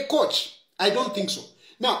like a coach. I don't think so.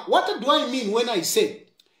 Now, what do I mean when I say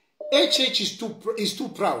HH is too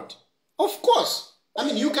proud? Of course. I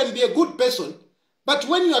mean, you can be a good person, but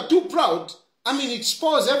when you are too proud, I mean, it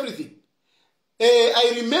spoils everything.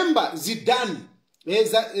 I remember Zidane. He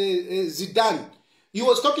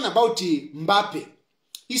was talking about Mbappe.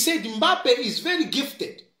 He said Mbappe is very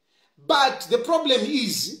gifted, but the problem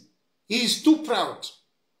is he is too proud.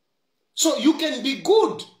 So you can be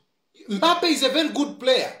good. Mbappe is a very good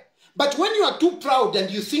player. But when you are too proud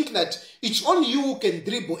and you think that it's only you who can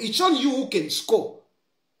dribble, it's only you who can score,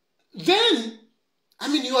 then, I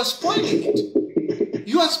mean, you are spoiling it.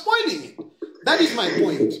 You are spoiling it. That is my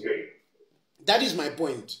point. That is my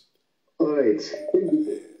point. All right.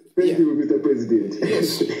 Thank you, Mr. President.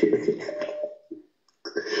 Yes.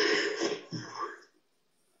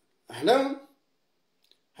 Hello?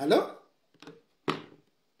 Hello?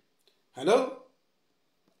 Hello?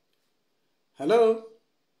 Hello?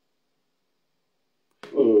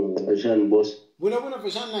 Fashion boss. Buna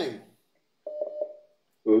fashion name.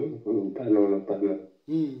 Pana.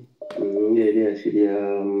 Yeah,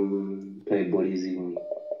 tribalism.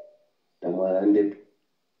 Tamarande.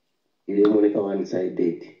 Ile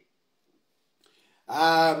one-sided.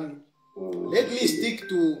 Let me stick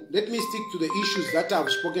to the issues that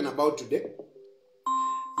I've spoken about today.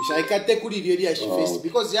 Because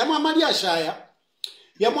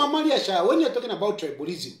when you're talking about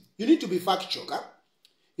tribalism, you need to be factual. Huh?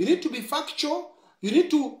 You need to be factual. You need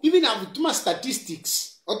to even have too much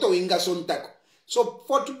statistics. So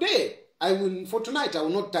for today, for tonight, I will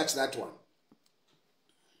not touch that one.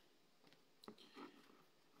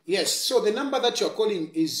 Yes, so the number that you're calling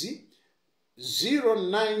is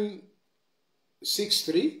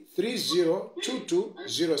 0963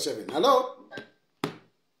 302207. Hello?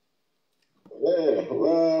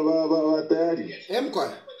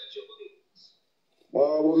 Mkwai.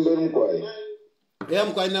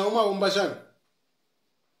 Mkwai na uma umbashana.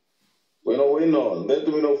 Bueno,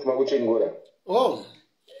 ndetu mino kufuma kuchingora. Oh.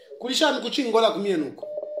 Kulishani kuchingola kumienuko.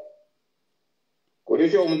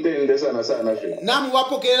 Kulisho umtende sana sho. Namu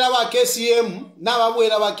wapokelera wa KCM, na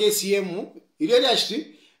wabwera wa KCM, ilele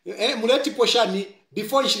ashti muleti poshani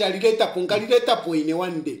before nshiralileta po nkalileta po ine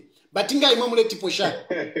one day but nga imwe muleti po sha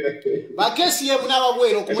bakesi ye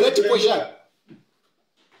munababwero kumuleti po sha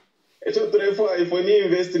echo turefwa ifoni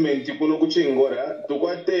investment kuno kuchingora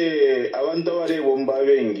tukwate abantu abarebomba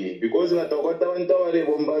bengi because ngatakwata abantu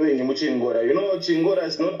abarebomba bengi muchingora. You know, Chingora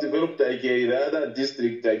is not developed like the other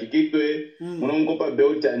district like Kitwe, Munongopa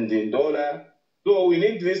Belt and Ndola. So we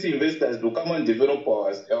need these investors to come and develop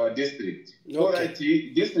our district. So that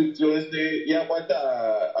district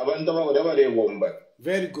yakwata abantu abarebomba.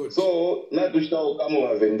 Very good. So not to show come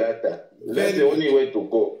over vendetta. That's the only way to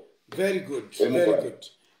go. Very good. Very good.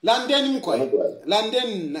 London mkwai.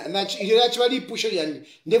 London na ilira chwali pusho yani.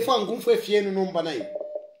 Ndefu ngumfu efienu nomba nai.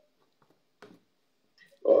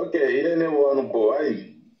 Okay, ile ne wanu po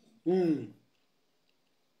ai.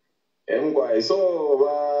 Mkwai so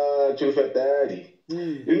ba Chilufya Tayali.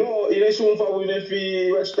 You know, ile shumfa wine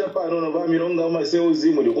fi wachitapa no ba mironga maseo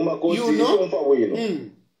zimu ndi kuma kosi shumfa wino.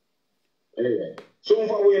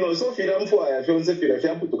 Shumfa wino so fira mfu aya fyonse fira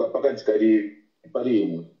fyaputuka paka chikali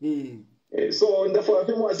parimu. So ndafuna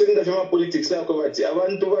fema asenga fema politics yako bati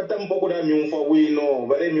abantu batampokula myumfa wino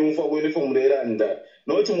bare myumfa wino fo mureranda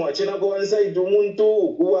noti mwachena ko one side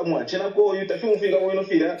umuntu kuwa mwachena ko yutafumfika wino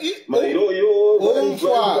fira mairo yo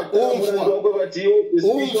umfwa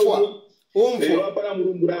lero para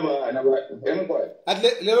murumburaba na emkwa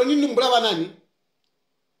lero nini mburaba nani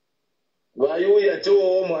bayuyi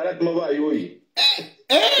ato mwara tuma bayuyi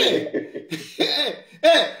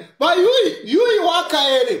bayuyi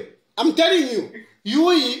wakaere. I'm telling you,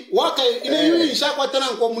 Yui waka ine Yui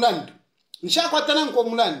nishakwatana nko mulando. Nishakwatana nko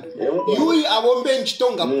mulando. Yui awombe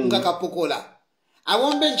nchitonga ngakapokola.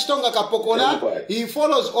 Awombe nchitonga kapokola. He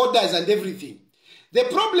follows orders and everything. The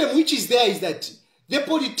problem which is there is that the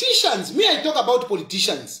politicians, me I talk about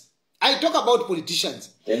politicians.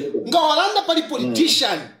 Ngawalanda pali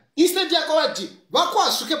politician. Instead ya kawati wako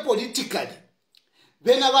asuke politically.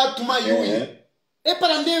 Bena batuma Yui.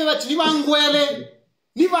 Eparandewe bati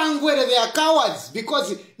Nivangwere, they are cowards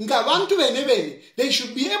because ngabantu benebene, they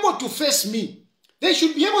should be able to face me. They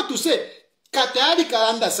should be able to say, Tayali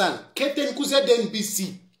kalanda sana, keten kuze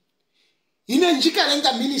NBC. Ine njika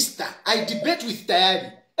lenga minister, I debate with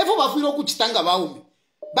Tayali. Efo bafiro kuchitanga baumi.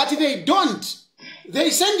 But they don't. They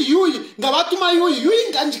send Yui, ngabatuma Yui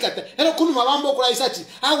nganjikata. Ero kunu mabambo kula isati.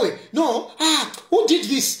 Awe, no, who did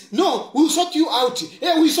this? No, we'll sort you out.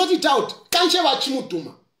 We sort it out. Kanche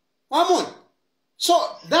wachimutuma. Wamon. So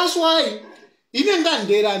that's why even and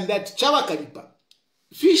that chava kalipa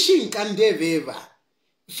fishing can deveva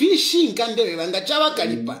and chava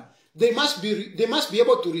kalipa they must be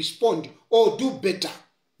able to respond or do better,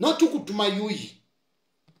 not to kutuma Yui.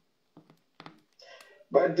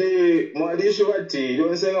 But mwadishi wati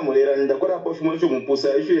yonsenga mulera ndakora pofu mwefu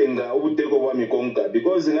mpusa ifilenga ubuteko wa mikonka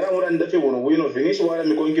because ngara mura ndafe wono wino finish wala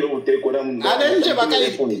mikonkiro ubuteko na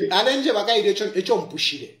alenje bakai echo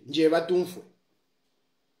mpushire nje batumfu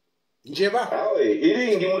njeba awe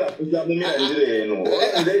iri ngimura kuzamumira njire eno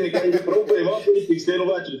then kan problem of politics eno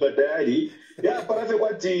bachi Tayali ya parafe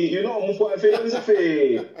kwati you know mufu aferenze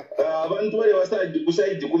fe abantu bale wasadi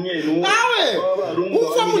kusaidi kumyenu awe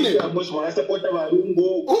umfamune mwisho wana support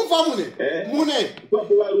barungu umfamune mune kwa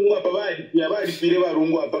barungu apa bali pire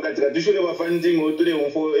barungu apa katika wa funding otule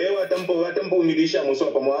umfo watampo umilisha muso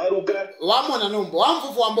apa mwaruka wamona nombo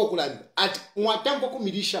wamfufu wambo kulanda ati mwatampo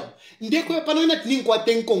kumilisha ndeko yapano ina tininko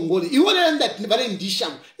atenkongole iwole ndati bale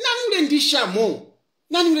ndishamo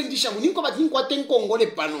nani ule ndishamo ninko batinko atenkongole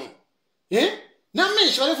pano na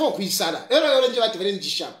mesho wale fo kuisala ero nje bati bale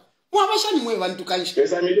ndishamo mwabashani mwe bantu kanshi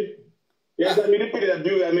yesa milipilira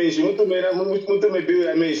biu ya meshi mutu me biu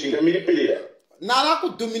ya meshi ngamilipilira nala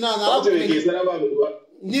kutumina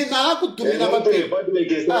ni nala kutumina bape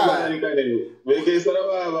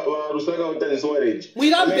rusaka utani swareji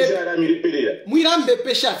mwirambe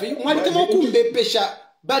pesha fe mwalitemo kumbe pesha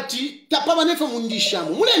bati tapaba nefe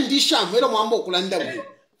mundishamo mule ndishamo ero mwambo kulanda bwe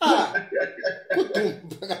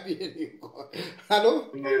kutumba kabiri hello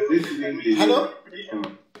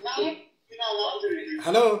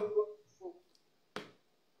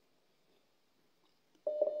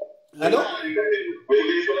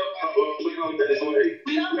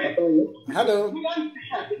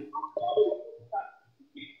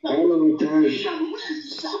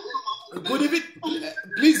Good evening.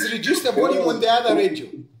 Please reduce the volume on the other radio.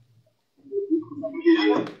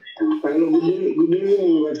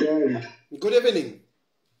 Good evening.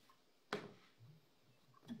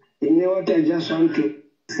 You know what I just want to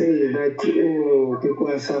say that people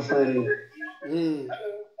are suffering.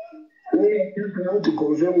 We want to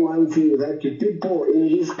confirm one thing that the people in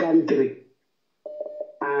this country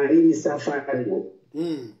are really suffering.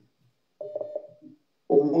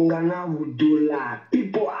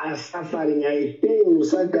 People are suffering. I stay in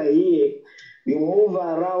Lusaka here. You move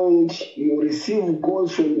around, you receive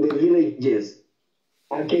calls from the villages.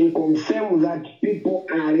 I can confirm that people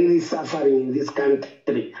are really suffering in this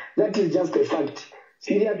country. That is just a fact.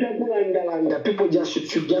 Syria people and people just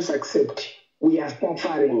should just accept. We are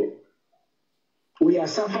suffering. We are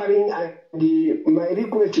suffering, and my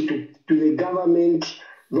request to the government,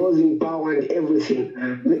 those in power and everything,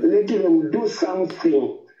 let them do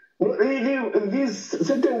something. These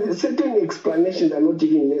certain explanations are not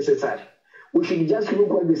even necessary. We should just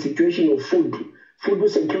look at the situation of food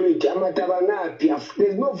security.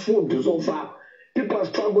 There's no food so far. People are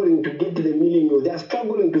struggling to get the meal meal. They are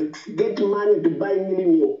struggling to get money to buy meal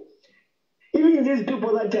meal. Even these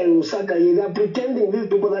people that are in Osaka, they are pretending these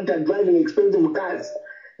people that are driving expensive cars.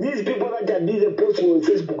 These people that are busy posting on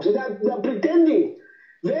Facebook. So they are pretending.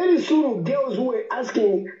 Very soon, girls who were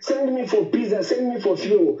asking, send me for pizza, send me for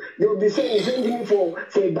fuel. They will be saying, send me for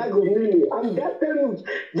a bag of meal. I'm just telling you,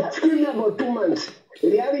 just give me about 2 months.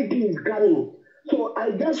 Reality is coming. So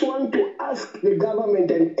I just want to ask the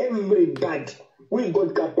government and everybody who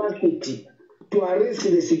got capacity to arrest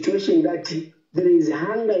the situation that there is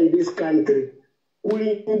hunger in this country.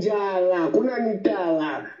 Kulinjala,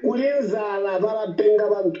 kunanitala, kulinzala, barapenga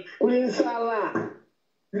bantu, kulinsala.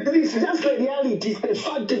 This is just the reality. It's the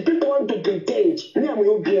fact that people want to pretend.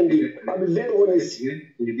 I'll be very honest.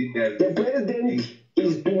 The president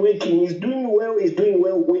is working. He's doing well. He's doing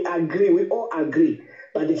well. We agree. We all agree.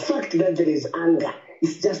 But the fact that there is anger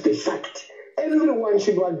is just a fact. Everyone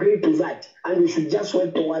should agree to that, and we should just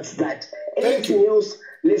work towards that. Anything else,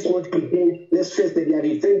 let's not pretend. Let's face the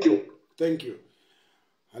reality. Thank you. Thank you.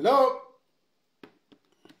 Hello?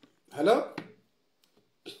 Hello?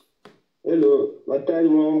 Hello, what are you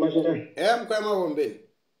doing? I'm coming.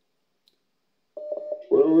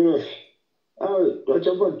 Well, touch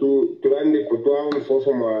about to run the Kotoa for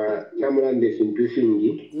Namurande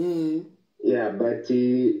Fingi. Yeah, but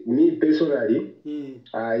me personally,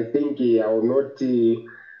 I think I will not,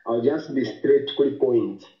 I'll just be straight to the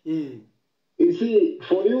point. You see,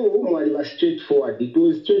 for you, it was straightforward. It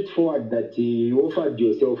was straightforward that you offered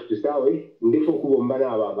yourself to start with,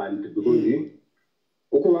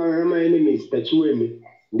 because my enemies that you me.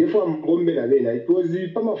 Therefore, it was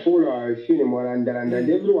the Pamafola film and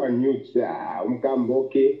everyone knew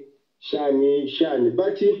okay, Shani.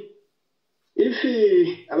 But if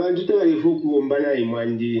abantu tebalifuku ombana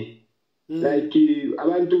imwandi, like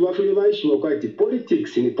abantu bafule baishiwa quite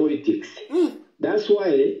politics in politics. That's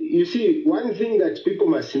why you see one thing that people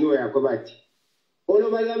must know about. All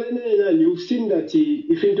over the you've seen that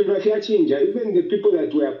if intography change, even the people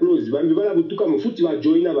that were close, but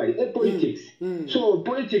join politics. So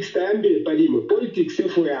politics politics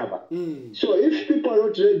forever. So if people are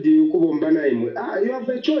not ready, you have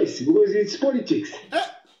a choice because it's politics.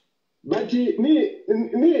 But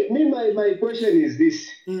my question is this.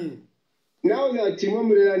 Now that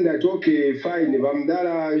that okay, fine,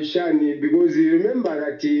 Vamdala Shani, because you remember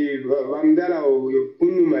that Vamdala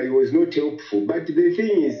Unuma was not helpful. But the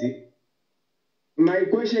thing is, my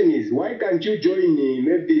question is, why can't you join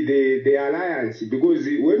maybe the alliance? Because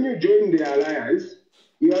when you join the alliance,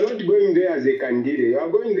 you are not going there as a candidate, you are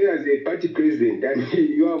going there as a party president, and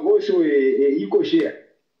you have also a equal share.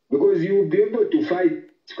 Because you will be able to fight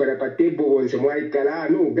table on some white color.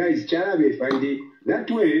 No, guys, and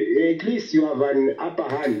that way, at least you have an upper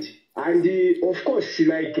hand. And of course,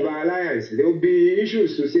 like the alliance, there will be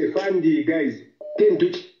issues to say, fund the guys, 10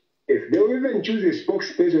 to if they will even choose a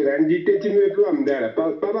spokesperson and the 30 minute program there,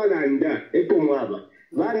 Pabalanda, Epomwaba,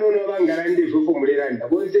 Vano Vangarande for Mulanda,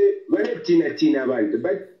 was a Tina Band.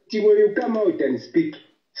 But when you come out and speak,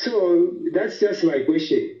 so that's just my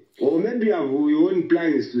question. Or maybe you have your own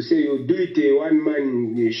plans to say you do it a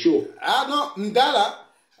one-man show. No, Mdala,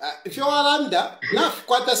 if you're Aranda, naf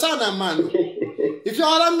kwata sana man. If you're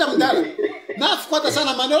Aranda Mdala, naf kwata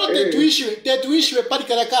sana man. No, te tuishi we pati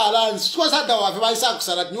karaka alliance. Squash hata wa fai saku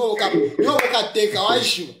sarat no woka take a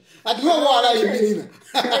issue. At no wala iminina.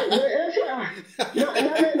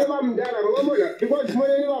 Never Mdala, because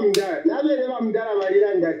money Mdala. Never Mdala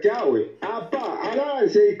Marilanda Tawe. Apa,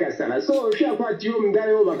 alliance kasala. So if you are part you Mdala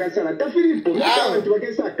over kasala, tafilipo. Mdala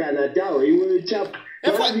wakesakana Tawe. You will chap.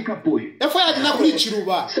 If I had not reached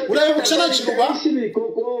Chiluba, would I have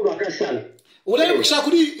Chiluba? Would I have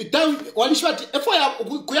Shakuri down one shot? If I have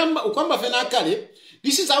Ukamba Fenakale,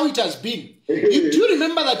 this is how it has been. Do you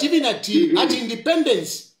remember that even at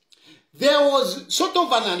independence, there was sort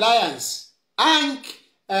of an alliance, ANK,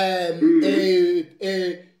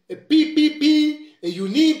 PPP,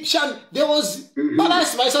 UNIP, Shan, there was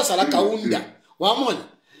Balas Vaisa Salakaunda, Wamon.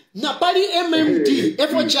 Na pali MMD,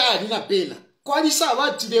 efo chali na pena. Kwali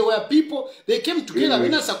savati, there were people, they came together,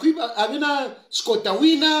 avina Sakwiba, avina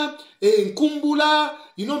Skotawina, Nkumbula,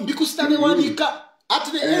 you know, Mbikustane Wanika,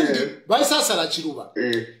 at the end, by Sasala Chiluba.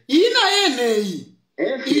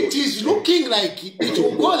 It is looking like it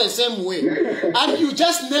will go the same way. And you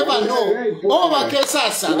just never know. Over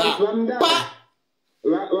Kesasala.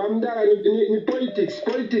 Wamdala ni politics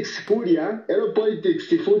kulia, ero politics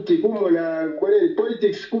futi kumona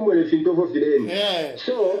politics kumona fintovo fileni.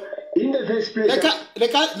 So in the first place,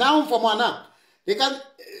 now for mana,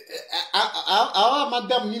 our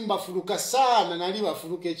madam nimba furuka sana na liwa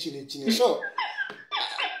furuke chini. So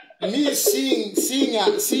me seeing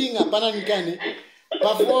a pananikani,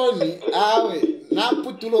 pavoni awe na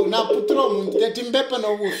putro mundi tetimbepa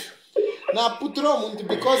no wush. Na putro mundi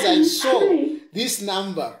because I saw this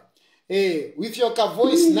number, with your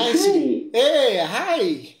voice nicely. Hey,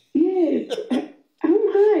 hi. Yes, I'm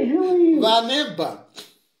hi. How are you? Vaneba.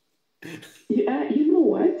 You know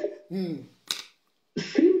what?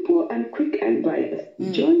 Simple and quick advice.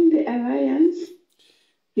 Join the alliance.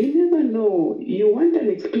 You never know. You want an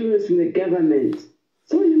experience in the government,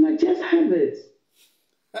 so you might just have it.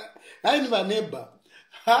 I'm Vaneba.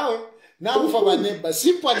 How? Now for Vaneba.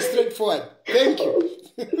 Simple and straightforward. Thank you.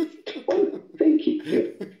 Thank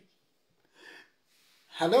you.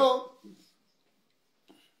 Hello.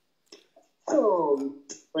 So,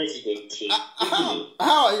 President,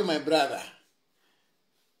 how are you, my brother?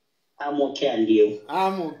 I'm okay, and you?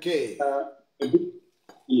 I'm okay.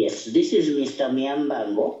 Yes, this is Mr.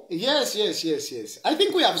 Miambango. Yes. I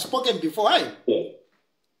think we have spoken before, right?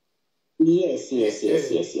 Yes.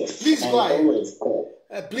 Please go ahead. Always call.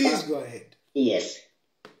 Please go ahead. Yes.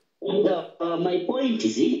 My point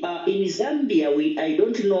is, in Zambia, I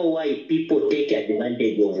don't know why people take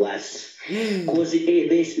advantage of us. Because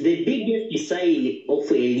the biggest sign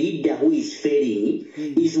of a leader who is failing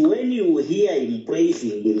is when you hear him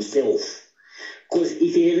praising himself. Because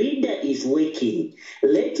if a leader is working,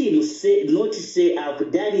 let him not say,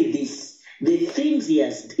 I've done this. The things he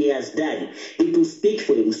has done, it will speak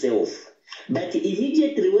for himself. But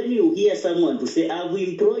immediately when you hear someone to say, I've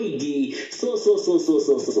employed so.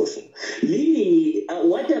 Meaning,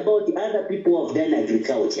 what about other people who have done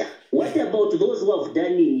agriculture? What about those who have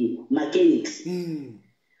done mechanics?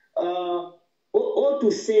 Or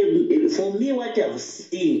to say, for me, what I've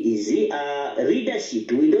seen is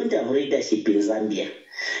leadership. We don't have leadership in Zambia.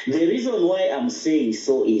 The reason why I'm saying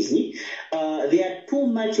so is they are too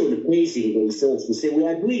much on praising themselves to say we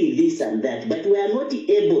are doing this and that, but we are not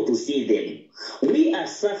able to see them. We are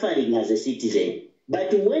suffering as a citizen.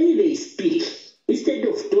 But when they speak, instead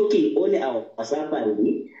of talking on our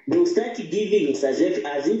suffering, they'll start giving it as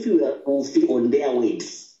if we are on their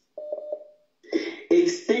words.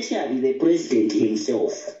 Especially the president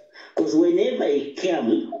himself. Because whenever he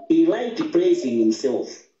comes, he likes praising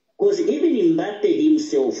himself. Because even Mbappe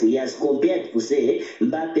himself, he has compared to say,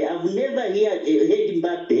 Mbappe, I've never heard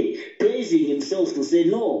Mbappe praising himself to say,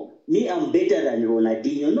 no, me, I'm better than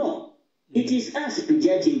Ronaldinho. No. It is us to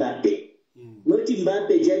judge Mbappe. Not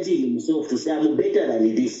Mbappe judging himself to say, I'm better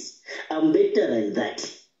than this. I'm better than that.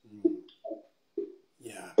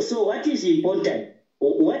 So what is important?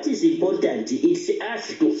 What is important is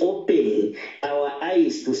us to open our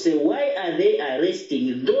eyes to say, why are they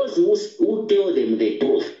arresting those who tell them the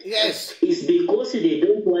truth? Yes. It's because they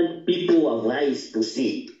don't want people who have eyes to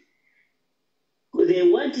see. They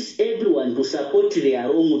want everyone to support their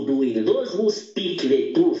wrongdoing. Those who speak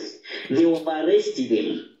the truth, they will arrest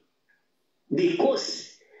them. Because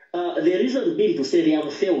the reason being to say they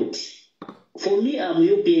have failed. For me, I'm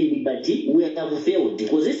European liberty, we have failed.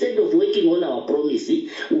 Because instead of working on our promise, we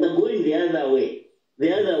are going the other way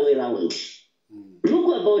around. Look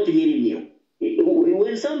about Mirimio.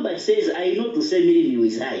 When somebody says, I know to say Mirimio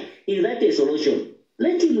is high, is that a solution?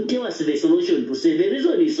 Let him tell us the solution to say the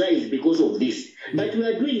reason is high is because of this. But we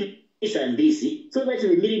are doing this and this so that the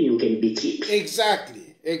Mirimio can be cheap.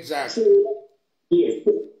 Exactly. So, yes.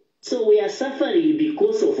 So we are suffering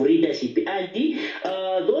because of leadership. And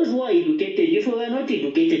those who are educated, if we are not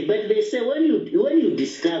educated, but they say when you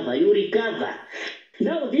discover, you recover.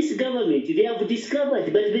 Now this government, they have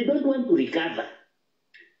discovered, but they don't want to recover.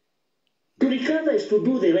 To recover is to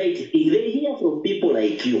do the right thing. They hear from people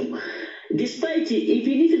like you. Despite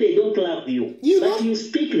even if they don't love you, but you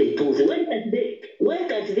speak the truth. Why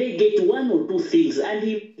can't they get one or two things and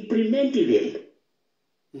implement them?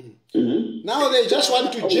 Now they just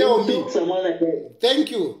want to jail me.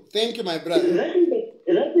 Thank you, my brother. That is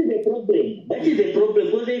the problem. That is the problem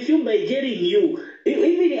because they feel by jailing you,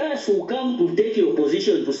 even us who come to take your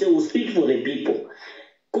position to say we'll speak for the people.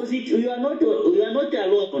 Because you are not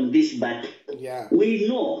alone on this battle. Yeah. We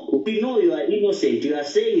know you are innocent. You are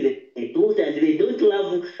saying the truth, and they don't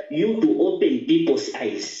love you to open people's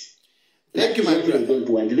eyes. Thank you, my brother. They don't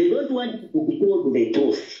want. They don't want to be told the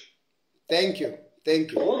truth. Thank you.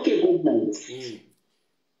 Thank you. Okay, good night.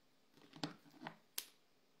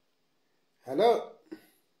 Hello.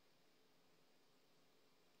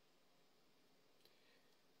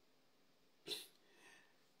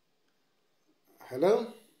 Hello.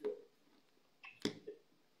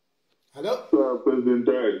 Hello. President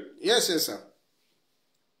Tayali. Yes, sir.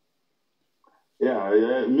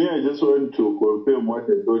 Yeah, me, I just want to confirm what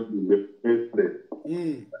I told you in the first place.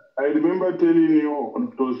 I remember telling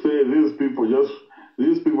you to say these people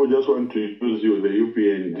just want to use you, the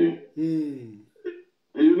UPND.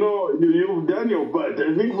 You know, you've done your part.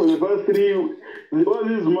 I think for the past all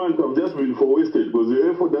these months have just been for wasted because the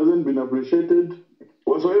effort hasn't been appreciated.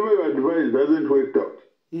 Whatsoever you advise doesn't work out.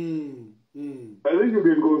 I think you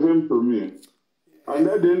can confirm to me. And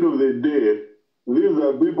at the end of the day, these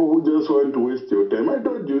are people who just want to waste your time. I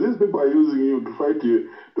told you, these people are using you to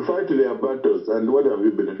fight their battles. And what have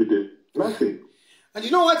you benefited? Nothing. And you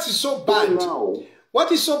know what is so bad? So now,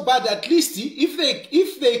 what is so bad? At least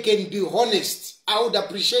if they can be honest, I would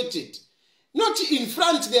appreciate it. Not in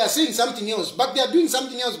front they are saying something else, but they are doing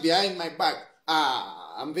something else behind my back.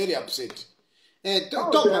 I'm very upset.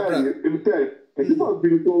 Talk, my brother. People have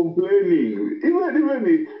been complaining.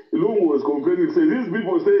 Even Lungu was complaining. Say these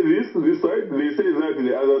people say this side, they say that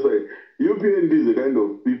the other side. UPND is the kind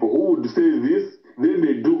of people who would say this, then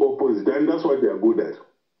they do opposite, and that's what they are good at.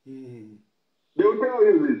 They will tell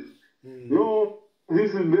you this. No,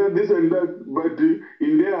 this is this and that, but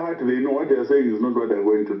in their heart they know what they are saying is not what they're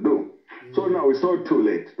going to do. So now it's not too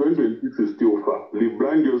late. 2026 is still far.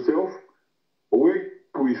 Rebrand yourself, work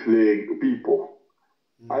with the people.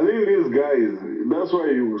 I think these guys, that's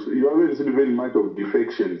why you haven't seen very much of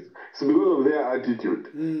defections. It's because of their attitude.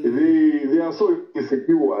 They are so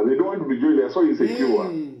insecure. They don't want to be joined. They are so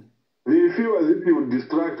insecure. They feel as if you would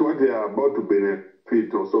distract what they are about to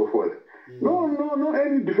benefit or so forth. No,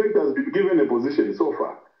 any defect has been given a position so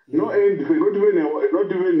far. No any defect, not even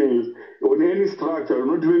on any structure,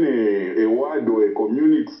 not even a ward or a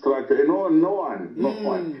community structure. No one.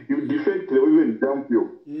 You defect, they will even dump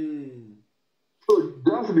you. So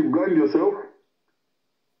just rebrand yourself,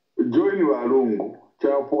 join your Lungu,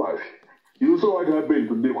 Chapwash. You saw what happened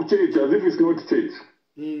today. Church, as if it's not church.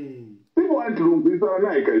 People want Lungu. People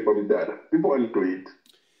want to eat.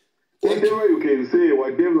 Whatever you can say,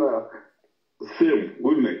 whatever, same.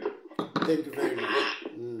 Good night. Thank you very much.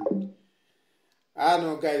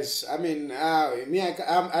 No, guys. I mean, me,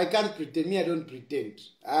 I can't pretend. Me, I don't pretend.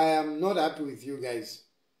 I am not happy with you guys.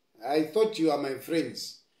 I thought you are my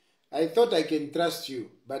friends. I thought I can trust you,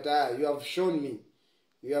 but you have shown me.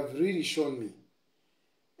 You have really shown me.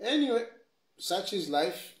 Anyway, such is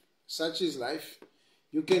life. Such is life.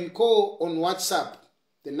 You can call on WhatsApp.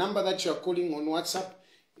 The number that you are calling on WhatsApp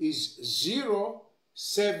is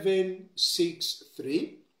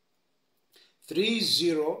 0763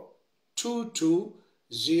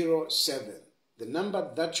 302207. The number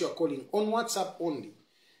that you are calling on WhatsApp only.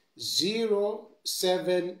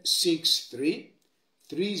 0763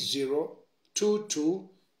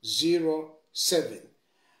 302207.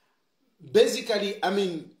 Basically, I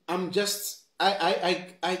mean, I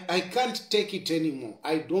can't take it anymore.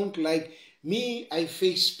 I don't like me. I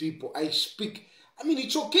face people. I speak. I mean,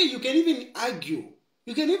 it's okay. You can even argue.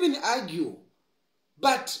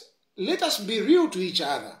 But let us be real to each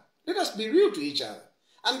other.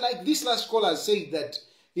 And like this last caller said that,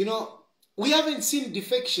 you know, we haven't seen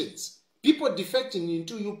defections. People defecting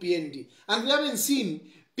into UPND. And we haven't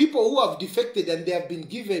seen people who have defected and they have been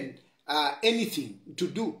given anything to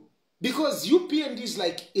do. Because UPND is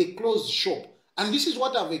like a closed shop. And this is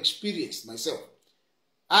what I've experienced myself.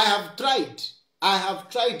 I have tried.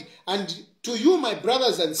 And to you, my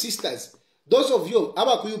brothers and sisters, those of you,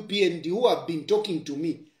 Abaku UPND, who have been talking to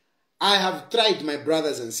me, I have tried, my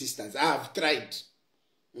brothers and sisters. I have tried.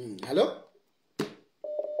 Hello?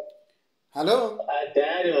 Hello?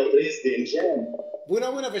 Daniel, President.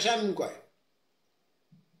 Buna fashion mkwai.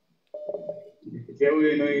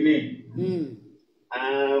 Jewe no ine.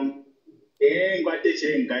 Ngwate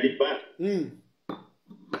chirengalipa.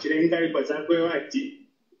 Chirengalipa sakwe wati.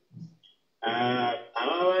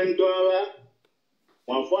 Abantu aba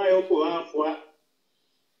mwafwayo kuwafwa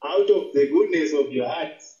out of the goodness of your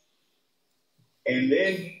heart. And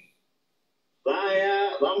then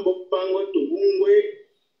vaya vambopango tubungwe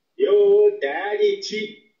yo Tayali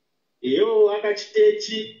chi yo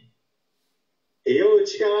akachitechi yo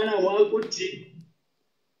chikavana mwakuti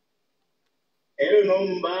ero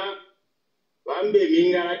nomba vambe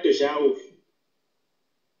minga to shauf.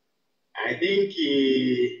 I think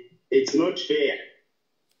it's not fair.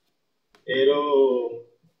 Ero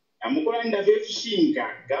amukulanda fefishinga,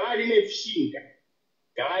 gawali nefishinga.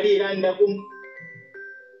 Gawali iranda kum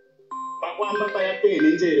pakwamba payapene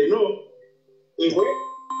nzere no. Ewe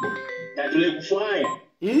tatule kufaya.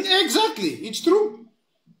 Exactly, it's true.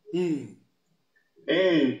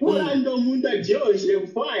 Kulanda umuntu ajoyishe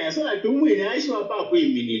kufaya so that umwene ashwa papo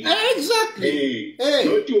imini. Exactly.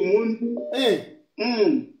 Not umuntu.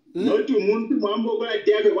 Not umuntu mwambo kwa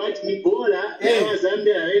tiabe wati mikola ya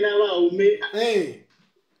Zambia wena waume.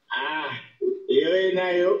 Ewe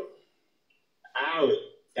nayo. Awe.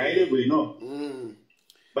 Taile bwino.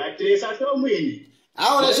 But lesa so mwini.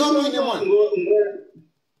 Awe lesa mwini mwana.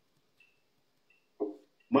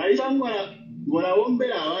 Maisha ngona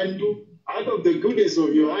wombela abantu out of the goodness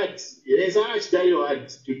of your heart. Lesa achita your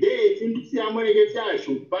heart. Today fintu siyamweleke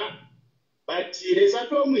fyashupa. But lesa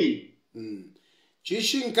so mwini.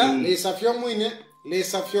 Chishinka lesa fyo mwini.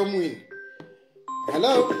 Lesa fyo mwini.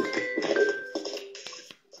 Hello?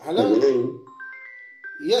 Hello?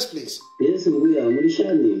 Yes, please. Yes, Mbuya,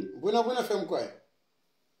 Mulishani. Bwina fem kwae.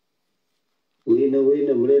 Wina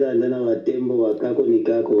mulera ndana watembo wakako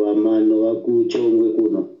nikako wamano wakuchongwe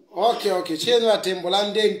kuno. Okay. Chenu watembo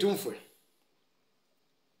lande ntumfwe.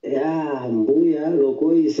 Ya, Mbuya,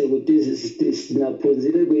 loko ise kuti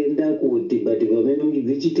sinapunzire kuenda kuti, but vamene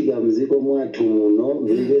mgizichitika mziko mwatu muno,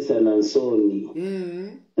 vimvesa na nsoni.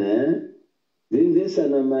 Vimvesa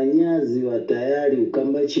na manyazi wa Tayali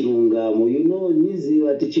ukamba chilungamo. You know, nizi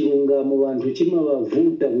wati chilungamo wantu chima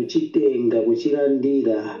wavuta kuchitenga,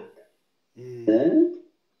 kuchirandira.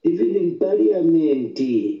 Even in parliament,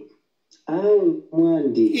 au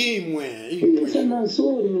mwandi. Imwe sana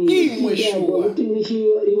nsoni. Imwe shuwa. Kuti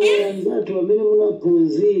wanzatu wamene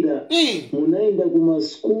munapunzira. Munaenda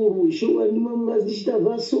kumaskuru. Shuwa nime mungazishita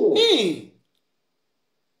vaso.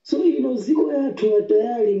 So ziko yatu wa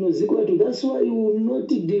Tayali, ziko yatu. That's why you will not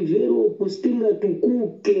develop stinga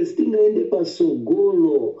tukuke, stinga ende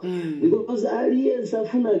pasogolo. Because aliens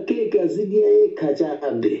afuna keka zidi ya eka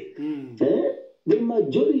chabe. The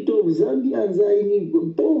majority of Zambians are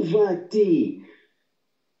in poverty.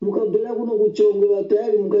 Mukabela kuno kuchongo wa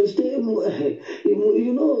Tayali, mukashite,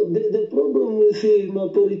 you know, the problem with my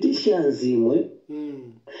politicians,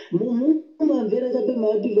 Mumavera chape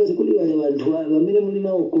maadvice kuli wale vantu vamene muli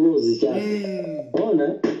nawo close chape.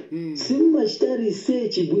 Ona? Simumachita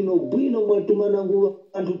research bwino mwatumana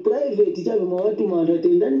vantu private chape mwatuma vantu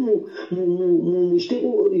atendani muchite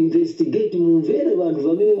ku investigate mumvere vantu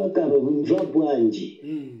vamene vakamba mumva bwanji.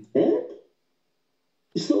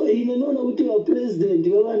 So inenona kuti va president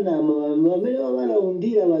vavanama vamene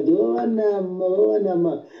vavanaundira vantu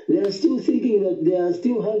vavanama they are still thinking that they are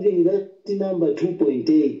still having that number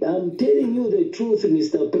 2.8. I'm telling you the truth,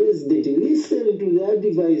 Mr. President. Listen to the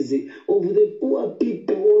advice of the poor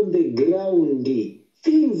people on the ground.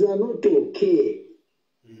 Things are not okay.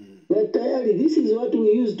 But Tayali, this is what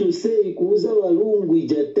we used to say, kuuza walungu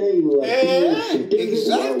ijatime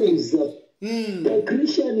exactly. The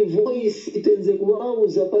Christian voice, itenze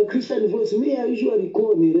kuwauza. Pa Christian voice, me I usually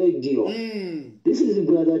call ni radio. This is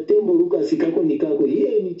Brother Tembo Lucas kako nikako.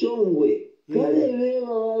 Ye ni chongwe. Kale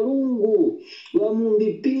wewa walungu.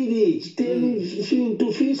 Wamumbipili. Chiteni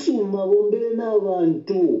fintu fisuma. Wombele na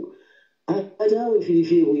wantu. Atawe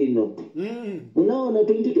filifie wino. Unaona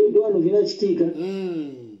 2021 vinachitika.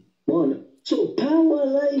 Mona. So power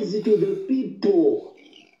lies to the people.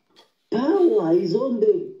 Power is on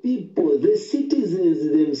the people, the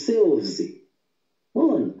citizens themselves.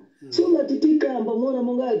 So matitikamba mwana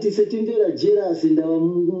mungati setimvera jealous ndawa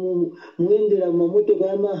muendera mamoto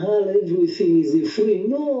kama mahala, everything is free.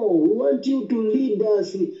 No, we want you to lead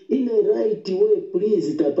us in a right way,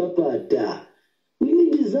 please, tapapata. We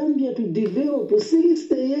need Zambia to develop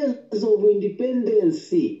 60 years of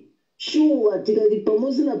independence. Sure, tikali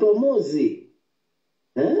pamozi na pamozi.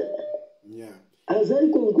 As I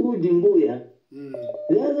conclude, Mbuya,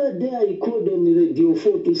 the other day I called on Radio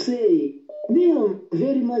 4 to say, me am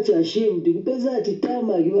very much ashamed because at the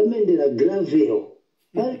time I remember the gravel.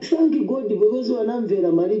 I thank God because when I'm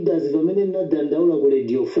very my leaders, not down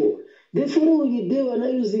Radio 4. The following day when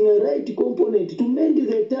I'm using a right component to mend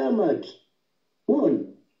the tarmac.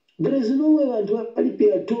 There is no way to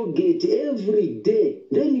prepare toll gate every day.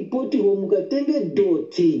 Then you put mukatenge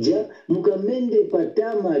dotija, mukamende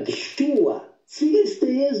patama sure. 60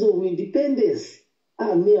 years of independence.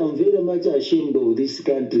 Me, I'm very much ashamed of this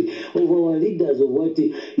country, of our leaders, of what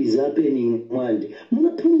is happening.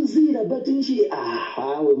 Munapunzira, but nchi,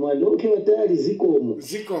 we mwandi, okay, watari zikomo.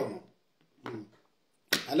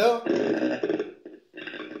 Hello?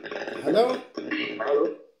 Hello?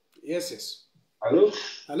 Hello? Yes. Hello?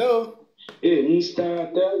 Hello? Hey,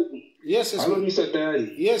 Mr. Tayali. Yes, Hello, Mr.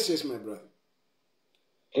 Tayali. Yes, my brother.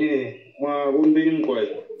 Hey, Wombeni Mkwai.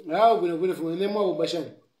 We're from the name of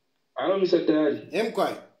Bashan. Hello, Mr. Tayali.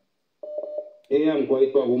 Mkwai. Hey, I'm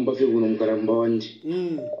quite for Wumba Figun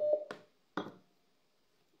Karambawandi.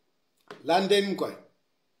 London Mkwai.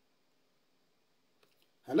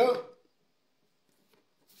 Hello?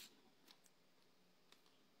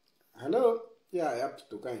 Hello? Yeah, I have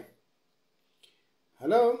to kind.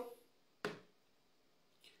 Hello?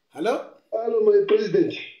 Hello? Hello, my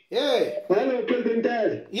president. Yeah. Hello, President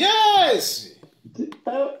Dad. Yes!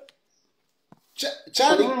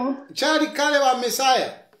 Charlie Kalewa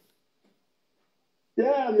Messiah.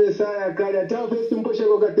 Yeah, Messiah Kale. Tell first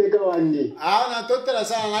imposho gateka wandi. Na totera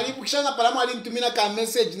sana. Nalipukishana palamu alintumina ka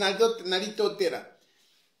message nalitotera.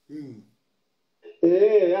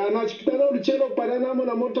 Anachipitana ulichelo paranamo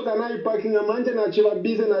na moto kanai parking amanje na chiva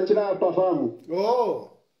bize na chila perform. Oh.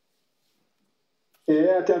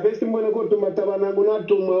 Atafesti mbone ko tumatabana guna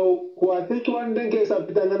tuma kwa thiki wandenge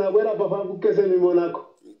sapitanga na bwera perform kese mimonako.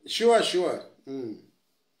 Sure.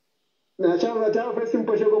 Na chava first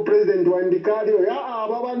imposho ko president wandikali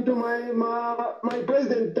babantu my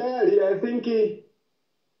president Tayali, I think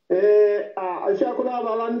ashakula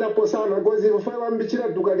balanda posana gozi mfwa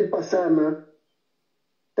mbichira tukalipa sana.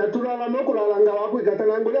 Tatulala nokulala nga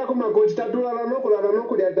wakwigatanangulia ku makoti tatulala nokulala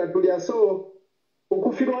nokulya tatulya so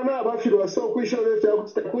ukufirwa na abafirwa so kwishore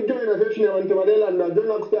cha kujoina session abantu balela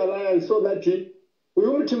ndajona ku alliance so that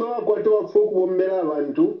uyu mutima wako atowa kufoku bombera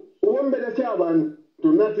abantu ubombera cya abantu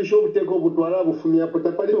tunafisha obuteko butwala bufumya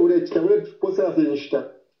potapali ule chikabule posa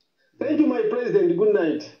finishita. Thank you my president, good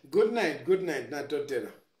night. Good night na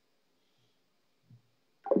totela.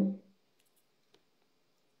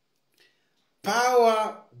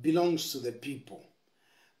 Power belongs to the people.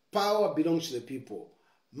 Power belongs to the people.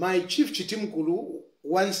 My chief Chitimkulu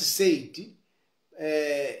once said,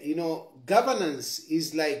 governance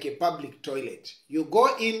is like a public toilet. You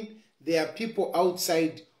go in, there are people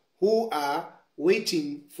outside who are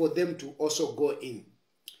waiting for them to also go in.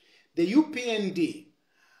 The UPND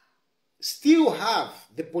still have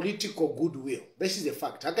the political goodwill. This is the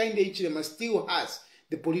fact. Hakainde Hichilema still has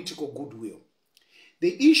the political goodwill.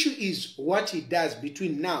 The issue is what he does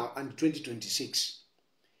between now and 2026.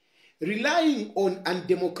 Relying on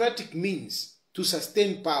undemocratic means to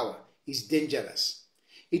sustain power is dangerous.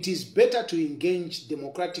 It is better to engage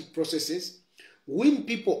democratic processes, win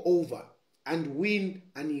people over, and win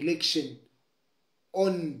an election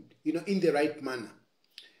in the right manner.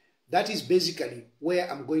 That is basically where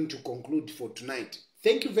I'm going to conclude for tonight.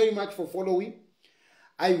 Thank you very much for following.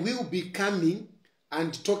 I will be coming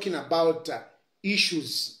and talking about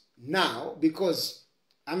issues now because,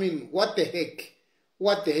 what the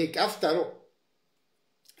heck, after all,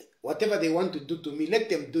 whatever they want to do to me, let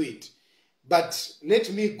them do it. But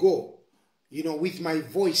let me go, with my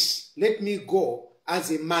voice. Let me go as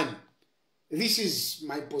a man. This is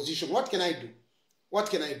my position. What can I do?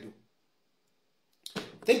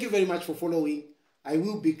 Thank you very much for following. I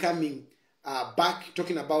will be coming back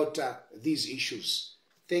talking about these issues.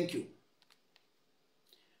 Thank you.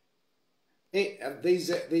 Hey,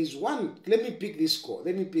 there's one. Let me pick this call.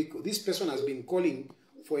 This person has been calling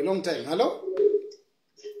for a long time. Hello?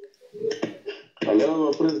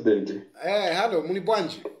 Hello, President. Hello,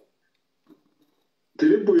 Mulibwanji.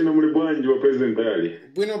 Tilibwino Mulibwanji wa President Tayali.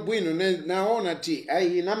 Bwino, naona ti.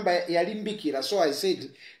 I number yalimbikira, so I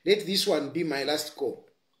said, let this one be my last call.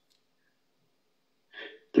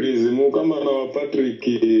 Please, mukamana wa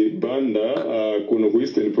Patriotic Banda, kuno ku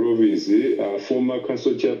Eastern Province, former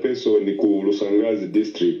council chairperson ku Lusangazi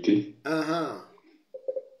district.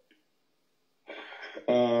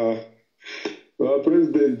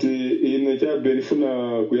 President ine chabe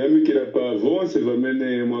nifuna kuyamikira pa vonse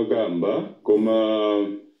vamene mwagamba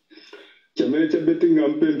koma chamene chabetinga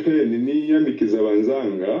mpempheni ni yamikiza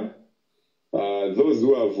vanzanga those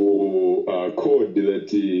who have called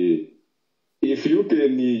that if you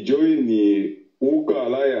can join the UKA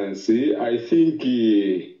Alliance, I think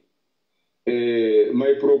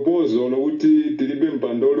my proposal uti tilibe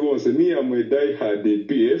mpandoli wonse me am a die-hard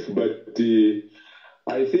PF, but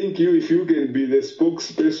I think if you can be the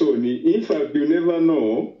spokesperson, in fact you never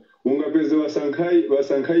know, ungapeze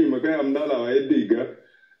wasankhai makaya mdala wa Edgar,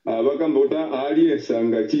 bakambota alliance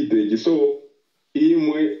anga chiteji, so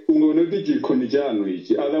imwe ungonoti chikoni chanu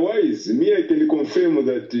ichi. Otherwise, me I can confirm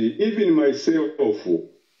that even myself,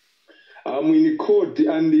 I'm in court,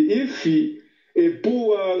 and if a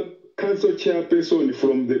poor council chairperson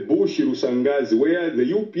from the bush Rusangazi, where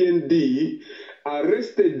the UPND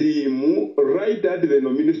arrested him right at the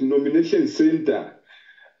nomination center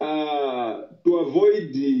to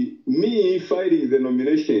avoid me filing the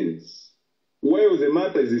nominations while the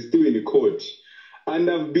matter is still in court. And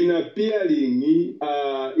I've been appearing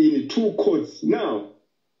in 2 courts. Now,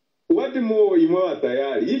 what more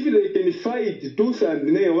Tayali? If they can fight tooth and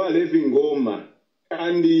nail while living Goma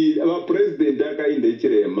and our president Daka in the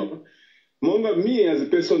Chirema, Monga, me as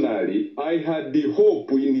personally, I had the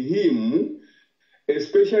hope in him,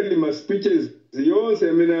 especially my speeches, but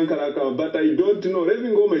I don't know.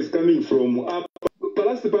 Living Goma is coming from up.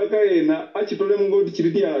 So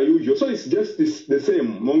it's just the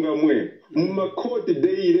same. Monga mwe. Court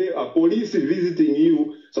daily, a police visiting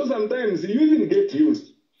you. So sometimes you even get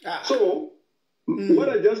used. So what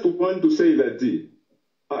I just want to say that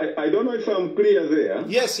I don't know if I'm clear there.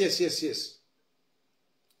 Yes.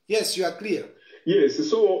 Yes, you are clear. Yes,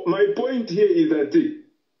 so my point here is that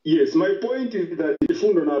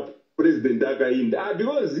President Daga in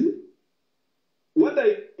because what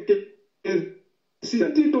I can see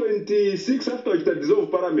 2026 after it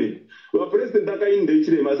dissolved parliament, where President Daga in the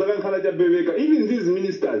Chile, even these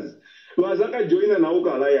ministers, Wazaka join an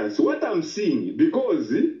Auka alliance. What I'm seeing,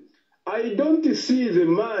 because I don't see the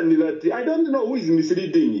man that I don't know who is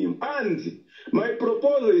misleading him. And my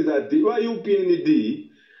proposal is that UPND,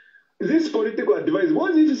 this political advisor,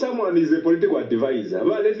 what if someone is a political advisor?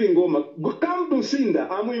 Come to Sinda.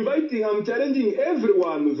 I'm challenging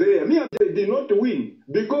everyone there. Me, I did not win.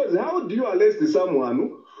 Because how do you arrest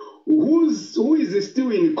someone who is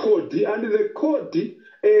still in court and the court,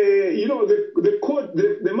 the court,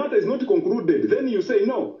 the matter is not concluded. Then you say,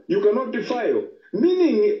 no, you cannot file.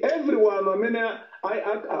 Meaning everyone, no,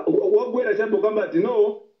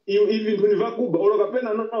 even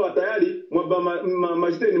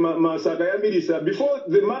before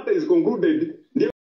the matter is concluded,